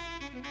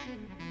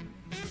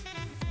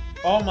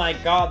 Oh my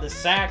god, the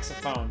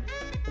saxophone.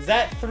 Is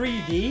that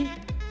 3D?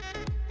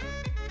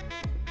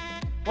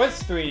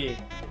 What's 3D?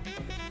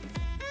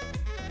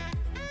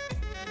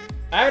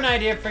 I have an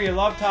idea for your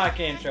Love Talk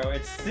intro.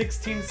 It's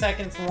 16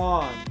 seconds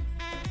long.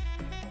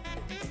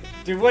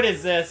 Dude, what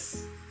is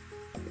this?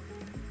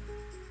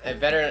 I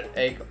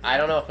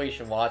don't know if we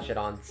should watch it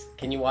on...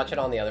 Can you watch it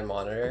on the other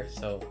monitor?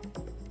 So...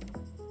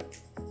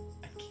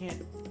 I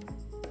can't...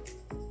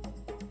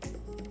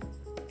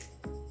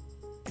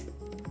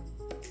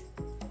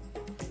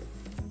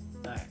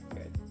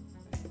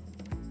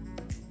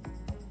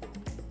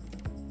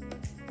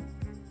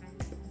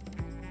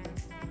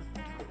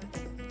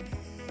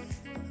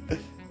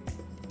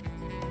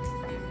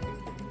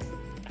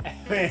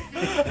 Wait.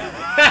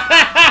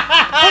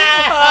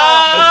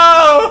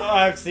 Oh!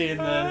 I've seen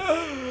this.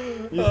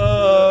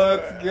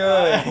 Oh, it's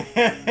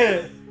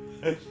good.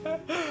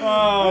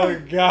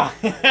 Oh god.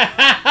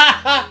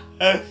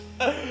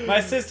 My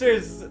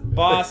sister's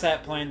boss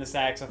at playing the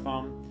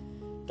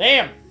saxophone.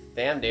 Damn.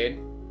 Damn, dude.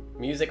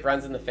 Music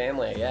runs in the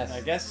family, I guess.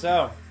 I guess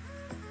so.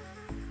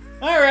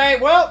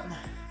 Alright, well.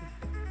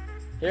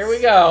 Here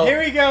we go. Here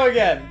we go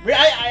again.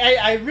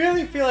 I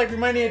really feel like we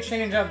might need to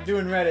change up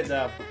doing Reddit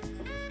though.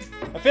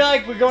 I feel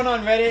like we're going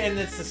on Reddit and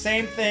it's the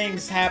same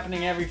things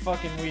happening every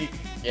fucking week.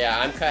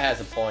 Yeah, Anka has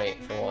a point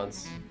for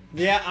once.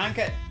 Yeah,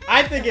 Anka.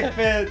 I think it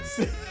fits.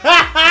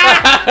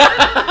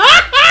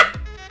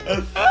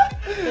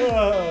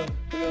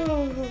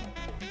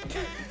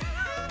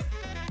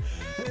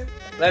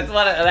 That's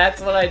what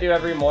I do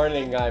every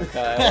morning, I'm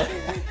Kyle.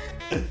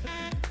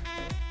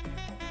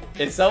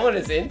 If someone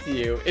is into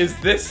you, is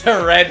this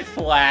a red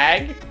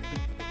flag?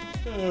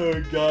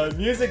 Oh god,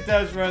 music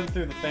does run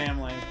through the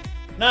family.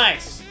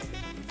 Nice.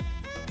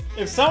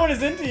 If someone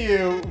is into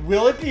you,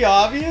 will it be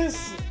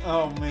obvious?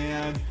 Oh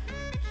man.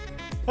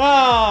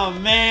 Oh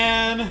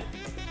man.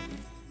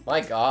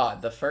 My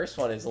god, the first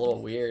one is a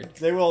little weird.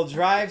 They will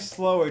drive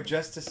slower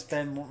just to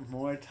spend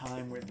more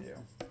time with you.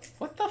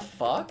 What the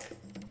fuck?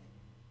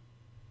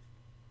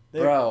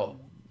 They're,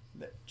 Bro.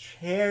 They're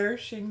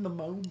cherishing the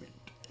moment.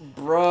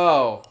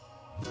 Bro.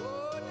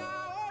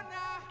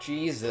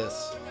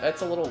 Jesus.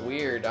 That's a little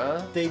weird,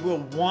 huh? They will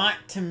want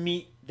to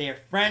meet their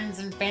friends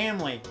and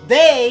family.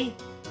 They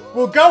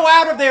will go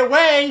out of their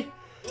way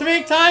to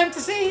make time to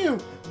see you.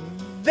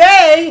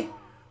 They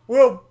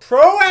will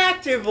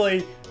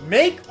proactively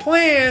make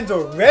plans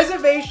or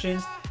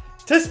reservations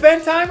to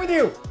spend time with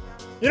you.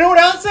 You know what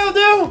else they'll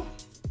do?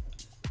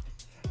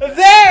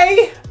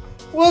 They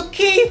will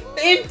keep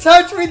in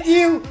touch with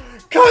you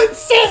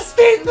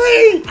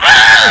consistently.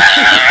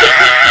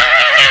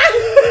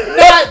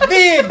 Not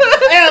being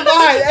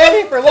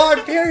MIA for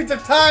long periods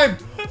of time,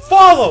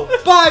 followed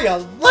by a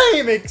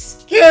lame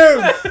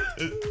excuse.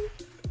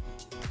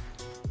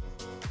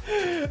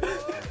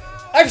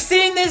 I've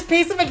seen this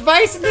piece of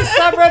advice in this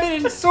subreddit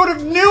and sort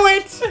of knew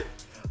it,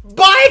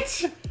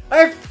 but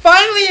I've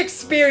finally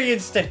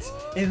experienced it.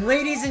 And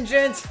ladies and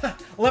gents,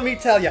 let me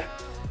tell you,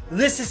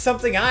 this is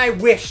something I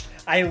wished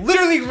I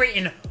literally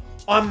written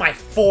on my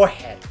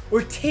forehead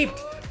or taped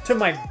to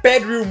my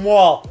bedroom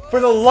wall for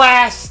the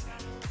last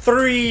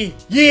 3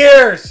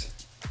 years.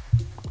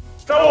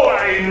 So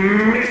I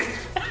missed.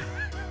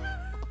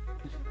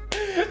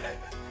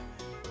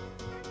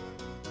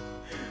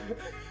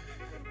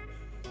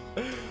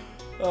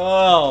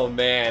 Oh,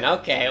 man.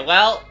 Okay,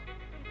 well,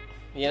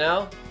 you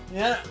know,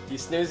 Yeah. you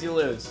snooze, you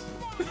lose.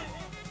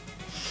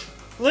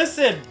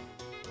 Listen.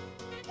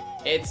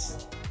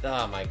 It's,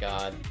 oh my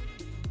god.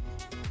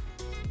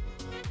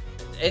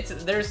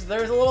 There's a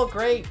little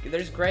gray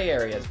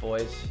areas,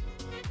 boys.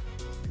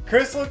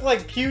 Chris looked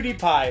like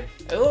PewDiePie.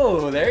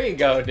 Ooh, there you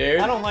go,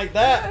 dude. I don't like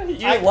that.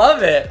 You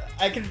love it.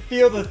 I can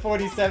feel the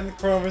 47th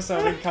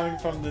chromosome coming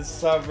from this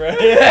subreddit.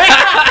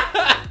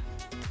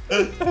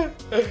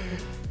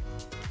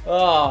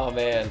 Oh,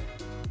 man.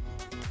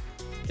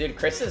 Dude,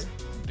 Chris's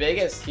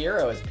biggest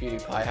hero is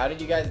PewDiePie. How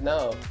did you guys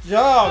know?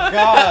 Oh,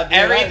 God. Dude,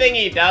 Everything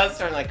he does,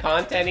 from the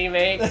content he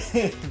makes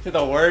to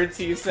the words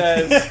he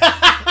says,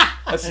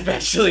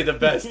 especially the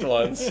best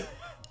ones.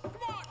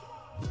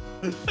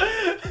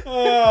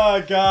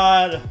 Oh,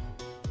 God.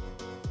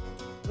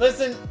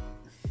 Listen.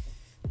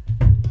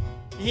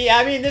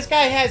 I mean, this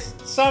guy has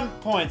some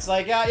points.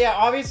 Like, yeah,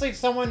 obviously if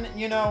someone,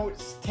 you know,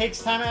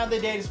 takes time out of the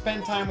day to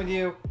spend time with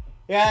you,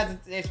 yeah,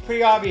 it's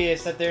pretty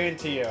obvious that they're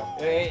into you.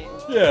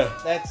 Yeah.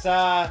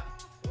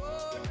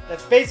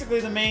 That's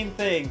basically the main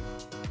thing.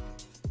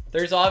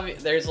 There's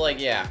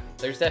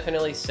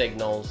definitely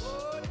signals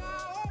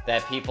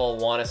that people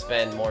want to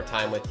spend more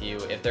time with you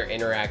if they're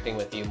interacting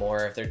with you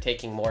more, if they're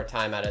taking more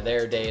time out of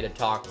their day to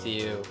talk to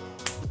you,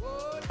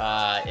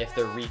 if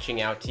they're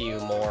reaching out to you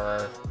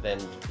more than,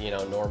 you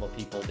know, normal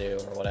people do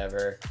or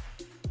whatever.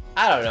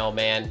 I don't know,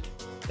 man.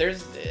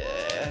 There's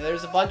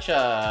a bunch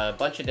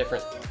of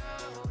different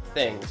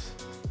things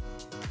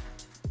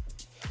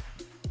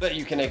that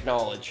you can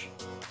acknowledge.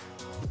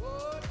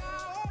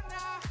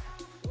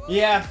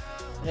 Yeah,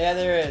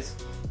 there is.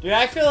 Dude,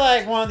 I feel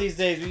like one of these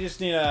days we just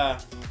need a...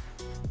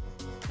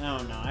 I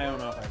don't know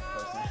if I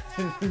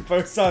can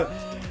post on...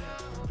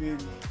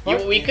 Dude,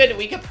 We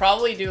could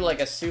probably do like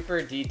a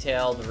super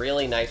detailed,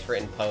 really nice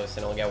written post,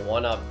 and it'll get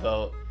one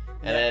upvote,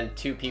 and then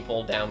 2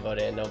 people downvote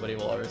it, and nobody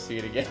will ever see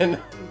it again.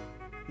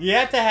 You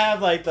have to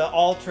have like the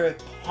ultra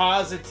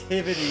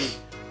positivity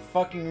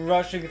fucking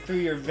rushing through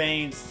your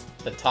veins.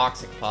 The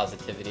toxic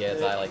positivity,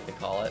 as I like to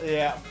call it.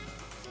 Yeah.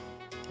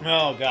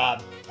 Oh,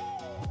 God.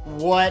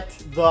 What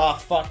the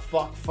fuck.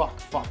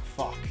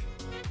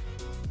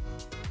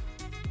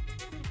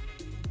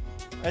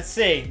 Let's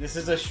see. This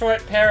is a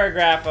short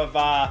paragraph of,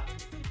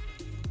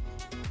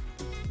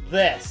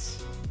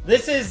 this.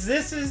 This is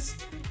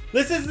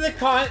the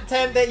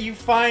content that you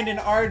find in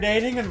our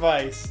dating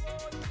advice.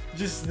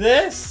 Just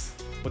this.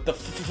 What the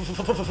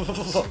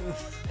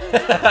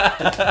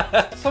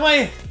So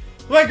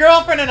my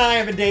girlfriend and I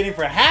have been dating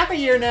for half a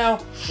year now,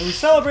 and we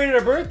celebrated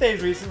our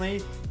birthdays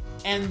recently,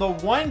 and the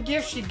one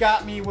gift she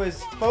got me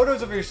was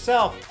photos of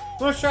herself. I'm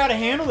gonna try to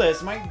handle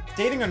this. Am I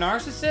dating a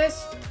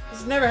narcissist? This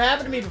has never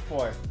happened to me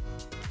before.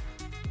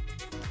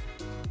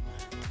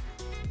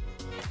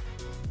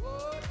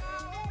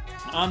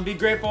 Be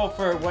grateful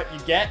for what you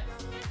get.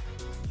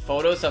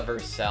 Photos of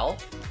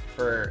herself?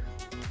 For...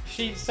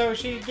 So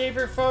she gave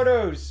her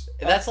photos.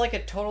 That's like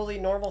a totally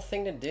normal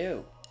thing to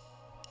do.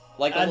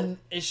 Like, am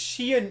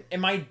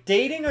I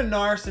dating a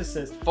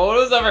narcissist?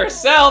 Photos of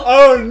herself?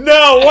 Oh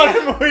no, what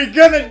am we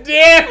gonna do?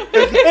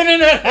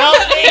 Internet, help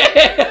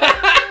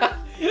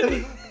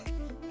me!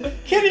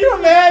 Can you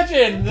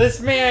imagine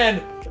this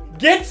man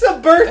gets a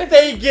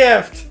birthday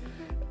gift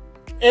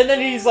and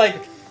then he's like,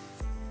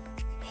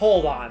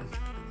 hold on,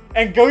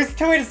 and goes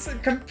to his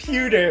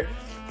computer.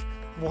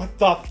 What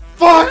the fuck?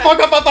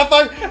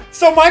 Fuck.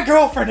 So my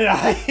girlfriend and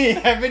I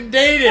have been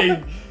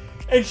dating,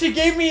 and she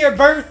gave me a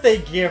birthday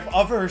gift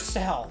of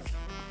herself.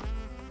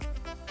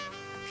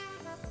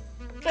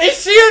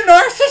 Is she a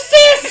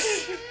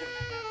narcissist?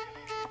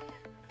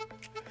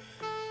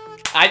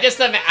 I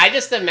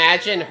just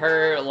imagine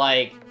her,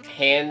 like,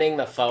 handing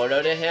the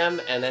photo to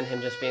him, and then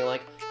him just being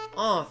like,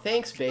 "Oh,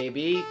 thanks,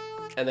 baby,"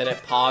 and then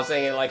it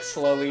pausing and, like,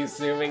 slowly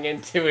zooming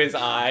into his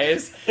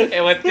eyes,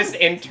 and with just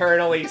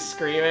internally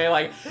screaming,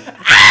 like,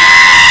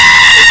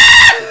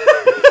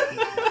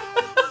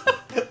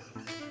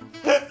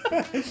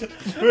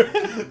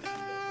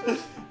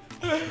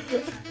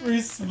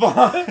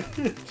 Respond.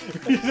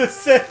 You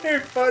just sent her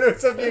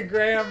photos of your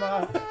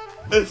grandma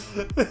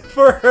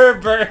for her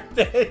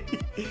birthday.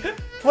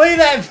 Play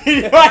that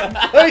video on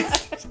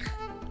post.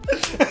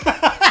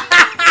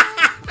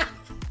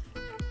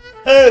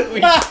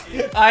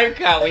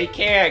 we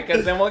can't,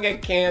 because then we'll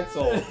get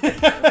canceled.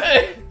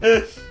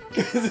 Because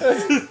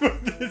this is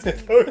what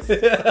this post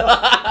is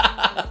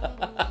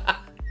on.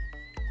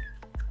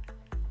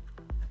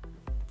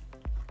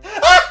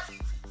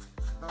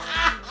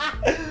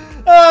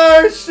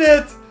 Oh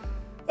shit!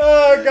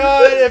 Oh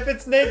god, if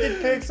it's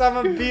naked pics, I'm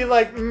gonna be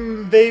like,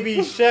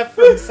 baby chef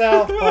from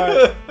South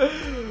Park.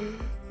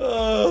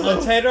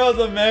 The title of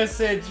the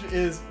message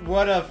is,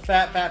 what a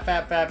fat.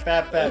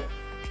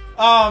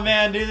 Oh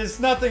man, dude, there's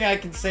nothing I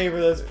can say for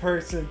this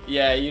person.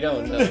 Yeah, you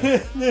don't know.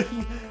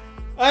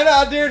 I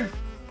know, dude.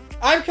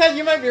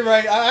 You might be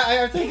right.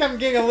 I think I'm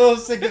getting a little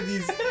sick of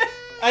these.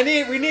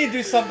 We need to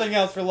do something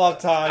else for Love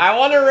Talk. I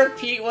want to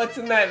repeat what's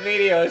in that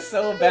video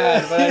so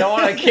bad, but I don't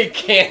want to get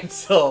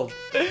canceled.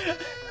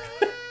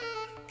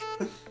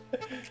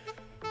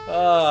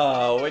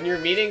 When you're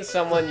meeting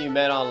someone you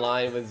met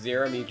online with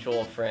 0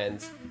 mutual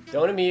friends,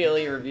 don't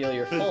immediately reveal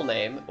your full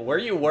name, where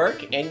you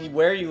work, and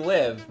where you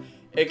live.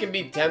 It can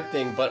be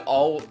tempting, but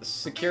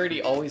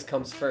security always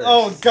comes first.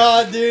 Oh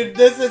god, dude,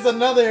 this is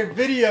another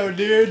video,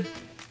 dude.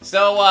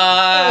 So,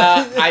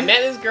 I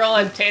met this girl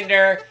on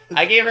Tinder.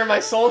 I gave her my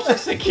social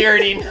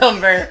security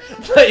number,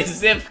 my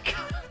zip code.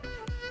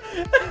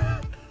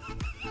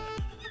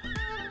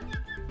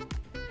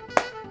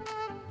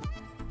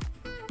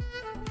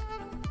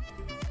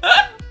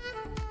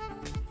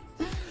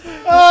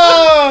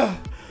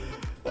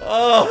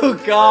 Oh,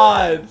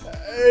 God.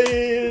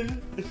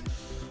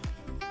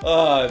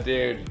 Oh,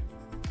 dude.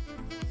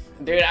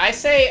 Dude, I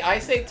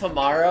say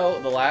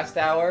tomorrow, the last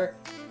hour,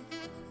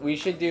 we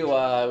should do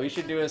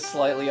a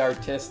slightly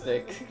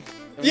artistic.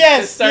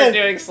 Start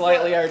doing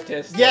slightly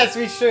artistic. Yes,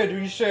 we should.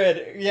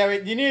 Yeah,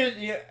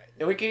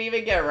 we could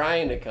even get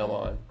Ryan to come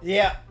on.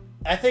 Yeah,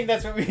 I think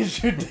that's what we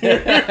should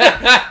do.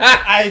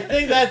 I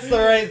think that's the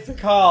right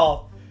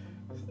call.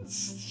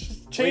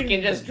 We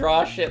can just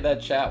draw shit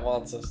that chat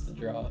wants us to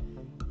draw.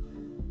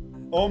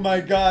 Oh my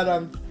god,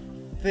 I'm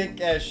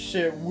thick as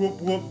shit. Whoop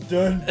whoop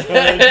done.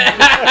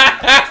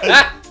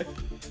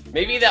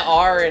 Maybe the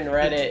R in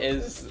Reddit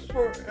is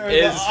for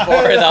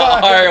the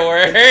R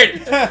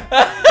word.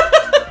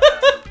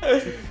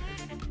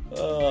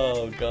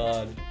 Oh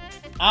god.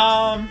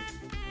 Oh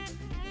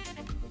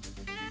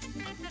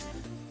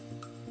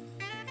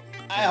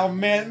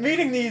man,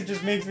 meeting these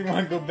just makes me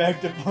want to go back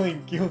to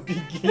playing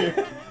Guilty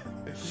Gear.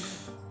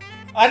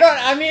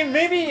 I mean,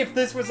 maybe if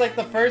this was like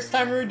the first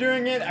time we were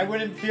doing it, I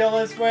wouldn't feel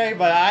this way,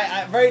 but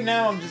right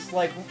now I'm just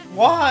like,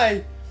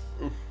 why?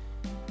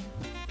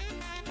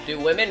 Do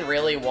women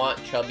really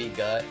want chubby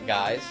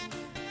guys?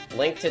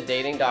 Link to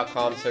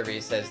dating.com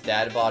survey says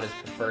dad bod is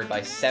preferred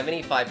by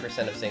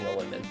 75% of single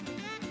women.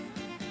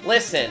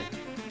 Listen,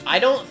 I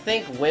don't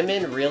think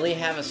women really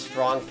have a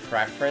strong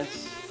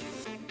preference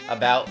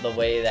about the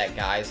way that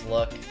guys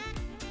look.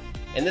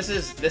 And this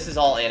is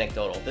all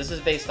anecdotal. This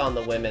is based on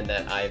the women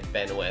that I've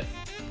been with.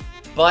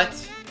 But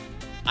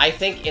I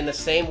think in the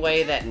same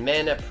way that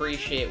men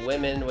appreciate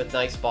women with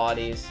nice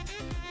bodies,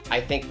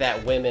 I think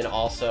that women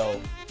also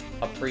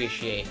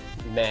appreciate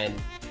men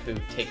who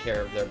take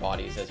care of their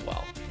bodies as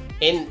well.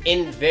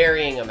 In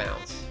varying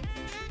amounts.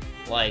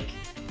 Like,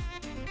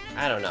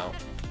 I don't know.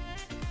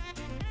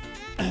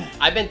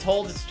 I've been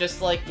told it's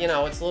just like, you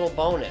know, it's a little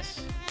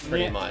bonus,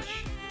 pretty much.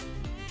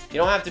 You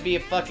don't have to be a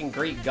fucking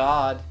Greek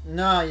god.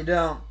 No, you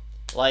don't.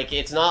 Like,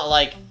 it's not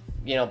like,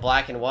 you know,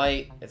 black and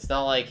white. It's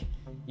not like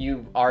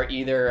you are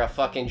either a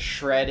fucking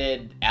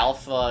shredded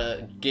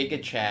alpha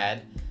giga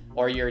chad,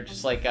 or you're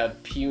just like a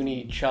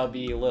puny,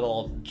 chubby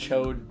little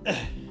chode,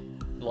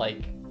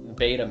 like,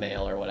 beta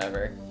male or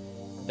whatever.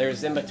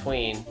 There's in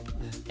between,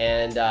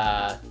 and,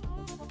 I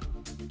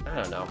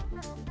don't know.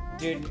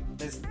 Dude,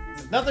 there's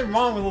nothing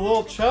wrong with the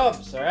little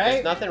chubs, alright?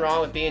 There's nothing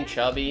wrong with being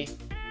chubby.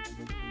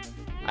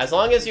 As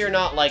long as you're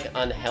not, like,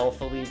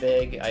 unhealthily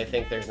big, I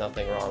think there's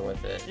nothing wrong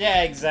with it.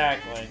 Yeah,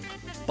 exactly.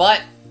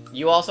 But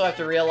you also have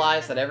to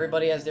realize that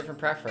everybody has different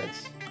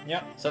preference.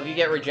 Yep. So if you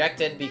get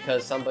rejected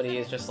because somebody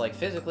is just like,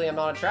 physically, I'm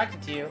not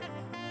attracted to you,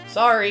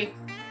 sorry.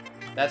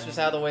 That's just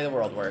how the way the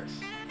world works.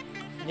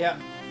 Yep.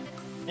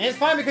 And it's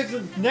fine because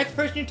the next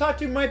person you talk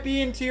to might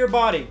be into your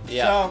body.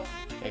 Yeah. So,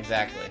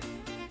 Exactly.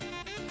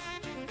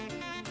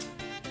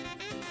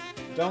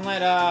 don't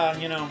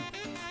let, you know,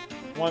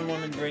 one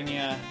woman bring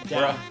you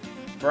down.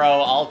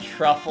 Bro, I'll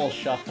truffle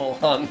shuffle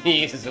on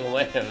these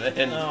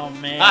women. Oh,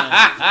 man.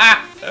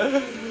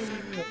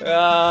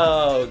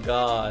 Oh,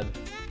 God.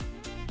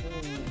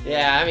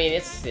 Yeah, I mean,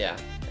 it's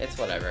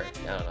whatever.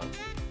 I don't know.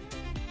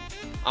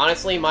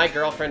 Honestly, my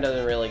girlfriend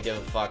doesn't really give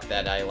a fuck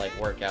that I, like,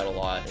 work out a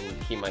lot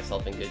and keep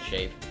myself in good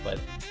shape, but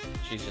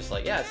she's just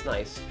like, yeah, it's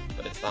nice,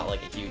 but it's not,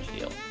 like, a huge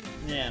deal.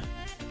 Yeah.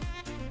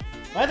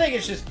 I think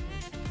it's just,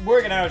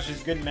 working out is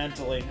just good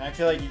mentally. I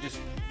feel like you just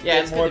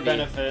get more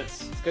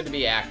benefits. It's good to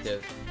be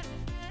active.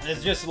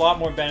 There's just a lot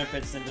more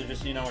benefits than to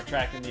just, you know,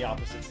 attracting the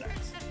opposite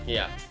sex.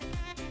 Yeah.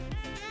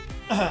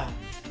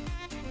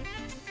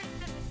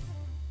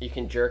 You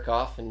can jerk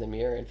off in the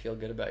mirror and feel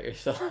good about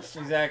yourself.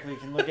 Exactly. You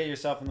can look at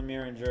yourself in the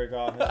mirror and jerk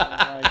off.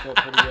 I feel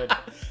pretty good.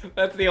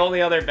 That's the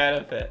only other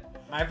benefit.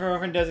 My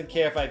girlfriend doesn't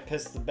care if I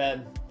piss the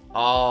bed.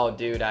 Oh,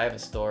 dude, I have a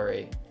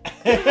story.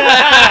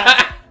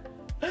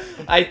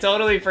 I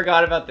totally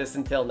forgot about this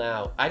until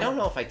now. I don't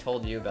know if I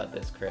told you about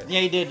this, Chris.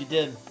 Yeah, you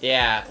did.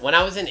 Yeah, when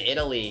I was in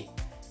Italy,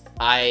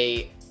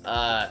 we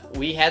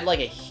had like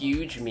a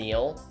huge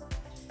meal.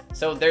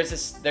 So there's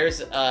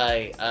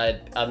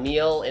a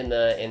meal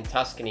in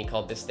Tuscany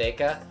called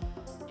bistecca,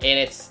 and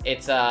it's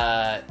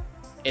a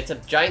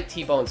giant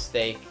T-bone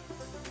steak,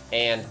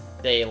 and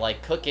they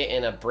like cook it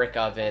in a brick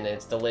oven, and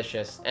it's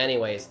delicious.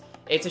 Anyways,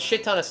 it's a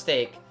shit ton of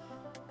steak,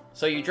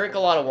 so you drink a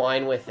lot of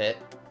wine with it,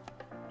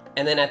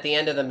 and then at the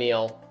end of the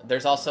meal,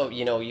 there's also,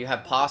 you know, you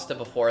have pasta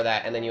before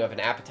that, and then you have an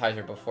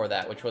appetizer before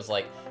that, which was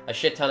like a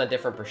shit ton of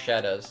different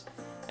bruschettas,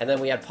 and then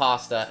we had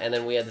pasta, and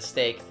then we had the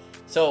steak.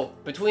 So,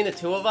 between the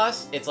two of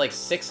us, it's like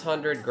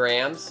 600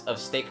 grams of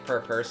steak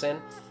per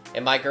person,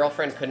 and my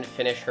girlfriend couldn't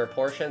finish her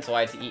portion, so I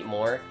had to eat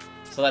more.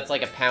 So that's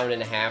like 1.5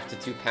 pounds to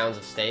 2 pounds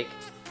of steak,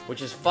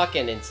 which is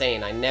fucking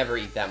insane. I never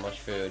eat that much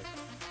food.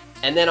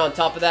 And then on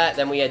top of that,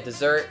 then we had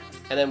dessert,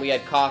 and then we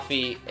had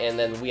coffee, and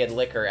then we had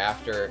liquor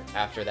after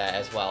that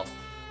as well.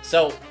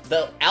 So,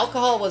 the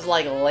alcohol was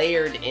like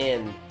layered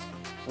in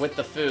with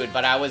the food,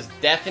 but I was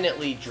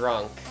definitely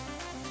drunk.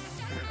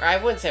 Or I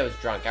wouldn't say I was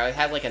drunk, I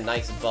had like a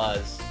nice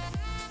buzz.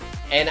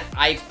 And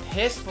I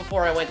pissed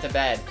before I went to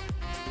bed.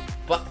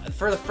 But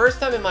for the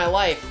first time in my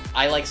life,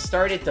 I like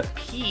started to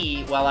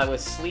pee while I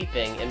was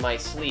sleeping in my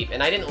sleep.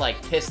 And I didn't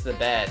like piss the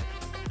bed,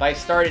 but I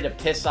started to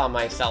piss on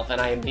myself,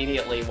 and I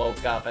immediately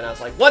woke up and I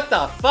was like, what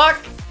the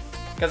fuck?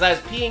 Because I was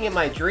peeing in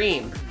my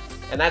dream,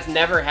 and that's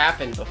never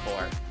happened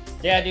before.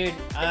 Yeah, dude.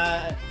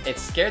 It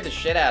scared the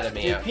shit out of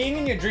me. Dude, peeing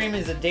in your dream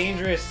is a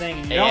dangerous thing.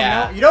 And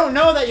Yeah. you don't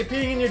know that you're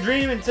peeing in your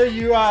dream until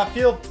you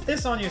feel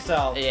piss on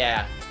yourself.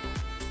 Yeah.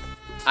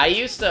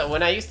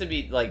 When I used to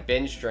be, like,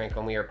 binge drink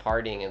when we were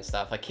partying and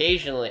stuff,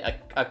 occasionally,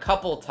 a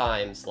couple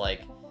times,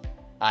 like,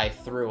 I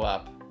threw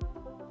up.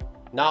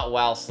 Not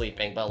while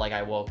sleeping, but, like,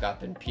 I woke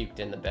up and puked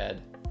in the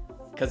bed.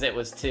 Because it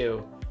was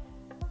too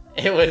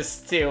late.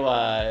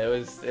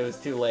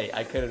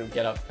 I couldn't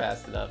get up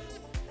fast enough.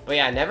 But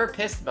yeah, I never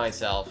pissed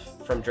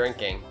myself from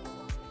drinking.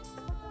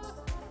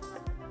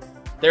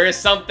 There is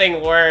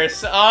something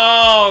worse.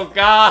 Oh,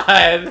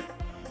 God!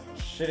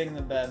 Shitting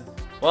the bed.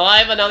 Well, I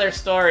have another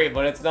story,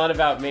 but it's not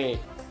about me.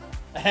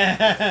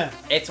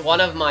 It's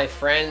one of my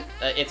friend.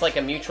 It's like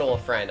a mutual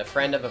friend, a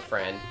friend of a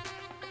friend,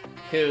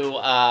 who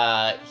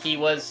he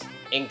was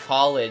in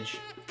college.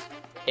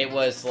 It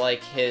was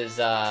like his.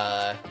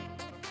 Oh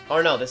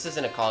no, this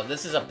isn't a college.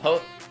 This is a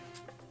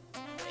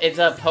It's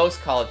a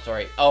post-college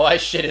story. Oh, I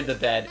shitted the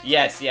bed.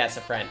 Yes,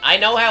 a friend. I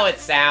know how it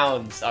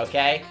sounds,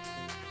 okay?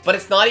 But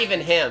it's not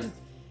even him.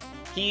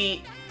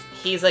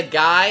 He's a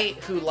guy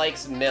who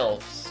likes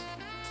MILFs.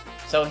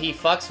 So he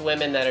fucks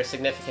women that are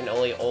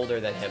significantly older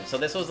than him. So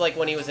this was like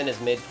when he was in his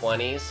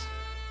mid-20s.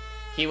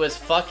 He was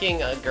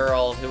fucking a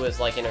girl who was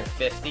like in her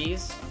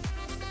 50s.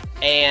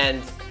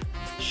 And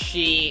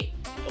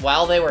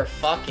while they were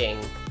fucking,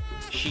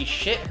 she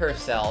shit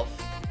herself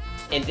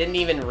and didn't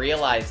even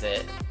realize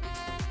it.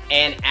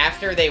 And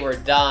after they were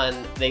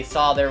done, they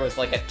saw there was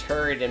like a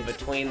turd in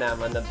between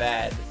them on the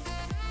bed.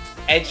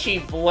 And she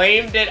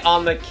blamed it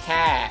on the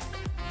cat.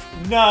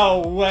 No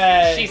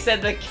way. She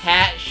said the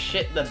cat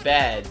shit the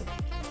bed.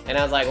 And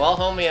I was like, well,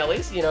 homie, at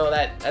least, you know,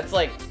 that's,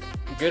 like,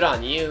 good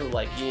on you.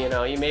 Like, you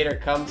know, you made her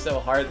come so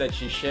hard that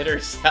she shit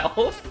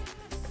herself.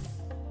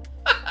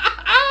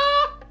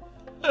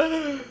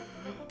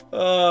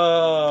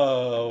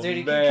 Oh, dude,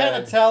 you man. can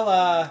kind of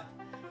tell,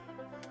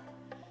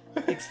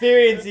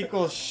 experience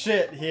equals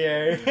shit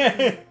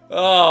here.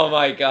 Oh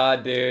my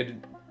god,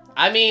 dude.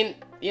 I mean,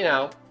 you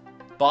know,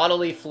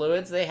 bodily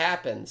fluids, they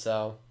happen,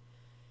 so...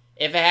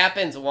 If it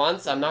happens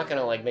once, I'm not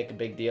gonna, like, make a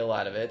big deal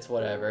out of it. It's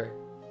whatever.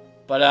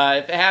 But,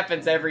 if it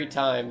happens every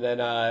time, then,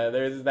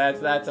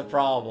 that's a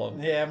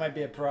problem. Yeah, it might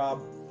be a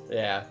prob.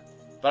 Yeah.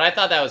 But I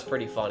thought that was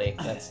pretty funny,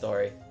 that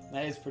story.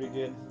 That is pretty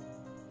good.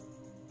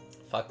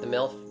 Fuck the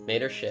MILF,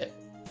 made her shit.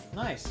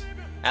 Nice.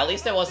 At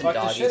least it wasn't Fuck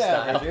the doggy shit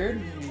style. out of her,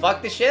 dude.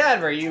 Fuck the shit out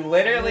of her. You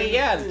literally,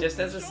 yeah, just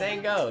as the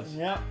saying goes.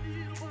 Yep.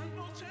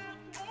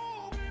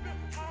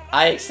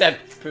 I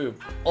accept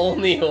poop.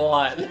 Only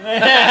one.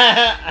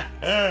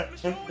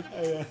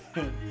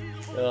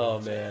 Oh,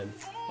 man.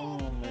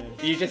 Oh, man.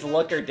 You just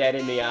look her dead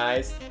in the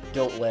eyes.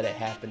 Don't let it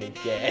happen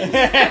again.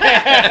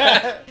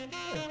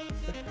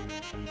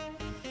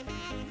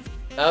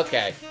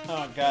 Okay.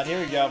 Oh, God, here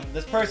we go.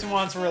 This person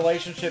wants a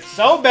relationship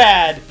so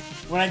bad.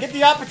 When I get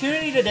the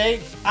opportunity to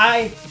date,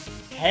 I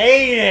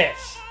hate it.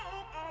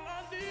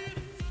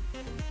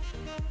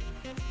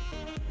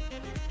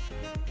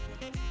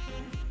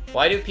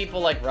 Why do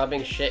people like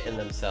rubbing shit in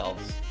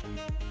themselves?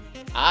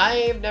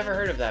 I've never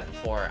heard of that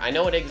before. I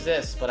know it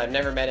exists, but I've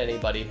never met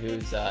anybody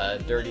who's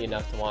dirty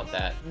enough to want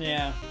that.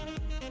 Yeah.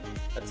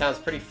 That sounds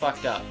pretty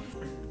fucked up.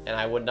 And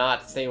I would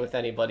not stay with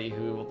anybody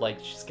who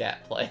liked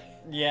scat play.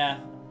 Yeah.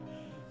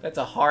 That's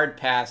a hard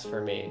pass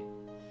for me.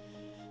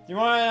 You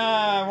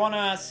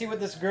wanna see what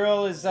this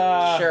girl is,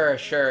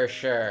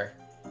 Sure.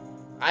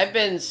 I've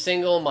been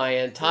single my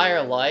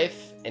entire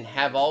life and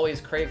have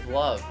always craved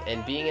love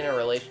and being in a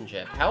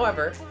relationship.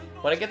 However,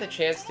 when I get the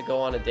chance to go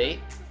on a date,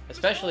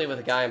 especially with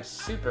a guy I'm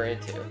super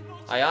into,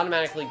 I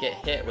automatically get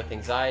hit with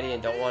anxiety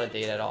and don't want to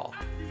date at all.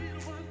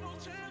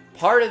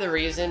 Part of the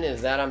reason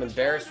is that I'm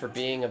embarrassed for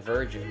being a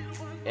virgin,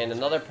 and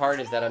another part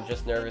is that I'm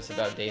just nervous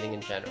about dating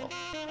in general.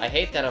 I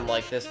hate that I'm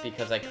like this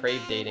because I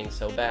crave dating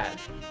so bad,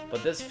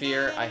 but this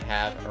fear I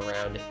have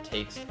around it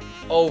takes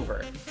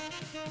over.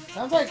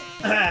 Sounds like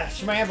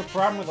she might have a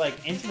problem with, like,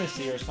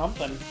 intimacy or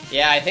something.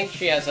 Yeah, I think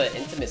she has an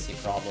intimacy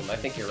problem. I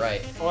think you're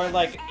right. Or,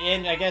 like,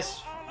 I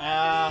guess,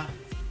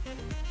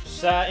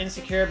 she's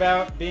insecure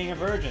about being a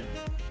virgin.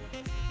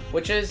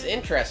 Which is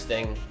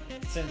interesting.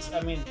 Since,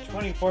 I mean,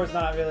 24 is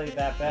not really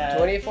that bad.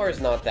 24 is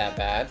not that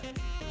bad.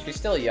 She's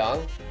still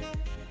young.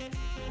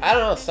 I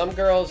don't know, some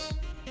girls...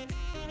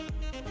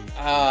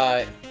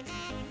 I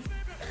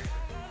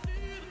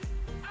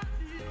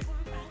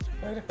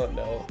don't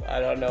know. I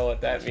don't know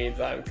what that means,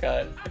 I'm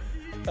cut.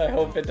 I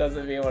hope it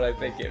doesn't mean what I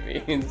think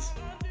it means.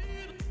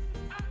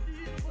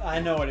 I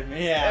know what it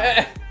means,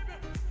 yeah.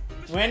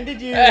 When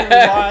did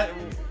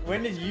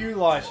you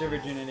lost your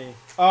virginity?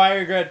 Oh, I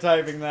regret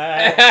typing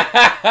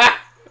that.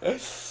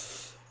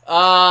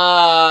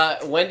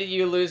 When did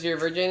you lose your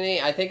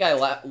virginity? I think I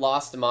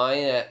lost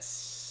mine at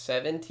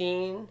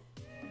 17.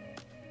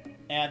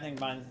 Yeah, I think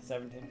mine's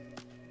 17.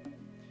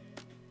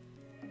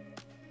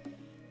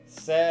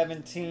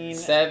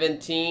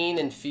 17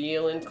 and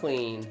feeling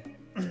clean.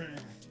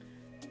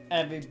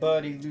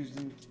 Everybody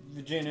losing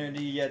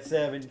virginity at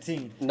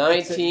 17.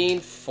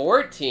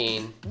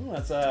 1914. Ooh,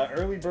 that's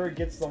early bird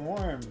gets the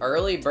worm.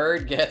 Early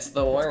bird gets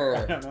the I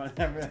worm. don't know what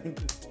that really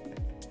is.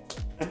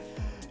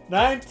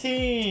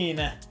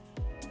 19.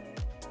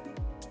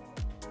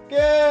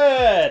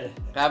 Good.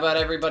 How about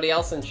everybody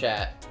else in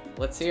chat?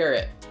 Let's hear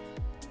it.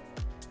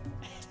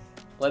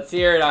 Let's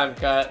hear it, I'm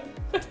cut.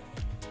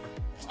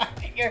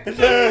 Hey,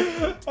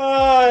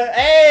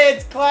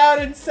 it's Cloud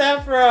and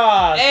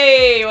Sephiroth.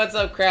 Hey, what's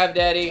up, Crab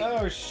Daddy?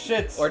 Oh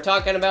shit. We're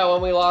talking about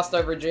when we lost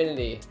our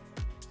virginity.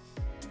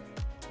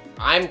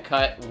 I'm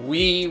cut.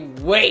 We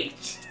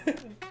wait.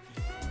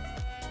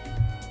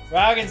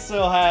 Dragon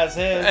still has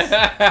his.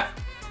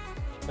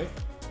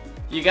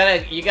 You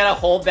gotta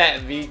hold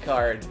that V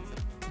card.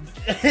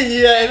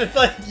 Yeah, it's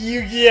like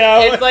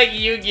Yu-Gi-Oh. It's like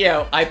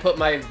Yu-Gi-Oh. I put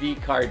my V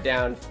card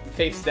down,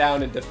 face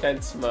down in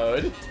defense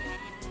mode.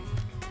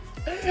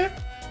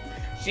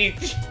 She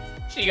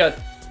goes,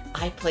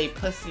 I play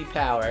Pussy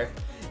Power.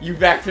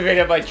 You've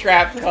activated my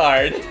trap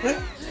card.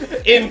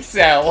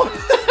 Incel.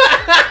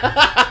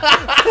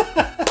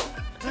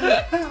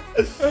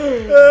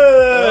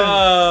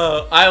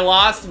 Oh, I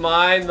lost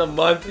mine the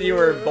month you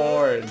were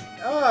born.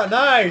 Oh,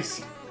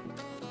 nice.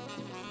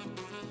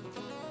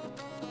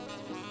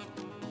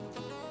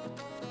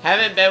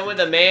 Haven't been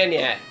with a man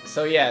yet,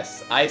 so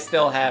yes, I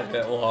still have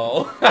it,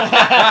 lol.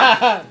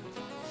 Oh,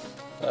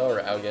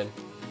 Raugen.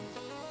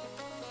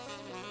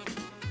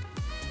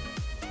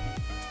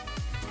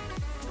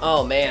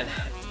 Oh, man.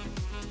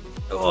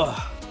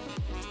 Ugh.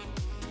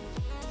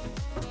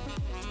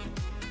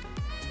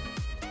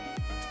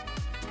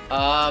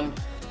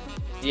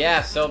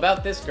 Yeah, so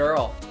about this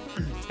girl.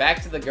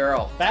 Back to the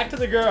girl. Back to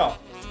the girl.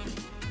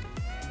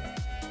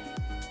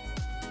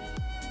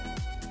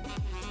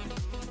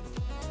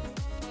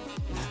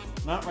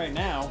 Not right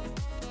now.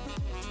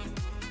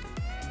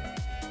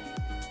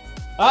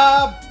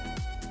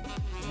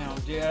 No,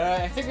 dude,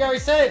 I think we already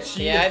said it.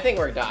 Yeah, I think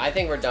we're done. I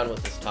think we're done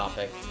with this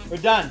topic. We're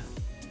done.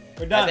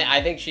 We're done.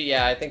 I think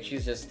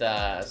she's just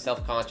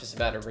self-conscious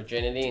about her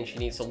virginity, and she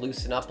needs to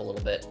loosen up a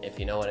little bit, if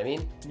you know what I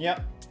mean.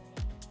 Yep.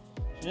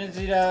 She needs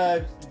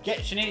to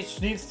she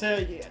needs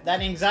to that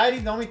anxiety.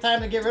 The only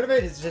time to get rid of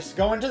it is just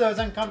go into those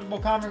uncomfortable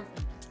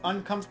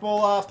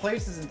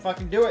places and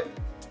fucking do it.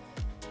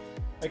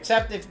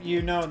 Except if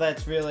you know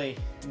that's really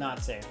not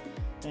safe,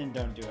 then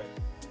don't do it.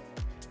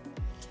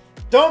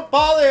 Don't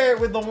bother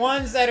with the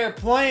ones that are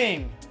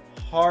playing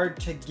hard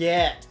to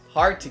get.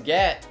 Hard to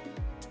get.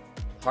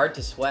 Hard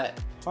to sweat.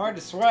 Hard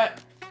to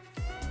sweat.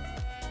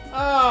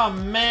 Oh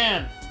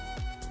man.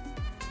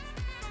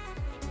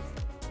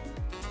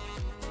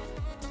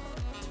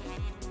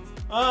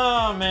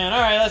 Oh man. All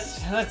right,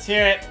 let's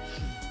hear it.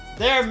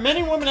 There are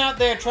many women out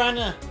there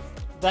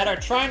that are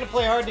trying to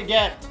play hard to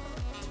get.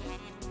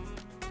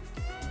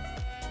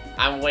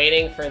 I'm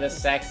waiting for the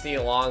sexy,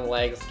 long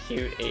legs,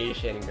 cute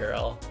Asian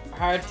girl.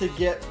 Hard to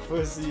get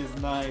pussy is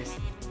nice.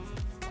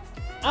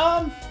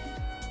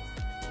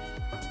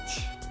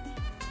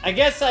 I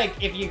guess,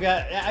 like, if you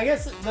got... I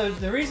guess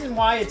the reason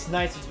why it's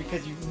nice is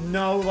because you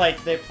know,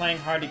 like, they're playing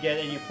hard to get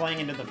and you're playing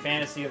into the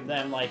fantasy of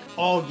them, like,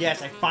 oh,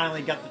 yes, I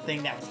finally got the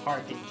thing that was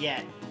hard to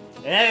get.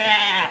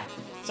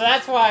 So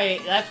that's why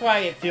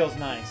it feels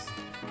nice.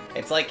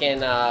 It's like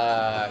in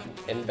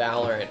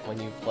Valorant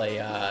when you play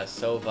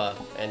Sova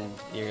and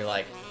you're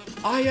like,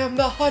 I am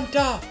the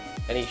hunter!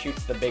 And he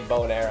shoots the big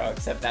bow and arrow,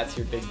 except that's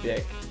your big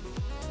dick.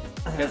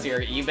 Because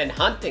you've been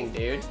hunting,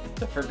 dude.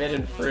 The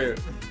forbidden fruit.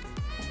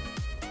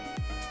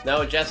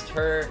 No, just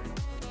her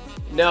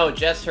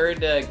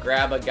to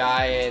grab a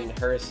guy and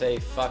her say,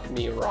 fuck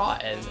me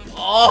rotten.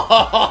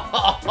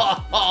 Oh!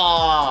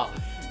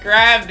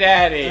 Grab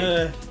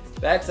daddy!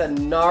 That's a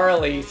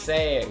gnarly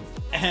saying.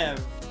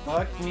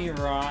 Fuck me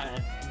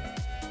rotten.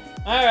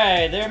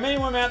 Alright, there are many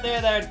women out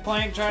there that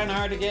are trying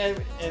hard to get.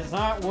 It's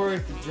not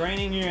worth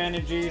draining your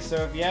energy, so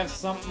if you have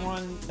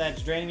someone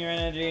that's draining your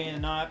energy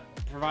and not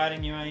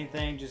providing you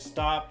anything, just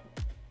stop.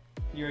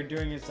 You're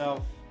doing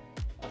yourself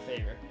a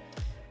favor.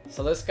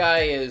 So this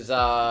guy is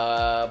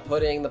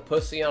putting the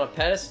pussy on a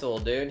pedestal,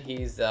 dude.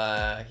 He's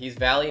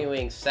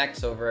valuing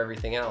sex over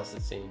everything else,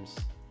 it seems.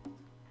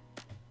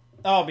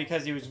 Oh,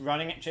 because he was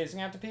chasing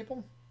after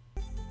people?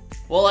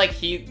 Well, like,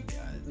 he's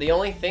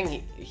only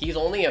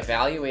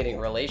evaluating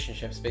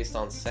relationships based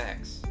on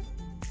sex.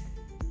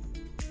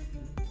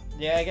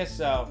 Yeah, I guess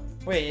so.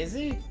 Wait, is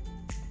he?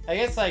 I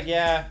guess, like,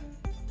 yeah.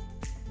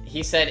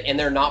 He said, and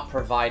they're not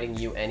providing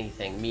you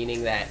anything,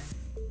 meaning that...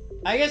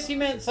 I guess he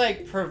meant,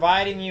 like,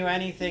 providing you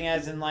anything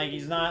as in, like,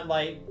 he's not,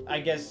 like, I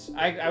guess,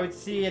 I would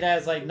see it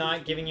as, like,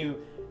 not giving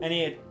you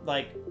any,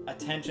 like,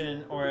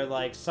 attention or,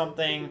 like,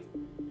 something...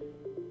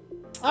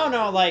 I don't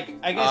know, like,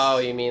 I guess... Oh,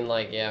 you mean,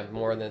 like, yeah,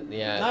 more than,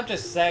 yeah. Not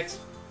just sex.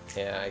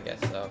 Yeah, I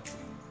guess so.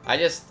 I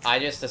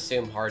just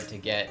assume hard to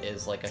get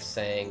is, like, a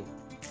saying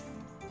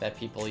that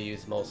people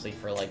use mostly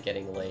for, like,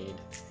 getting laid.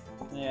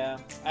 Yeah.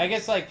 I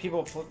guess, like,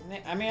 people...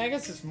 I mean, I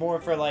guess it's more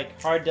for, like,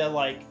 hard to,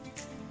 like,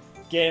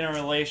 get in a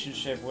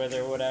relationship with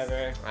or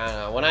whatever. I don't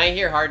know. When I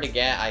hear hard to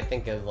get, I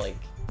think of, like,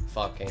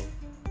 fucking.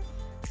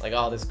 Like,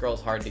 oh, this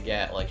girl's hard to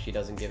get. Like, she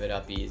doesn't give it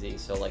up easy.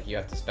 So, like, you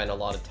have to spend a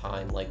lot of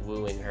time, like,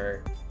 wooing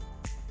her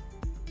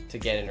to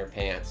get in her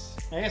pants.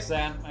 I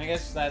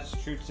guess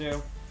that's true,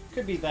 too.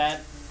 Could be that.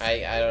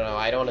 I don't know.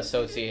 I don't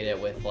associate it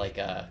with, like,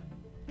 a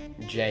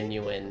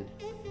genuine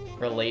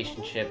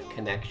relationship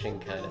connection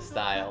kind of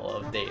style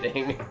of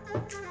dating.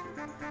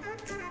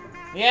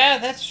 Yeah,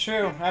 that's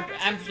true.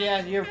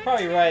 Yeah, you're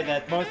probably right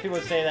that most people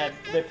say that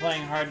they're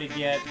playing hard to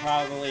get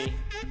probably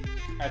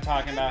are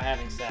talking about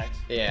having sex.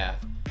 Yeah.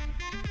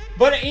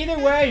 But either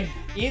way,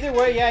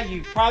 yeah,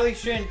 you probably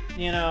shouldn't,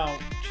 you know,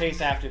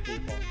 chase after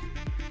people.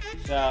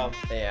 So.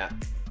 Yeah.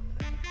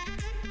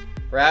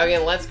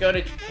 Raugan, let's go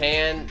to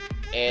Japan,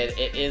 and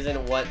it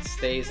isn't what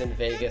stays in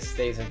Vegas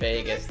stays in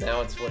Vegas.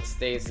 Now it's what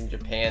stays in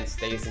Japan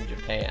stays in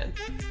Japan.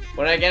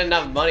 When I get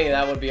enough money,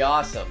 that would be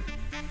awesome.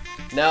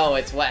 No,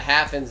 it's what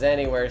happens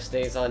anywhere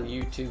stays on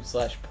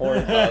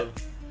YouTube/Pornhub.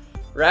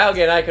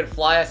 Raugan, I could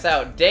fly us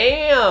out.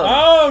 Damn!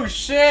 Oh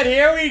shit,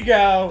 here we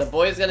go! The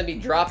boy's gonna be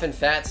dropping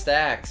fat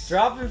stacks.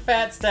 Dropping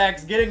fat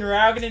stacks, getting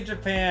Raugan in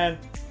Japan.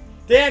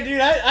 Damn,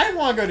 dude, I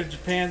want to go to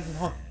Japan.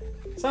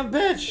 Some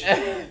bitch.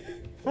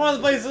 One of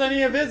the places I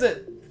need to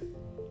visit.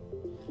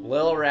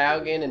 Lil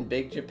Raugan and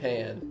Big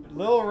Japan.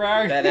 Lil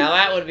Raugan. Now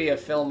that would be a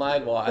film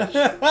I'd watch.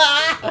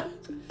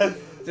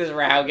 Just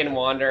Raugan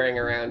wandering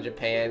around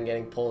Japan,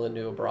 getting pulled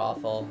into a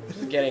brothel,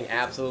 just getting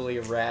absolutely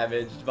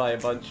ravaged by a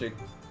bunch of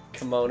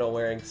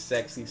kimono-wearing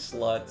sexy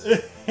sluts.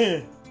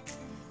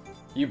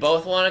 You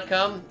both want to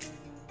come?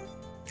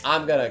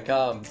 I'm gonna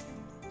come.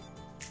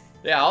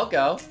 Yeah, I'll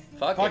go.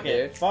 Fuck it,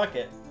 dude. Fuck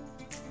it.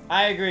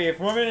 I agree. If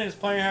woman is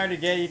playing hard to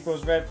get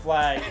equals red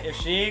flag. If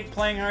she ain't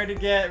playing hard to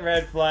get,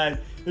 red flag.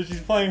 If she's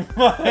playing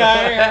hard to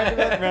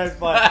get, red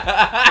flag.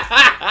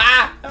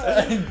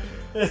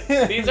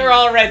 These are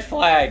all red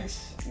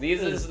flags.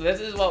 This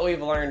is what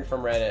we've learned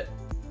from Reddit.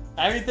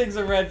 Everything's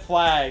a red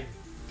flag.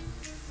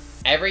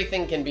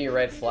 Everything can be a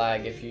red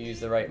flag if you use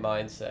the right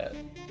mindset.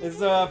 Is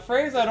the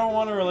phrase "I don't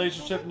want a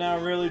relationship now"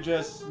 really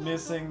just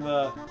missing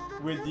the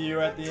 "with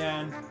you" at the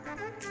end?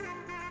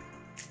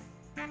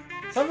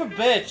 Son of a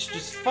bitch,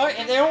 just fuck.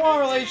 If they don't want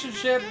a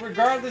relationship,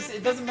 regardless,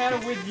 it doesn't matter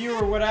with you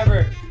or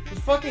whatever.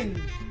 Just fucking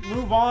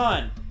move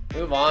on.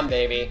 Move on,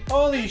 baby.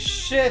 Holy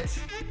shit.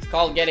 It's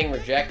called getting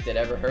rejected.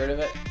 Ever heard of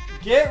it?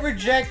 Get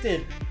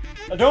rejected.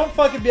 Don't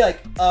fucking be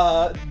like,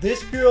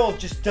 this girl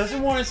just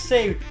doesn't want to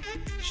say,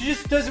 she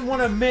just doesn't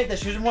want to admit that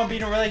she doesn't want to be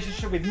in a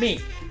relationship with me.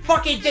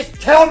 Fucking just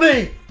tell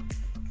me!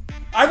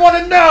 I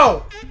want to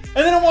know!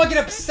 And then I want to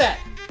get upset.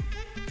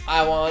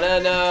 I want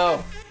to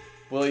know.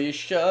 Will you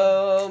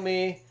show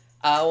me?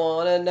 I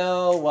want to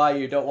know why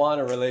you don't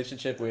want a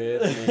relationship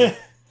with me.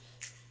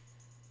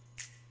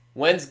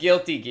 When's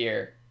guilty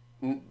gear?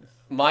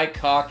 My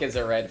cock is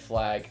a red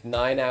flag.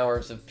 9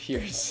 hours of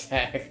pure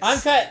sex. I'm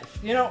cut.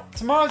 You know,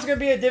 tomorrow's gonna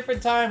be a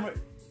different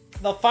time.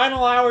 The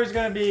final hour is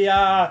gonna be,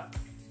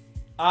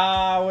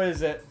 what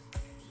is it?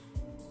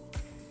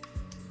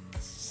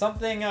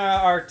 Something,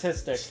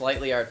 artistic.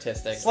 Slightly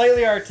artistic.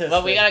 Slightly artistic.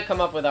 But we gotta come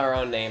up with our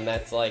own name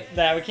that's like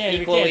yeah, we can't,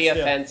 equally we can't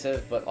steal.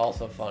 offensive, but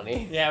also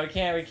funny. Yeah, we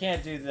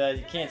can't do that.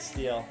 You can't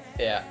steal.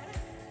 Yeah.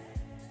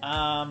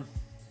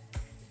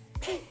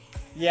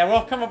 Yeah,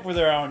 we'll come up with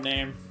our own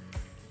name.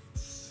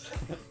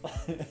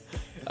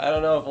 I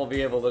don't know if we'll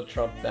be able to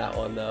trump that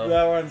one though.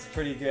 That one's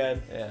pretty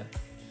good. Yeah.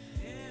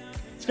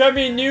 It's gonna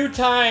be new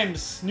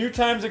times. New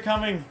times are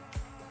coming.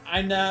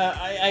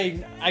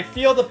 I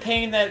feel the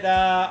pain that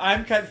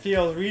I'm Cut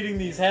feels reading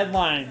these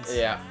headlines.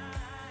 Yeah.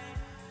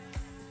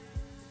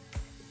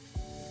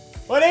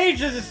 What age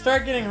does it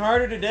start getting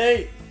harder to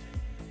date?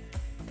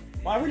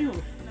 Why would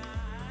you?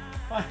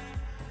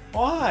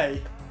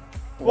 Why?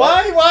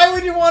 Why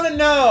would you want to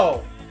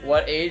know?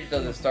 What age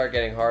does it start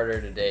getting harder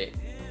to date?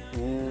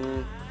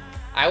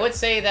 I would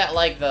say that,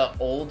 like, the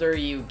older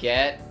you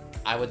get,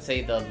 I would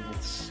say the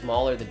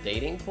smaller the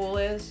dating pool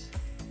is.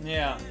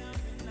 Yeah.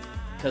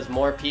 Because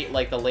more people,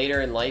 like, the later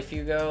in life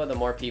you go, the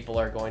more people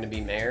are going to be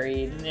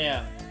married.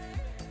 Yeah.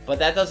 But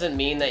that doesn't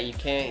mean that you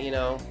can't, you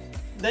know.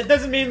 That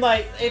doesn't mean,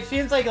 like, it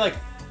seems like,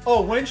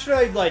 oh, when should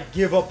I, like,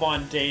 give up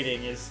on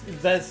dating?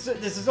 This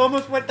is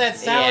almost what that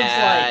sounds like.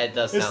 Yeah, it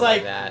does sound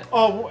like that.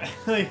 Oh,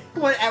 like,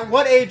 at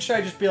what age should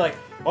I just be like,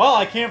 well,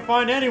 I can't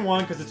find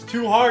anyone because it's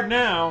too hard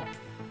now?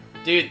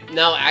 Dude,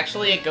 no,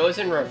 actually it goes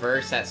in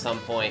reverse at some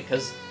point,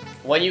 because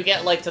when you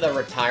get, like, to the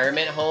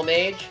retirement home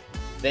age,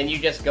 then you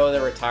just go to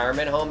the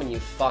retirement home and you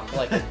fuck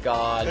like a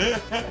god.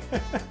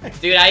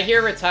 Dude, I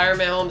hear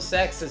retirement home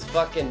sex is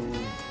fucking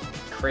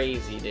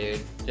crazy, dude.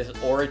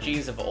 Just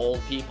orgies of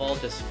old people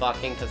just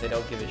fucking because they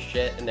don't give a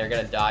shit and they're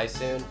gonna die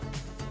soon.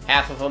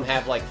 Half of them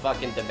have, like,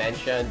 fucking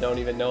dementia and don't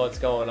even know what's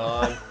going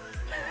on.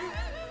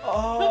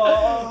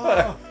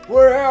 Oh,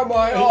 where am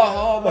I?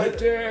 Oh, my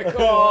dick.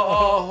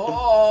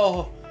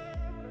 Oh.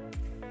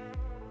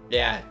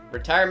 Yeah,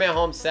 retirement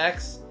home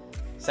sex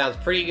sounds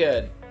pretty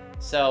good.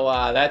 So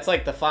that's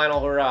like the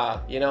final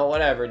hurrah. You know,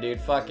 whatever, dude.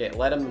 Fuck it.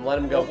 Let him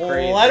go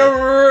crazy. Let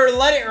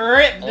it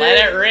rip, dude.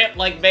 Let it rip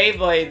like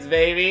Beyblades,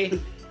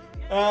 baby.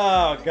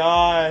 Oh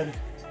God.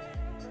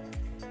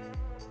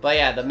 But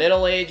yeah, the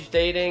middle-aged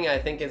dating I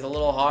think is a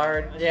little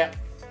hard. Yeah.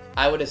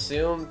 I would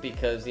assume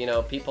because, you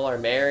know, people are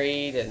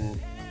married and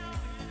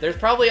there's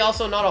probably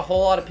also not a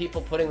whole lot of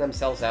people putting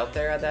themselves out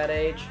there at that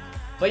age.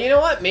 But you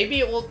know what?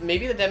 Maybe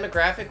the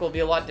demographic will be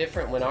a lot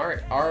different when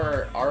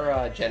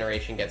our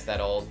generation gets that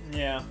old.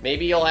 Yeah.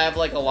 Maybe you'll have,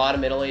 like, a lot of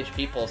middle-aged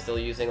people still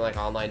using, like,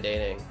 online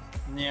dating.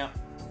 Yeah.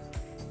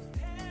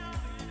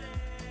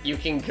 You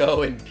can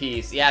go in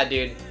peace. Yeah,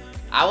 dude.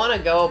 I want to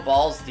go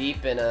balls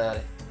deep in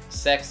a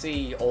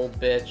sexy old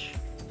bitch.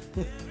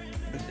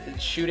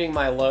 Shooting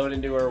my load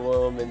into her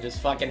womb and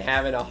just fucking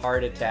having a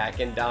heart attack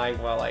and dying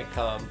while I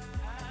come.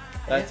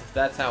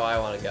 That's how I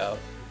want to go.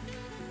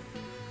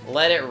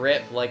 Let it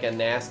rip like a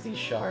nasty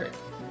shark.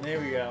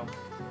 There we go.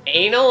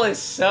 Anal is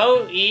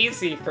so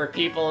easy for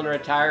people in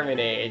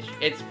retirement age.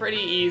 It's pretty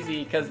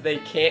easy because they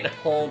can't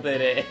hold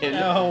it in.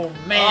 Oh,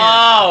 man.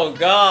 Oh,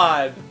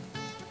 God.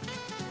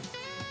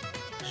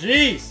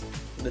 Jeez.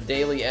 The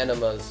daily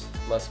enemas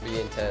must be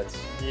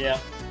intense. Yeah.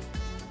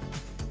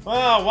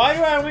 Wow, why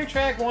do I only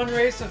track one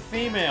race of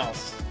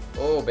females?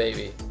 Oh,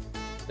 baby.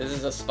 This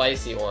is a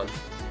spicy one.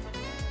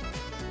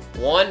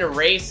 One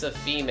race of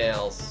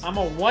females. I'm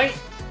a white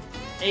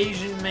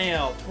Asian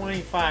male,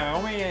 25. I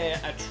only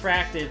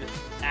attracted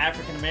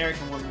African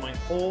American women my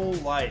whole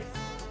life.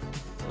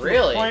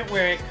 Really? To the point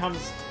where it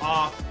comes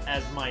off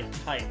as my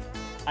type.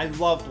 I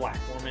love black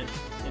women,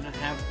 and I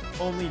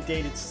have only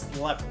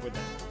slept with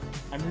them.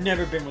 I've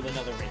never been with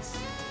another race.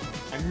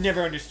 I've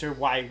never understood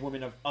why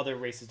women of other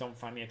races don't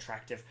find me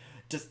attractive.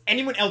 Does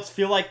anyone else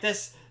feel like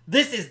this?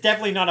 This is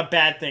definitely not a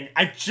bad thing.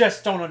 I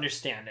just don't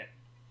understand it.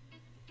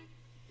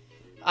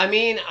 I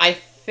mean, I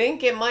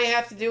think it might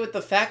have to do with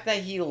the fact that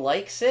he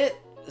likes it.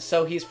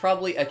 So he's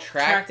probably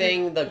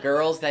attracting the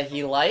girls that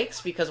he likes,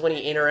 because when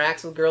he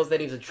interacts with girls that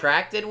he's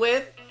attracted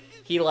with,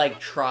 he, like,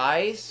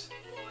 tries.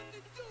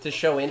 to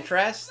show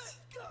interest?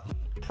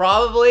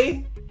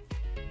 Probably.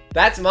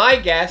 That's my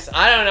guess.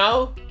 I don't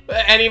know.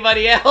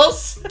 Anybody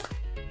else?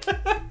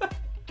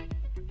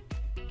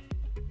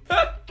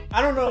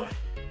 I don't know.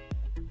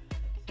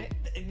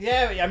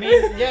 Yeah, I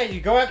mean, yeah,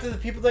 you go after the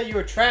people that you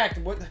attract.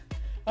 What?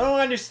 I don't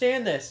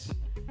understand this.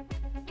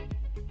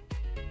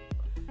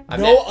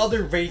 No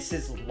other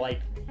races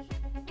like me.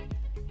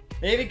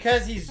 Maybe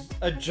because he's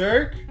a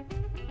jerk?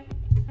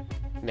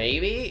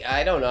 Maybe?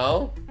 I don't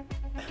know.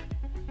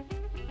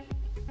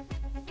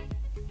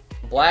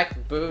 Black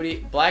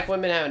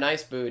women have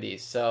nice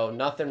booties, so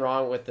nothing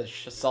wrong with the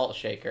salt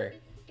shaker.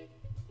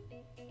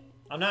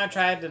 I'm not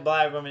attracted to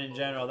black women in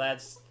general.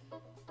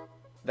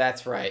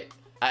 That's right.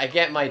 I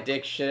get my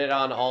dick shitted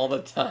on all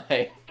the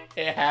time.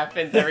 It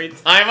happens every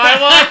time I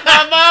watch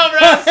the Mo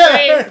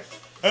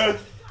wrestling.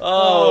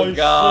 Oh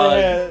god.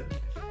 Shit.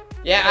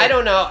 Yeah, I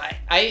don't know.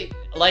 I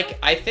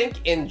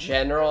think in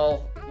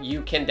general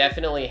you can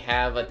definitely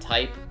have a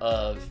type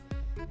of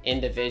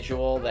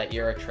individual that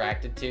you're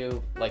attracted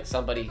to, like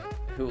somebody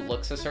who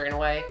looks a certain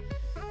way.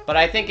 But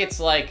I think it's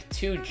like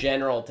too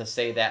general to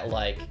say that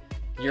like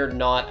you're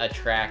not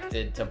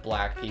attracted to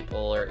black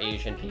people or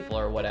Asian people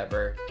or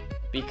whatever,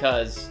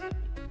 because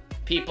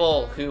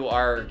people who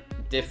are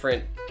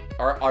different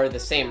are the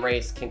same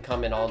race can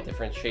come in all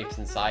different shapes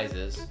and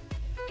sizes.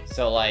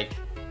 So like,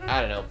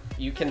 I don't know,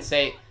 you can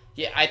say,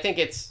 yeah, I think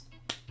it's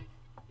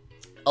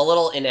a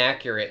little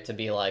inaccurate to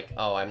be like,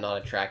 oh, I'm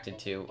not attracted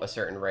to a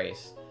certain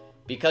race.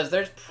 Because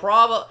there's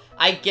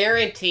I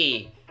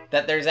guarantee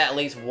that there's at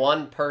least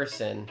one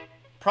person,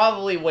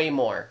 probably way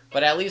more,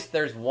 but at least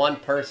there's one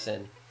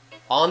person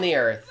on the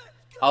earth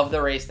of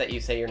the race that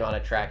you say you're not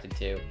attracted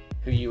to,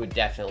 who you would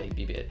definitely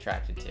be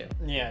attracted to.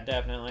 Yeah,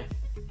 definitely.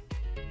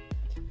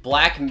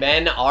 Black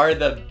men are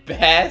the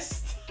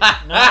best.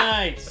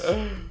 Nice.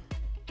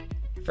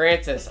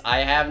 Francis, I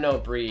have no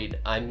breed.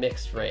 I'm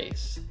mixed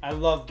race. I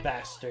love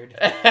bastard.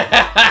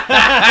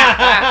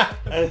 Yeah.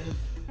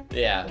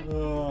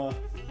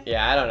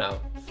 Yeah, I don't know.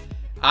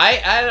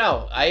 I don't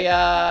know.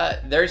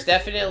 There's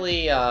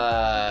definitely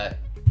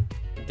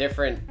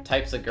different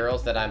types of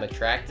girls that I'm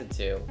attracted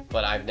to,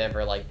 but I've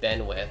never like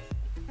been with.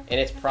 And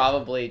it's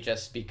probably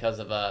just because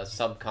of a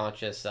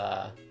subconscious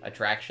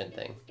attraction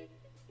thing.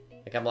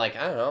 Like I'm like,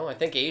 I don't know, I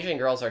think Asian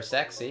girls are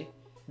sexy.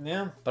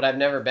 Yeah. But I've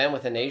never been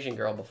with an Asian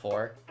girl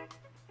before.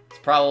 It's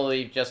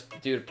probably just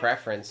due to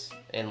preference.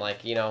 And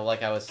like, you know,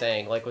 like I was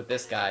saying, like with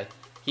this guy,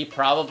 he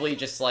probably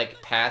just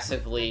like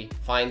passively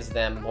finds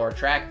them more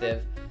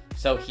attractive.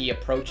 So he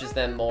approaches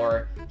them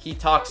more. He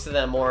talks to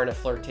them more in a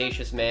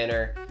flirtatious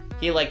manner.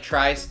 He like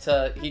tries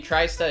to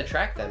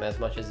attract them as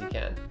much as he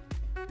can.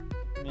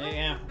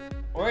 Yeah.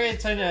 Or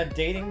it's in a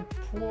dating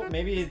pool.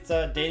 Maybe it's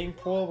a dating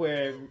pool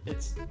where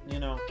it's, you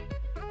know,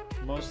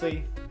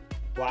 mostly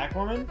black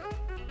women.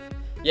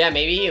 Yeah,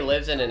 maybe he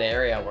lives in an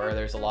area where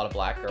there's a lot of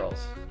black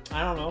girls.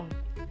 I don't know.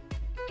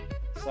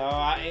 So,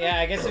 yeah,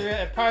 I guess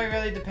it probably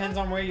really depends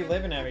on where you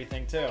live and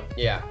everything, too.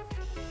 Yeah.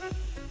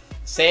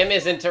 Sam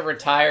is into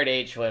retired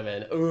age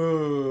women.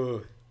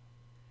 Ooh.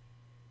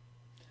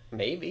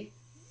 Maybe.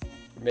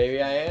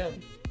 Maybe I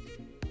am.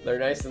 They're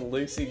nice and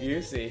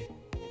loosey-goosey.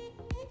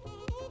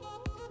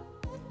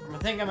 I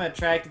think I'm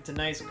attracted to a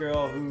nice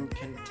girl who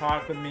can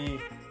talk with me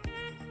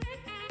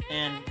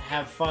and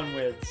have fun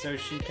with, so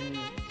she can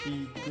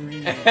be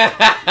green.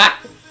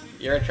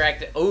 You're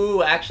attracted...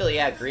 Ooh, actually,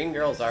 yeah, green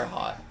girls are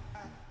hot.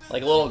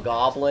 Like little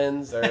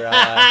goblins or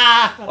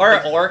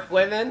orc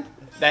women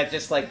that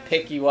just like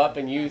pick you up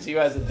and use you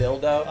as a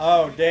dildo.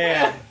 Oh,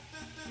 damn.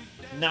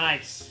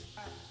 Nice.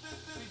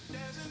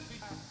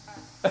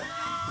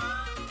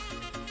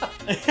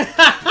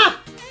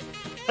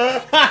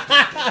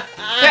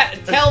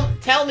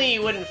 Tell me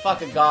you wouldn't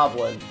fuck a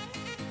goblin.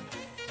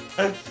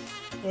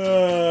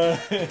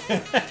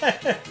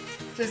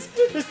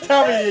 Just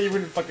tell me that you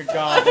wouldn't fuck a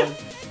goblin.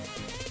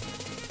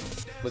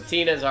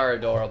 Latinas are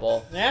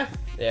adorable. Yeah?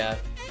 Yeah.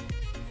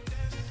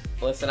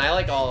 Listen, I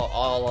like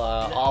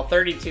all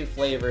 32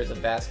 flavors of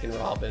Baskin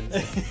Robbins.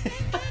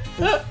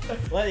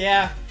 Well,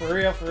 yeah, for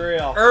real, for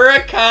real.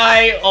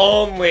 Urukai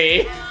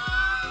only.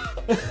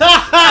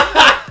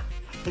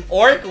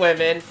 Orc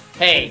women,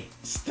 hey,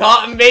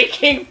 stop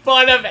making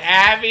fun of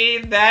Abby.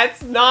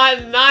 That's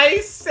not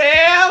nice,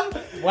 Sam.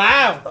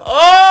 Wow.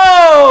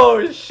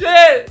 Oh,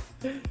 shit.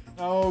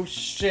 Oh,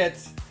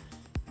 shit.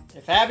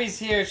 If Abby's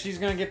here, she's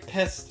gonna get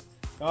pissed.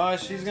 Oh,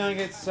 she's gonna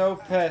get so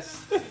pissed.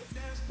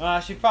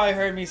 She probably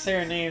heard me say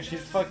her name. She's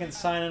fucking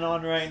signing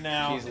on right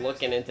now. She's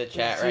looking into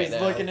chat right now.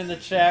 She's looking in the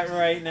chat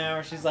right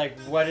now. She's like,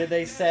 what did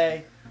they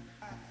say?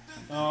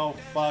 Oh,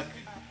 fuck.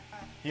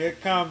 Here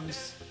it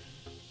comes.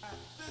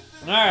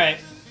 Alright.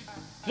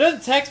 He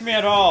doesn't text me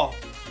at all.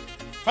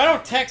 If I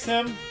don't text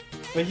him,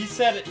 but he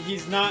said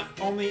he's not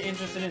only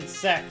interested in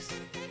sex.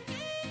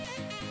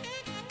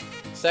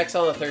 Sex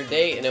on the third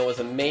date, and it was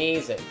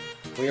amazing.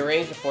 We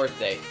arranged a fourth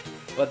date.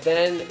 But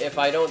then, if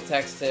I don't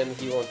text him,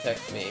 he won't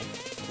text me.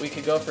 We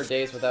could go for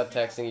days without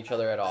texting each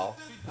other at all.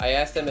 I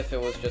asked him if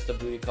it was just a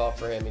booty call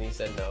for him, and he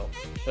said no.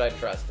 Should I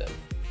trust him?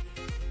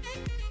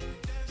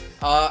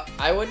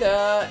 I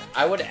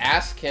would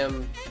ask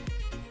him.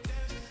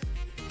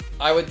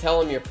 I would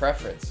tell him your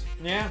preference.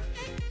 Yeah.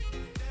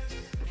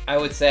 I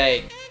would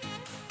say,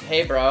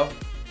 hey, bro,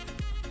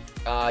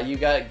 you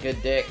got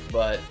good dick,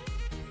 but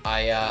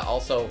I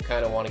also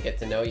kind of want to get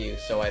to know you,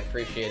 so I'd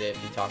appreciate it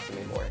if you talk to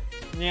me more.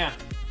 Yeah.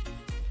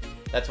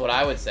 That's what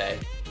I would say.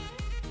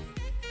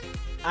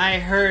 I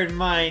heard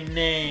my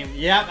name.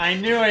 Yep, I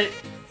knew it.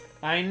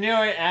 I knew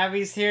it.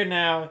 Abby's here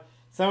now.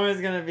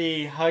 Someone's gonna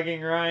be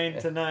hugging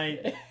Ryan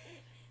tonight.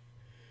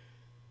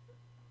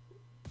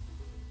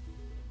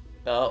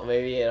 Oh,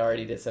 maybe it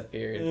already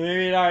disappeared.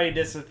 Maybe it already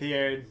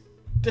disappeared.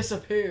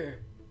 Disappear.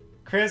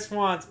 Chris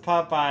wants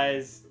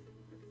Popeyes.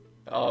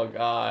 Oh,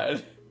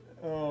 God.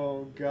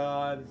 Oh,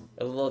 God.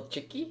 A little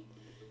chickie?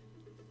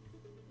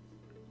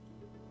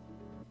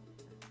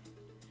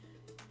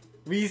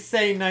 We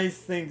say nice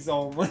things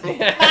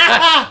only.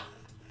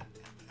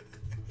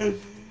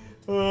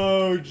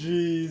 Oh,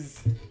 jeez.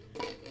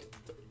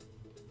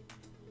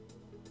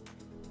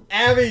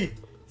 Abby,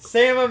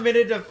 Sam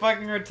admitted to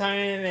fucking a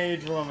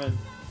teenage woman.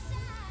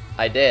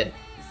 I did.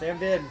 Sam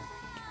did.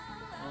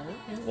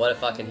 What a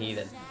fucking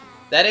heathen.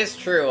 That is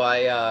true.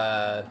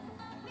 I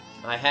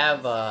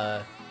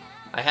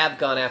have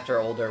gone after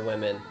older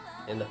women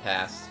in the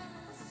past.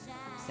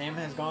 Sam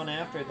has gone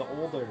after the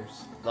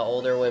olders. The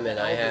older women,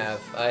 I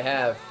have.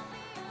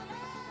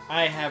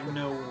 I have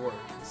no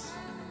words.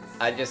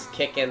 I just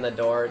kick in the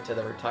door to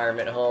the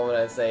retirement home and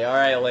I say,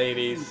 alright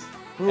ladies,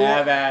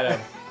 have at 'em.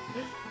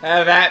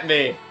 Have at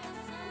me.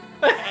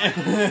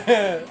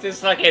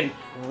 Just fucking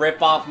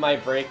rip off my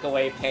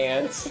breakaway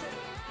pants.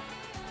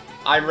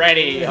 I'm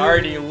ready,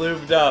 already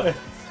lubed up.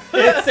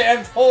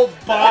 Sam's whole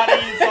body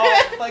is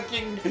all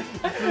fucking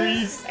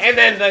greased. And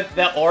then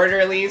the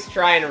orderlies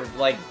try and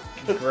like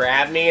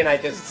grab me and I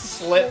just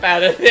slip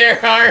out of their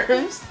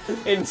arms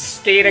and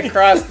skate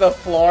across the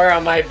floor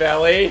on my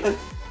belly.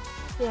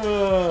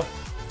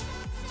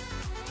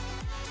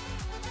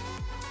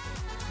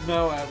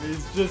 No, Abby,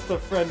 he's just a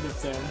friend of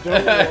Sam.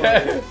 Don't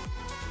worry.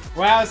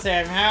 Wow,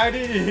 Sam, how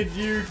did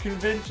you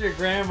convince your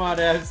grandma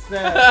to have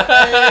sex?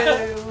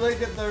 Hey,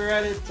 look at the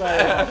Reddit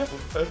title.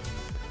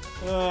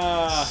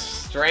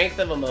 Strength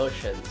of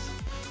emotions.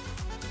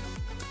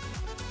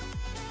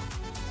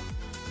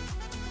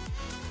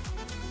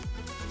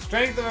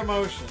 Strength of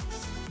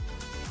emotions.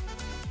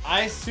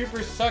 I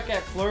super suck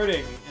at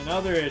flirting and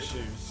other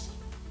issues.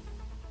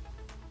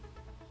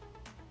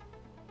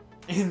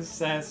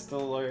 Incest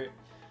alert.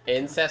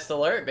 Incest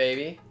alert,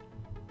 baby.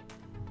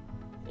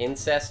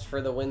 Incest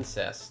for the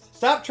wincest.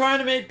 Stop trying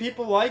to make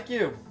people like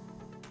you.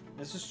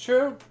 This is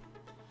true.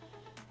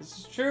 This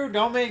is true.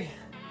 Don't make...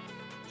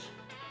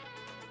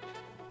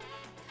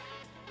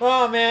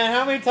 Oh man,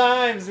 how many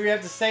times do we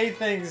have to say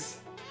things?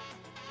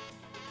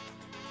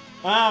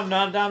 I'm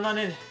not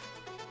in.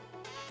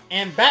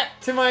 And back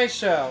to my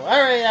show.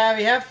 Alright,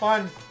 Abby, have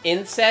fun.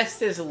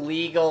 Incest is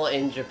legal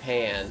in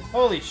Japan.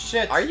 Holy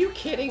shit. Are you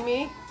kidding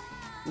me?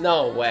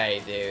 No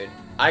way, dude.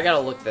 I gotta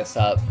look this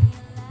up.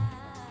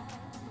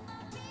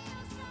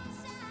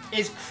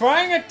 Is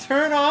crying a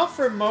turn off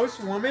for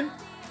most women?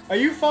 Are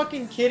you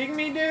fucking kidding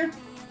me, dude?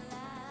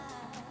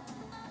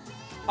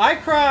 I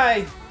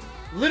cry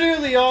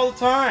literally all the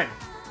time.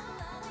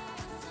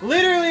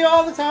 Literally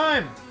all the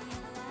time.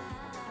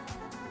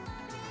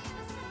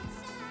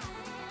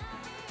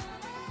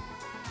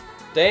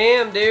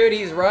 Damn, dude,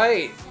 he's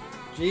right.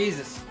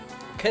 Jesus.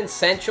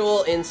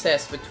 Consensual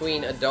incest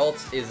between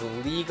adults is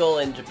legal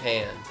in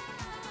Japan.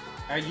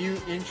 Are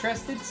you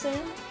interested,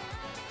 Sam?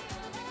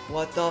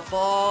 What the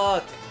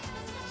fuck?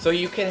 So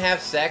you can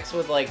have sex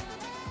with, like,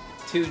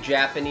 2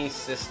 Japanese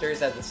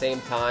sisters at the same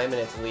time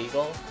and it's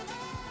legal?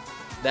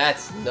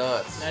 That's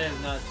nuts. That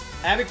is nuts.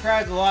 Abby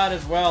cries a lot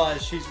as well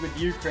as she's with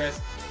you,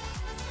 Chris.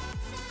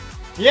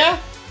 Yeah,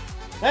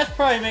 that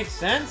probably makes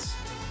sense.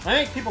 I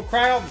make people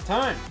cry all the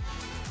time.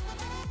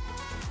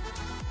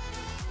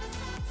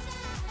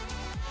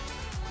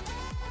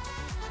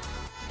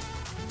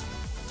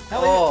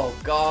 Hell Oh,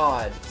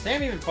 God.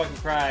 Sam even fucking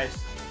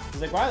cries.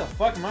 He's like, why the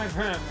fuck am I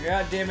crying?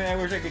 God damn it, I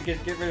wish I could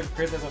just get rid of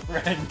Chris as a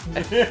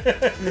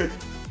friend.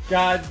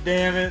 God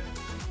damn it.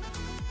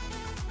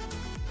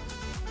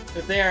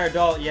 If they are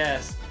adult,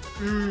 yes.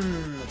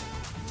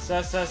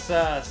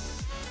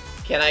 Sus.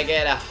 Can I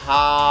get a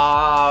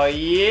oh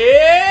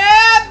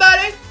yeah,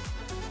 buddy?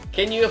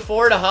 Can you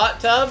afford a hot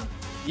tub?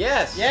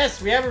 Yes.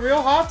 Yes, we have a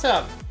real hot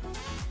tub.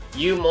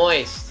 You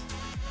moist.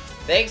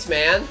 Thanks,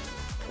 man.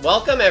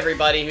 Welcome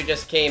everybody who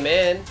just came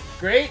in.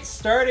 Great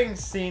starting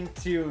scene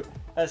to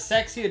a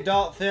sexy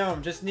adult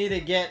film. Just need to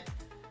get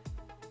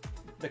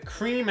the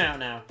cream out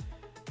now.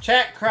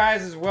 Chat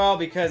cries as well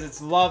because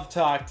it's love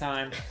talk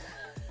time.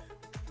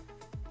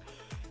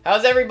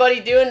 How's everybody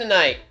doing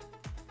tonight?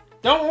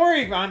 Don't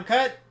worry,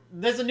 Uncut.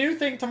 There's a new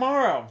thing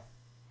tomorrow.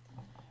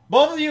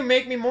 Both of you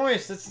make me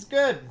moist. This is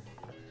good.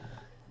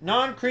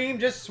 Non-cream,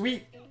 just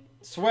sweet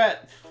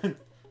sweat.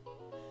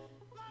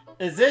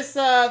 Is this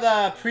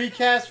the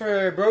precast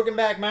for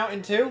Brokenback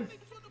Mountain 2?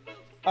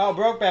 Oh,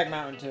 Brokeback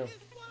Mountain 2.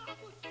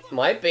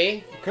 Might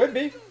be. Could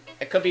be.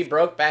 It could be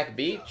Brokeback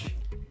Beach.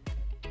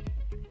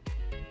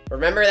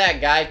 Remember that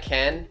guy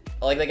Ken?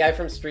 Like the guy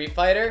from Street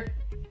Fighter?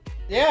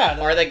 Yeah.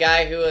 Or the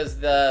guy who was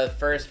the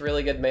first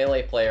really good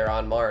Melee player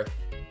on Marth?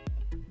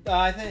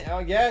 I think. Oh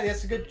yeah,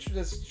 that's a good.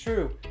 That's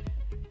true.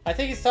 I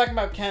think he's talking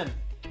about Ken.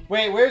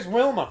 Wait, where's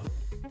Wilma?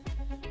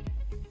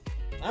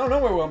 I don't know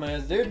where Wilma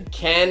is, dude.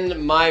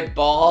 Can my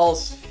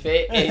balls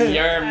fit in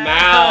your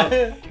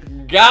mouth?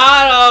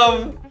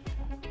 Got him!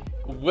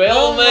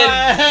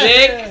 Wilma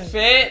dick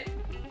fit?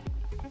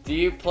 Do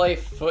you play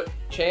Foot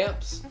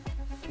Champs?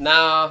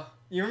 Nah.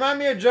 You remind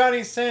me of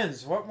Johnny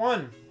Sins. What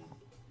one?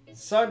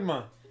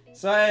 Sugma.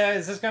 So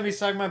is this gonna be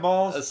Sug My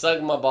Balls?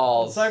 Sug My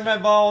Balls. Sug My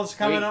Balls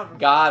coming up.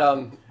 Got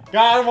him.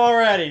 Got him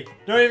already.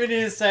 Don't even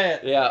need to say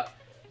it. Yeah.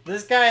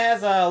 This guy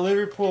has a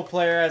Liverpool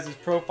player as his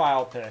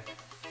profile pic.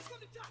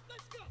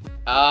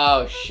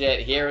 Oh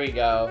shit, here we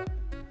go.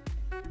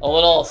 A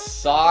little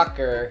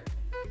soccer.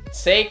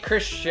 Say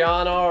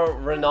Cristiano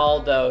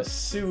Ronaldo,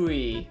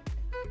 Sui.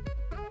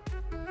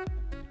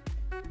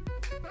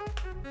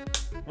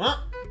 Huh?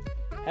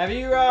 Have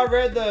you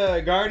read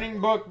the gardening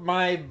book,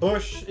 My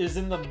Bush is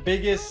in the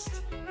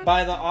Biggest,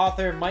 by the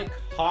author Mike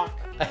Hawk?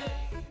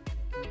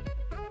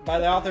 By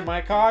the author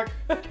Mike Hawk?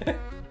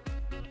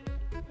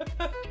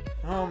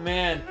 Oh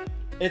man.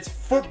 It's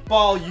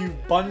football, you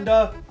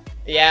bunda.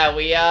 Yeah,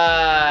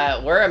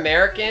 we're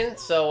American,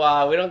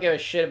 so we don't give a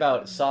shit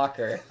about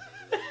soccer.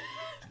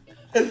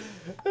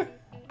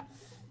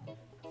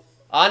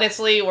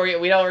 Honestly,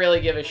 we don't really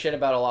give a shit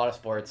about a lot of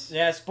sports.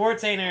 Yeah,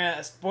 sports ain't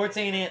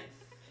it.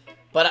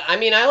 But I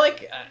mean, I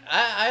like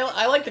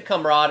the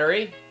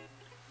camaraderie.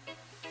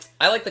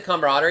 I like the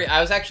camaraderie.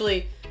 I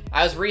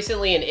was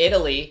recently in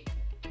Italy,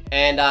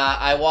 and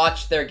I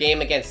watched their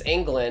game against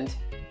England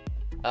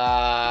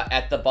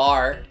at the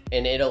bar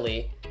in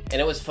Italy,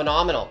 and it was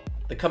phenomenal.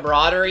 The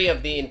camaraderie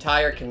of the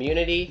entire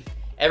community,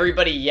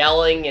 everybody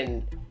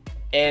yelling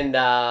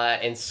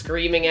and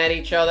screaming at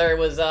each other, it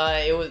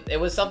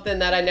was something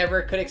that I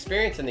never could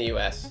experience in the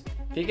U.S.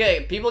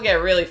 People get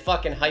really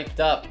fucking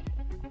hyped up.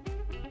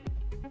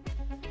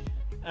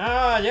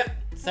 Yep.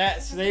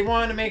 So they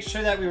wanted to make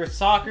sure that we were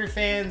soccer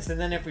fans, and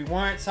then if we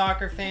weren't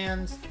soccer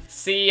fans...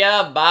 See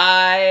ya,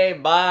 bye,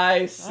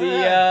 bye, see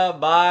ya,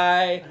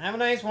 bye. Have a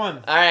nice one.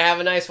 Alright,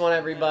 have a nice one,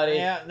 everybody.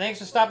 Yeah, thanks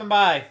for stopping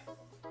by.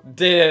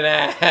 Didn't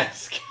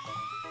ask.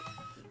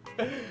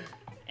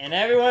 And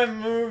everyone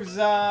moves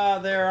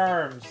their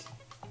arms.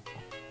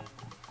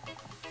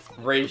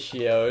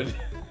 Ratioed.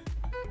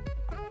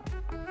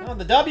 Oh,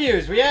 the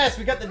W's. Yes,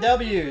 we got the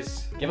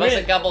W's. Give us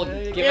a couple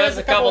W's.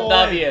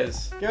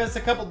 Give us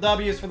a couple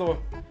W's for the...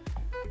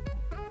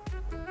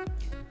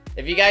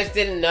 If you guys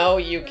didn't know,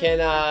 you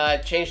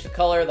can change the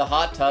color of the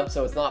hot tub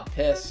so it's not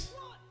piss.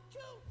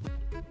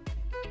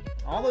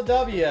 All the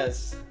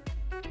W's.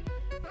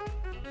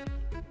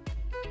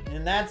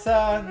 And that's,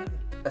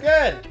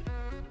 good.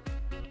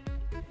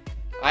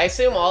 I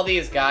assume all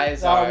these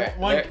guys are...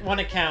 One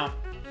account.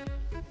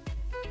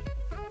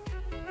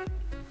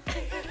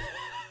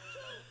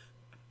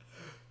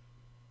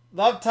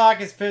 Love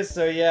Talk is pissed,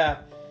 so yeah.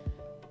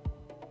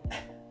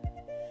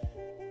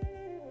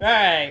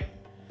 Alright.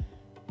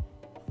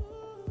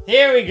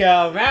 Here we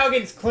go.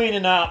 Raugan's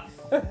cleaning up.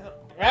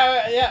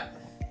 Yeah.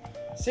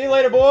 See you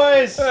later,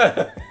 boys.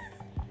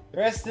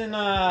 Rest in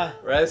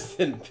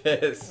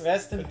piss.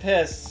 Rest in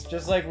piss,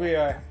 just like we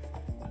are.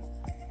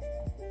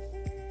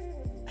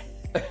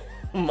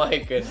 My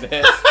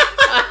goodness.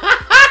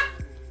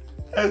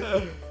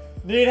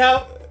 Need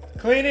help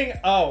cleaning?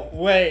 Oh,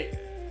 wait.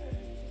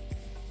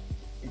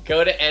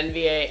 Go to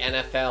NBA,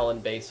 NFL,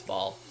 and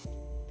baseball.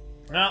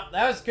 No,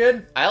 that was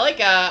good. I like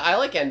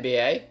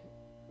NBA.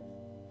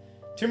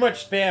 Too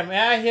much spam.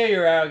 Yeah, I hear you,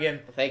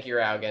 Raugan. Thank you,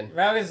 Raugan.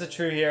 Raugan's a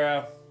true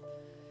hero.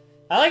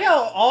 I like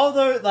how all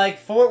the, like,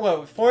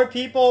 four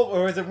people,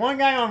 or was it one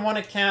guy on one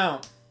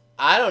account?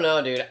 I don't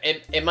know, dude.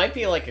 It might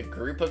be like a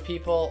group of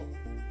people.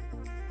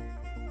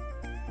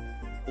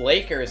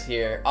 Lakers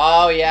here.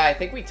 Oh, yeah, I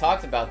think we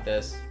talked about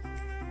this.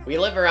 We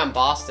live around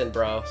Boston,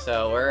 bro,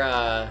 so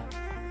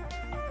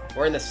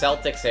we're in the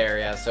Celtics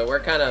area, so we're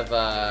kind of,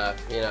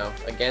 you know,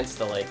 against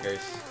the Lakers.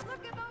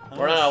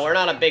 We're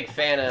not a big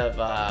fan of,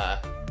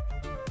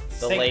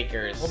 the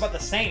Lakers. What about the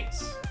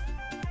Saints?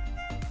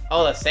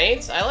 Oh, the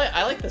Saints?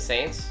 I like the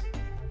Saints.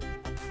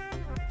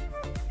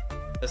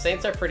 The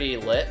Saints are pretty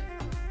lit.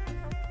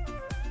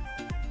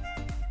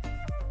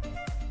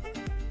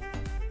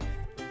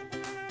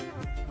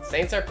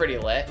 Saints are pretty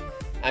lit.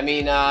 I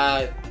mean,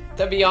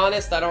 to be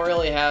honest, I don't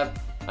really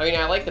have... I mean,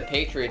 I like the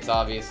Patriots,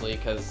 obviously,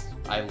 because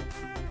I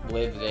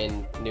lived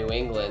in New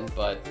England,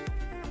 but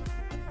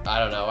I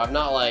don't know. I've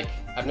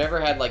never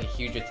had, like, a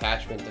huge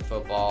attachment to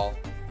football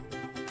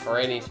or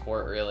any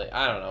sport, really.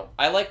 I don't know.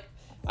 I like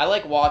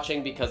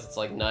watching because it's,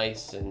 like,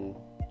 nice, and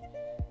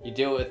you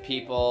do it with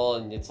people,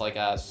 and it's like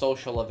a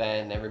social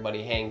event, and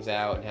everybody hangs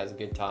out and has a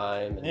good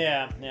time. And...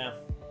 Yeah.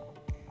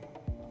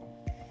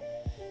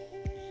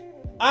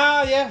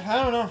 Yeah,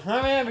 I don't know.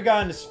 I haven't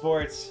gotten to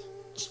sports.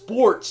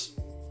 Sports!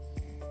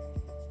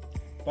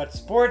 But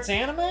sports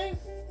anime?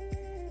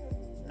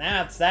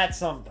 That's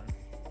something.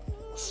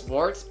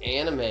 Sports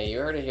anime. You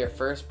heard it here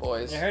first,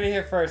 boys. You heard it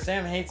here first.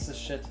 Sam hates this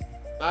shit.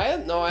 I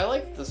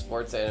like the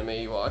sports anime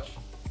you watch.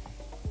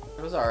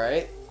 It was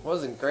alright.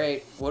 Wasn't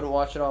great. Wouldn't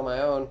watch it on my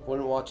own.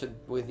 Wouldn't watch it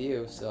with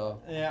you,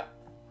 so. Yeah.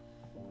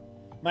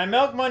 My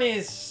milk money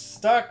is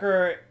stuck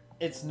or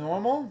it's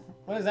normal?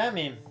 What does that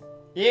mean?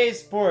 EA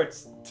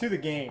Sports, to the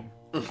game.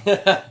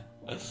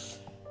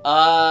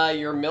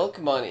 Your milk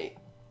money.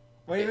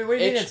 What do you mean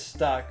it's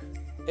stuck?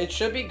 It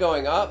should be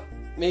going up.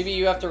 Maybe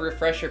you have to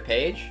refresh your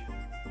page.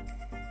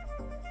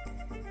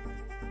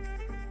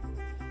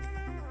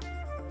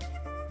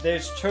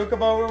 There's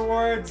Chocobo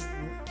rewards.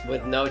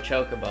 With no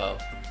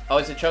Chocobo. Oh,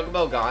 is the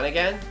Chocobo gone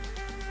again?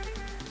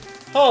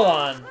 Hold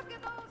on.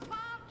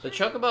 The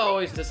Chocobo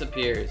always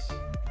disappears.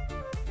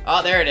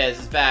 Oh, there it is.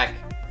 It's back.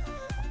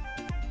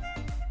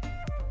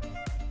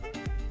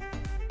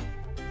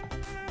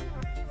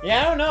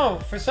 Yeah, I don't know.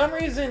 For some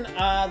reason,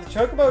 the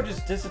Chocobo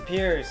just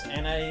disappears,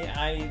 and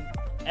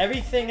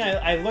everything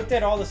I looked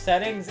at all the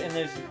settings, and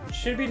there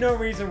should be no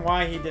reason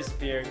why he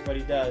disappears, but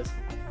he does.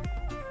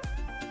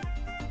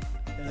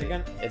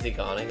 Is he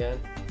gone again?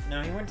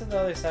 No, he went to the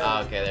other side.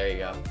 Oh, okay, there you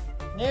go.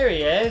 There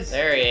he is.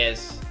 There he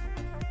is.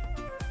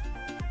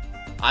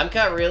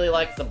 Amkat really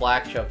likes the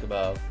black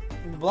Chocobo.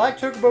 The black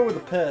Chocobo with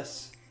a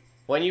piss.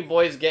 When you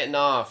boys getting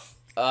off?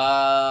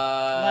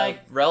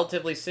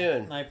 Relatively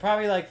soon. Like,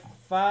 probably like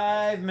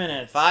 5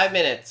 minutes. 5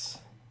 minutes.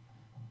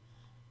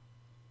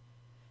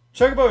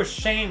 Chocobo is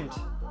shamed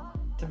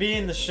to be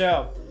in the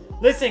show.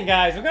 Listen,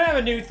 guys, we're gonna have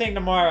a new thing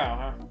tomorrow,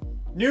 huh?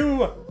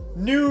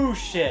 New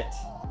shit.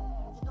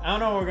 I don't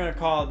know what we're gonna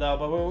call it though,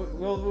 but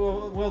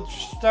we'll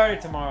start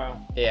it tomorrow.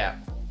 Yeah.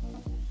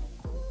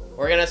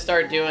 We're gonna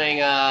start doing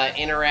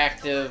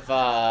interactive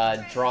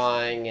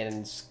drawing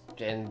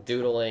and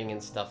doodling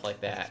and stuff like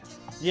that.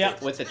 Yeah.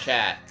 With the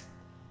chat.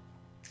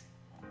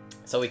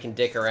 So we can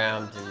dick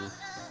around and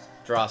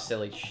draw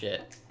silly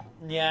shit.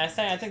 Yeah,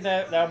 I think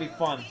that would be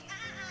fun.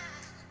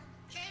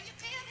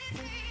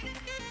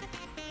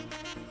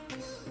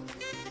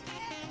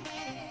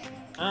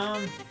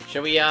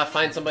 Should we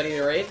find somebody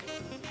to raid?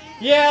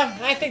 Yeah,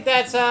 I think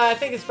it's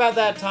about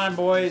that time,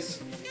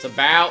 boys. It's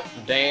about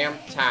damn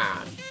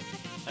time.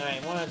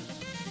 Alright, wanna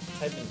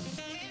type in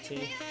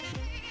T?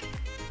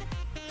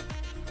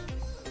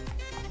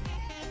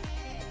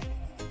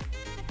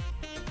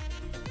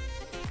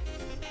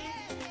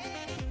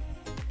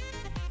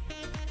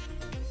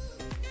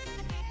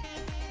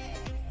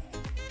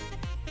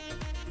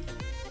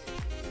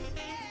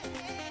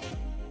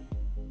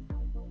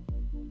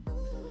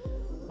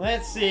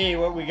 Let's see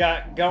what we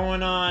got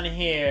going on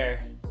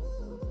here.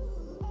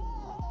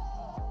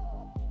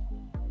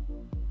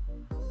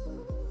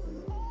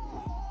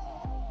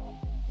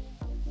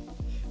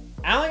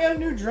 Alan got a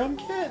new drum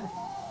kit?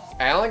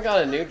 Alan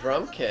got a new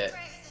drum kit.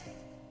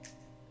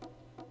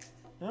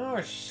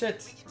 Oh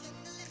shit.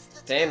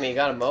 Damn, he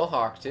got a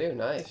mohawk too.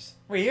 Nice.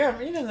 Wait, he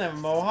doesn't have a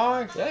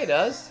mohawk? Yeah, he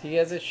does. He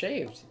has it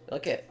shaved.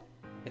 Look it.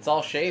 It's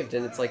all shaved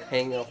and it's like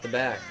hanging off the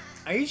back.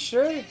 Are you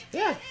sure?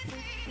 Yeah.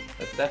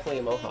 That's definitely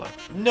a mohawk.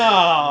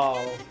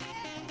 No!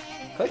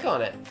 Click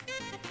on it.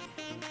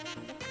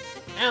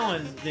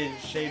 Alan didn't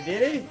shave,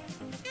 did he?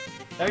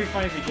 That'd be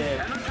funny if he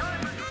did.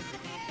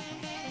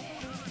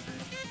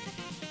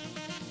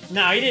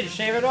 No, he didn't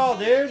shave at all,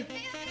 dude.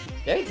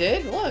 Yeah, he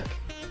did. Look.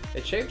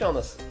 It shaved on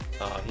this.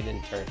 Oh, he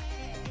didn't turn.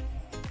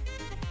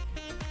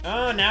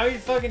 Oh, now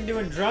he's fucking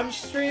doing drum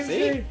streams, See?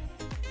 dude?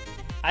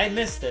 I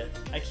missed it.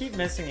 I keep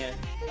missing it.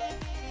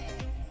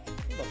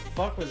 What the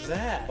fuck was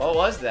that? What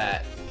was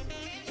that?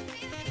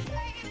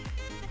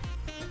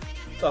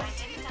 The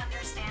Didn't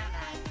understand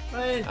that.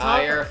 I didn't Ah,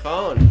 talk. your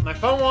phone. My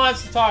phone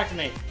wants to talk to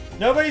me.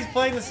 Nobody's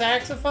playing the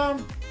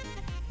saxophone?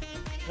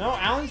 No,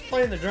 Alan's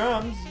playing the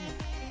drums.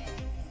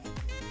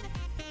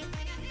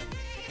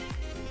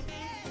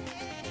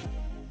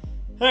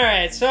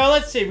 Alright, so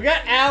let's see. We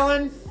got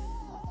Alan.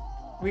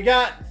 We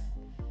got...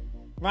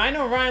 I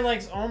know Ryan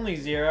likes only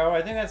Zero.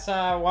 I think that's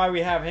why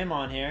we have him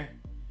on here.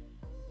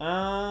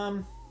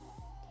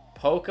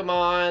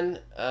 Pokemon,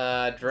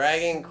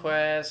 Dragon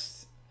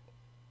Quest,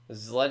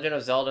 Legend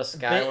of Zelda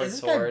Skyward is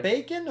this Sword. guy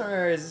Bacon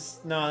or is this...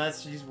 No,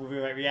 that's he's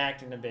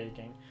reacting to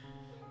Bacon.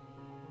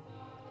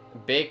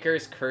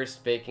 Baker's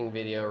Cursed Baking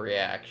Video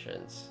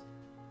Reactions.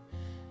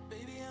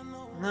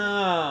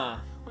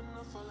 Ah.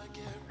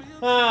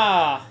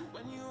 Oh,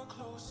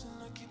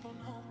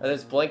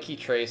 there's Blinky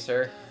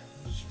Tracer.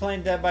 Just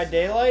playing Dead by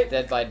Daylight?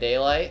 Dead by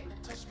Daylight.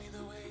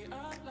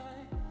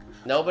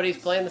 Nobody's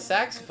playing the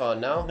saxophone,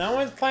 no? No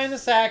one's playing the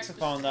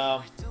saxophone,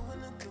 though.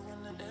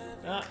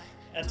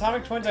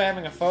 Atomic Twins are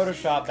having a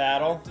Photoshop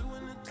battle.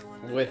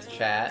 With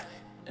chat.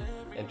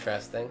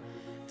 Interesting.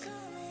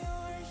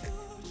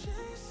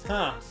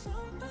 Huh.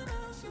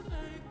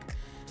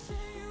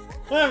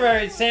 Whatever,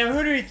 alright, Sam,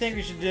 who do you think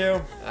we should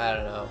do? I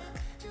don't know.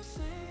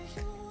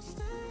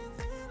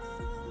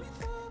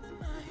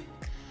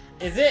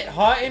 Is it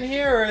hot in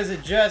here, or is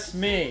it just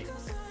me?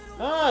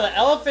 Oh, the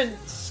elephant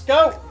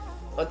scope!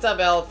 What's up,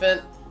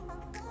 Elephant?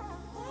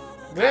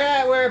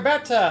 We're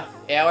about to...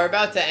 Yeah, we're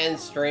about to end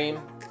stream.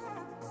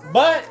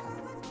 But...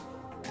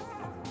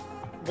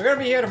 We're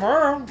gonna be here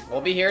tomorrow.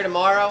 We'll be here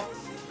tomorrow.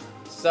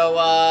 So,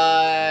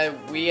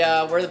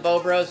 we're the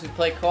Bo Bros. We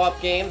play co-op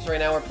games. Right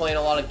now we're playing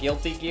a lot of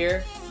Guilty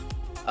Gear.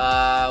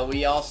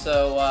 We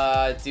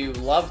also do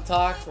Love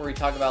Talk, where we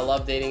talk about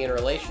love, dating, and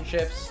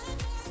relationships.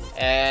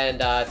 And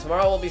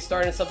tomorrow we'll be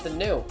starting something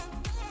new.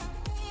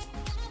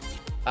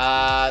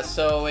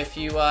 So if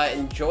you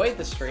enjoyed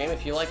the stream,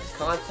 if you like the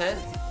content,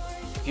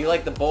 if you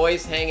like the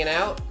boys hanging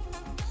out,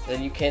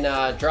 then you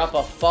can drop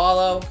a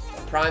follow,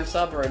 a Prime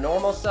sub, or a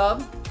normal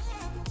sub.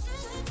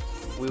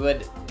 We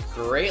would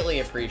greatly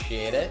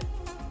appreciate it.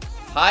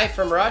 Hi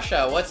from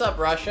Russia. What's up,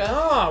 Russia?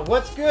 Oh,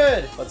 what's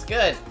good? What's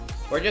good?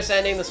 We're just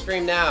ending the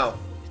stream now.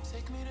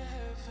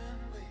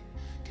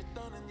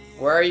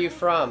 Where are you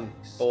from,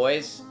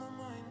 boys?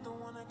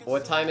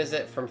 What time is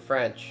it from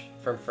France?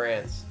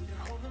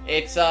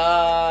 It's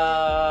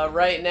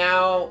right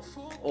now,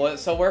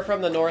 so we're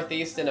from the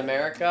Northeast in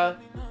America.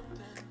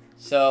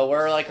 So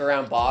we're like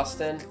around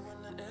Boston.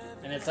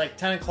 And it's like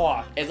 10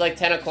 o'clock. It's like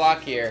 10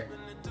 o'clock here.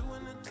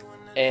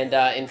 And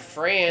in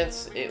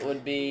France, it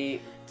would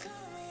be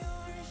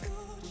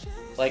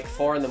like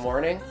 4 in the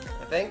morning,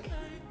 I think.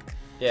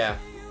 Yeah.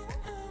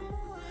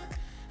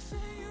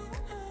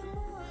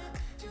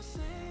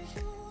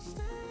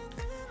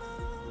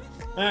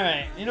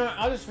 Alright, you know what?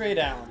 I'll just raid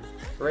Alan.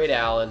 Raid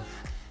Alan.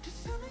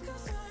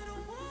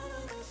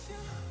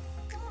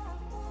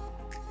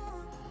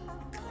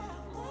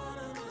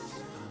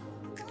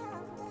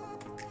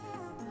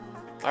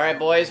 Alright,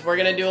 boys, we're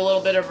gonna do a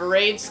little bit of a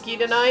raid ski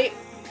tonight.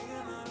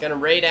 Gonna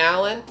raid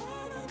Alan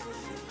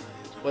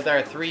with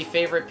our 3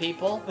 favorite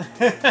people.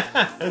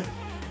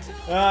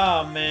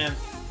 Oh, man.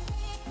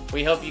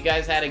 We hope you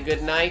guys had a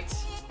good night.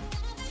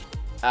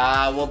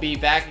 We'll be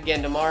back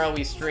again tomorrow.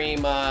 We stream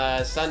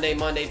Sunday,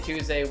 Monday,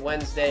 Tuesday,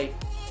 Wednesday,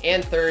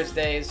 and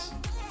Thursdays.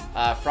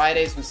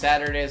 Fridays and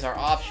Saturdays are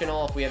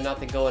optional. If we have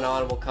nothing going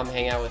on, we'll come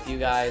hang out with you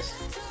guys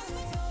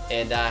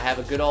and have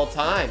a good old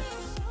time.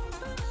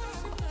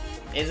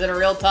 Is it a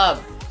real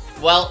tub?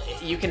 Well,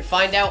 you can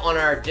find out on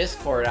our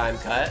Discord, I'm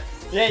Cut.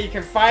 Yeah, you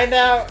can find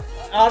out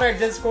on our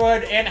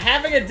Discord, and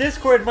having a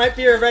Discord might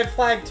be a red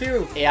flag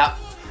too. Yeah.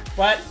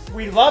 But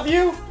we love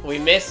you. We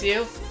miss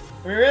you.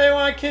 We really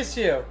want to kiss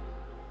you.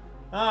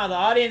 Ah, the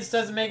audience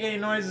doesn't make any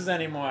noises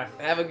anymore.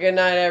 Have a good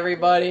night,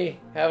 everybody.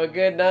 Have a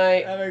good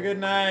night. Have a good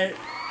night.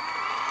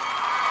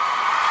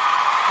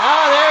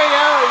 Oh, there we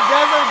go. You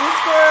guys on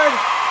Discord.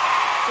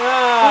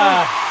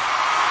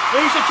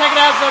 You should check it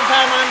out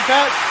sometime, I'm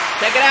Cut.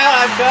 Check it out,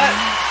 I'm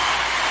Cut.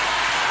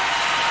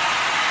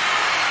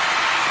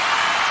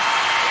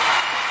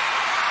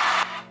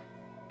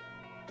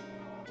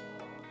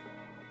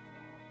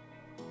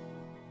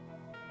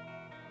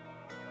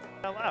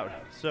 Out loud.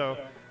 So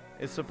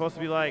it's supposed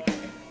to be like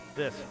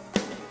this.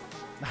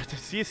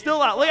 See, it's still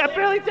out. Look, I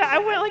barely did. I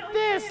went like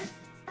this.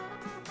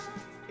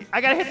 I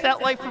gotta hit that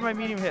light for my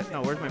medium hit.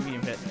 No, where's my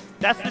medium hit?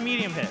 That's the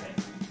medium hit.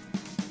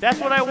 That's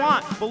what I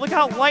want. But look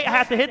how light I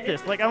have to hit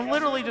this. Like I'm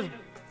literally just.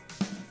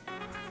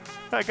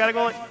 I gotta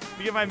go like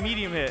to get my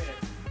medium hit.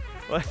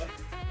 What?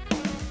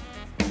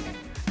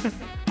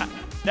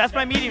 That's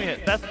my medium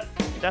hit.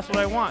 That's what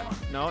I want.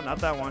 No, not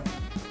that one.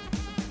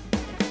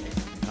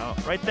 Oh,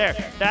 right there.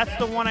 That's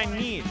the one I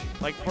need.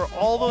 Like, for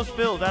all those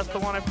fills, that's the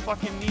one I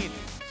fucking need.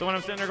 So when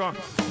I'm sitting there going...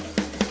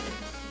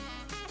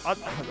 oh,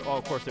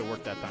 of course it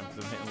worked that time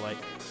because I'm hitting light.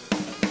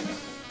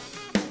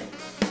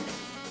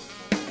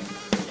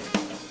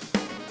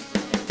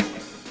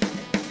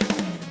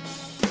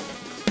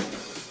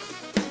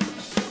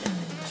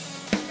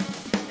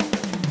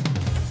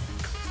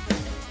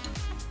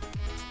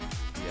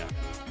 Yeah.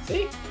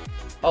 See?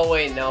 Oh,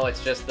 wait, no,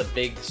 it's just the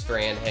big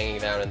strand hanging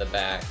down in the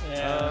back.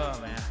 Yeah.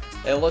 Oh, man.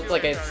 It looked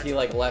like he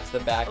like left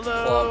the back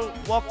Hello,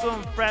 clump.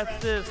 welcome,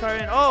 Francis.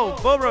 Oh,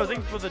 Bobro,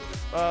 thanks for the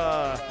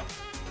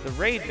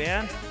raid,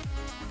 man.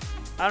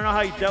 I don't know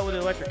how you dealt with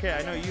the electric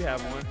cat. I know you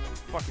have one.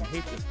 Fucking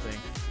hate this thing.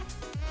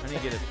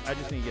 I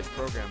just need to get the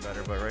program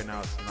better, but right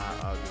now it's not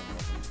doing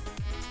nothing.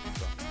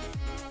 So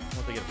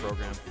once I get a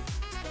program,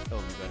 it'll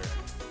be better.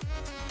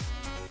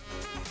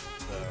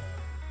 So.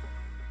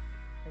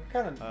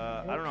 I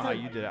don't know how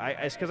you did it.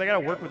 It's because I gotta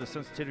work with a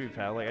sensitivity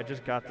pad. Like I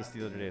just got this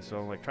the other day, so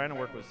I'm like trying to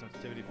work with a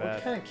sensitivity pad.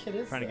 What kind of kit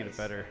is Trying to get it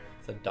better.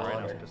 It's a Right now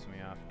dollar. it's pissing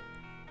me off.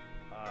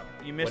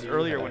 You missed do you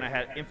earlier have? when I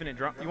had infinite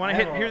drum. You want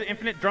to hear the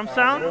infinite drum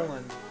sound?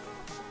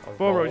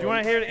 Bobros, you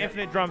want to hear the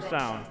infinite drum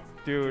sound?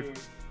 Dude,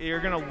 you're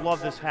gonna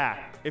love this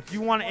hack. If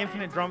you want an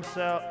infinite drum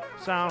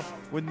sound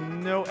with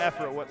no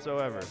effort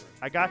whatsoever,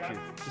 I got you.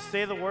 Just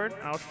say the word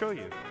and I'll show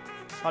you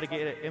how to get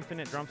an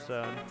infinite drum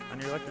sound on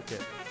your electric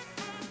kit.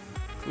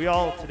 We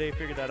all today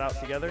figured that out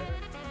together. It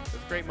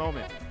was a great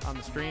moment on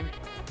the stream.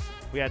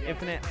 We had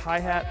infinite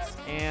hi-hats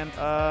and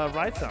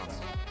ride sounds.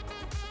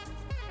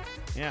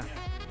 Yeah.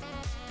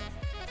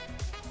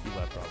 You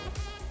left probably.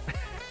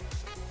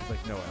 He's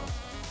like, no, Alan.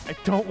 I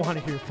don't want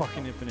to hear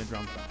fucking infinite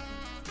drum sound.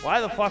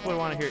 Why the fuck would I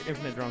want to hear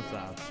infinite drum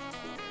sound?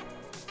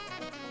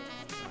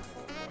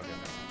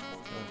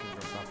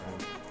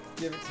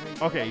 Give it to me.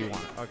 Okay, you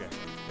want it. Okay,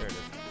 there it is.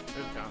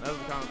 There's the count. That was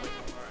the count. All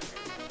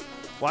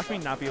right. Watch me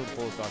not be able to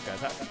pull this off, guys.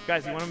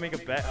 Guys, you want to make a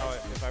bet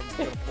if I'm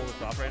going to pull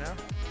this off right now?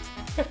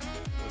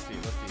 Let's see.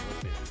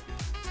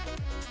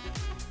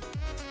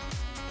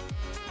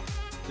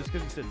 Just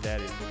because you said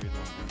daddy, it's what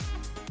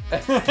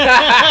What did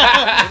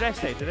I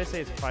say? Did I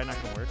say it's probably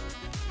not going to work?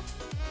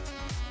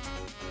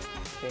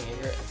 Can't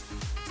hear it.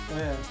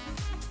 Yeah.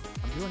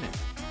 I'm doing it.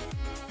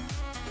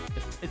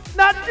 It's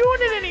not doing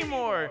it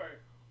anymore!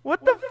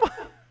 What the fuck?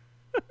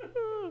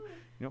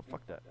 You know,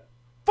 fuck that.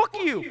 Fuck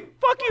you!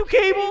 Fuck you,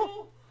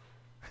 Cable!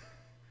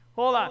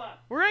 Hold on.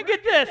 We're gonna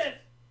get this!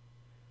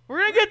 We're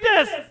gonna get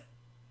this!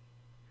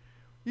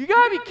 You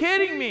gotta be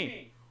kidding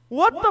me!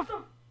 What the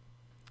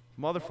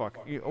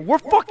motherfucker. We're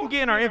fucking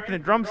getting our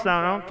infinite drum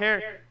sound, I don't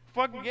care.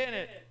 Fucking getting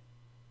it.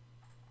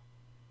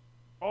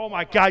 Oh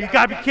my god, you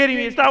gotta be kidding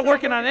me, it's not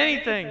working on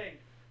anything!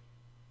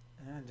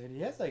 Yeah, dude, he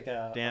has like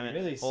a Damn it.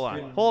 really Hold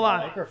skin on.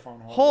 microphone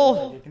holder. Hold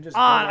Like, you can just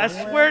on. go I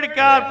anywhere. swear to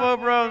God, Bo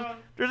Bros.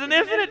 There's an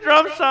infinite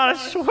drum sound.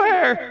 I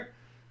swear.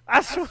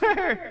 I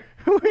swear.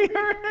 We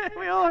heard it.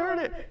 We all heard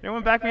it.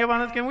 Anyone back me up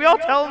on this? Can we all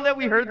tell them that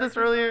we heard this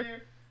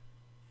earlier?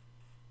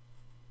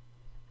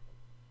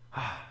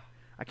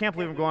 I can't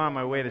believe I'm going on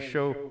my way to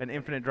show an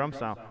infinite drum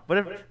sound. But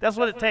if that's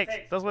what it takes.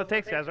 That's what it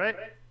takes, guys, right?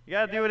 You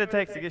gotta do what it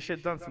takes to get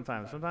shit done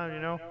sometimes. Sometimes, you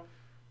know,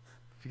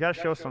 if you gotta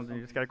show something,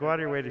 you just gotta go out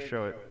of your way to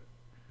show it.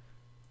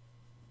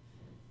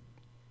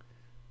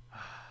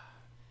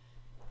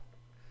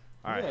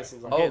 All right.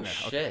 Oh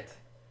shit!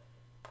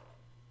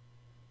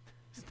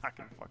 It's not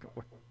gonna fucking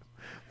work.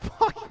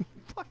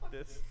 Fuck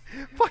this.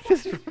 Fuck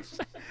this. What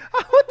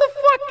the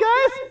fuck,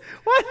 guys?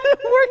 Why isn't it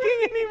working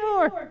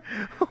anymore?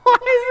 Why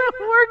isn't it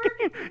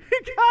working? You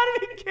gotta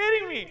be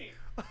kidding me.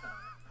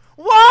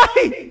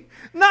 Why?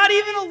 Not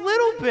even a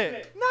little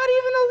bit. Not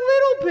even a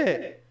little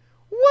bit.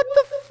 What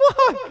the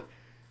fuck?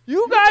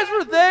 You guys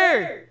were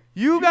there.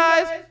 You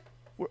guys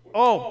were.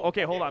 Oh,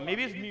 okay. Hold on.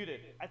 Maybe it's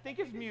muted. I think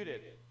it's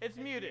muted. It's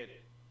muted.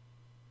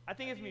 I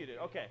think it's muted.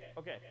 Okay.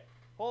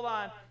 Hold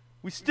on.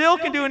 We still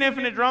can do an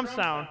infinite drum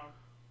sound.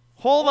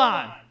 Hold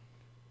on.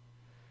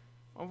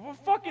 We'll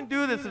fucking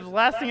do this. It's the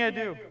last thing I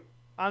do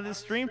on this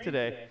stream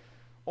today.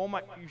 Oh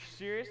my, you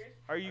serious?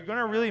 Are you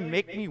gonna really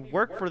make me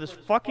work for this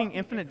fucking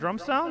infinite drum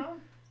sound?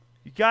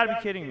 You gotta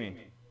be kidding me.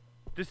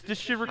 This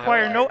should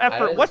require no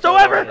effort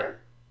whatsoever.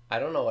 I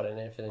don't know what an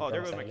infinite drum Oh,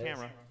 there goes sound my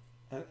camera.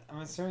 I'm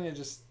assuming it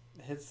just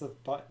hits the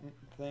button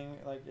thing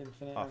like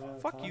infinite amount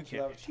of Fuck times you,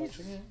 Kid. without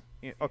touching it.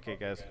 Yeah, okay,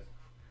 guys.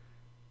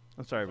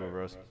 I'm sorry, Bo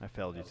Bros. I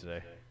failed you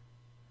today.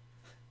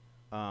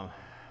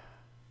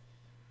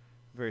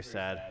 Very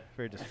sad.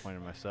 Very disappointed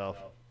in myself.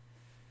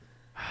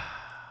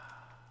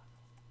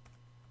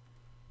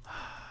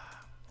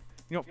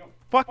 You know,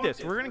 fuck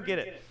this. We're gonna get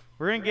it.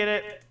 We're gonna get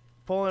it.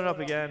 Pulling it up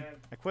again.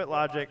 I quit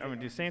Logic. I'm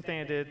gonna do the same thing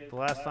I did the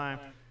last time.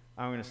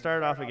 I'm gonna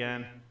start it off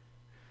again.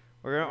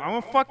 I'm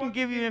gonna fucking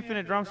give you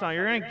infinite drum sound.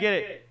 You're gonna get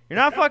it. You're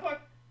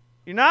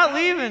not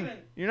leaving.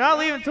 You're not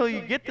leaving until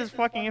you get this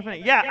fucking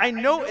infinite. Yeah, I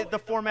know the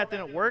format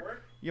didn't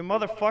work. You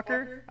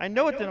motherfucker. I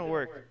know it didn't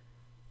work.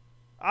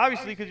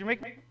 Obviously, because you're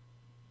making.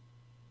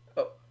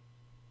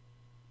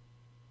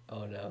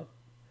 Oh no.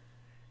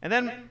 And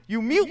then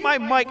you mute my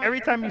mic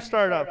every time you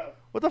start up.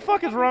 What the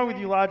fuck is wrong with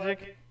you,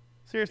 Logic?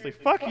 Seriously,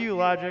 fuck you,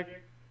 Logic.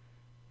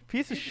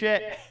 Piece of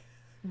shit.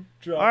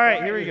 All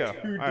right, here we go.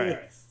 All right.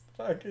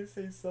 Fucking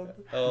say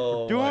something.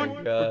 Oh my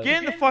God. We're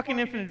getting the fucking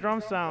infinite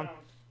drum sound.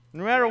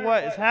 No matter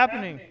what, it's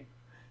happening.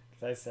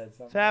 I said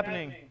something. It's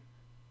happening.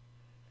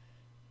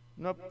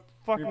 Nope,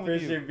 fucking We with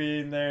appreciate you.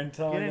 being there and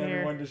telling Get in here.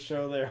 everyone to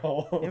show their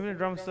whole. Infinite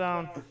drum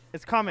sound.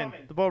 It's coming.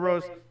 The Bo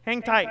Bros.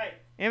 Hang tight.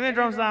 Infinite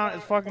drum sound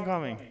is fucking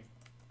coming.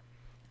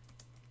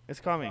 It's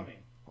coming.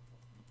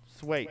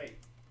 Just wait.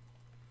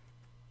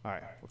 All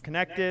right, we're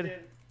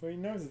connected. Well, he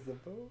knows it's a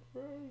boat,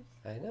 bro.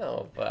 I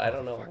know, but I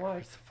don't know why.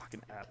 It's a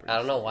fucking app. I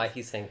don't know why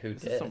he's saying who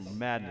This did. is some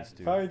madness,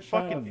 dude. Probably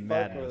trying Fucking to fuck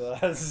madness.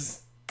 with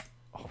us.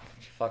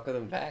 Fuck with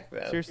him back,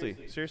 though.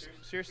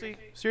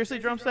 Seriously,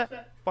 drum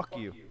set? Fuck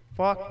you.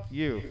 Fuck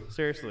you.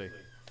 Seriously.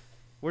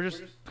 We're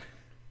just.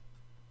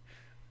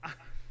 I'm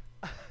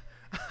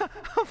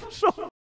so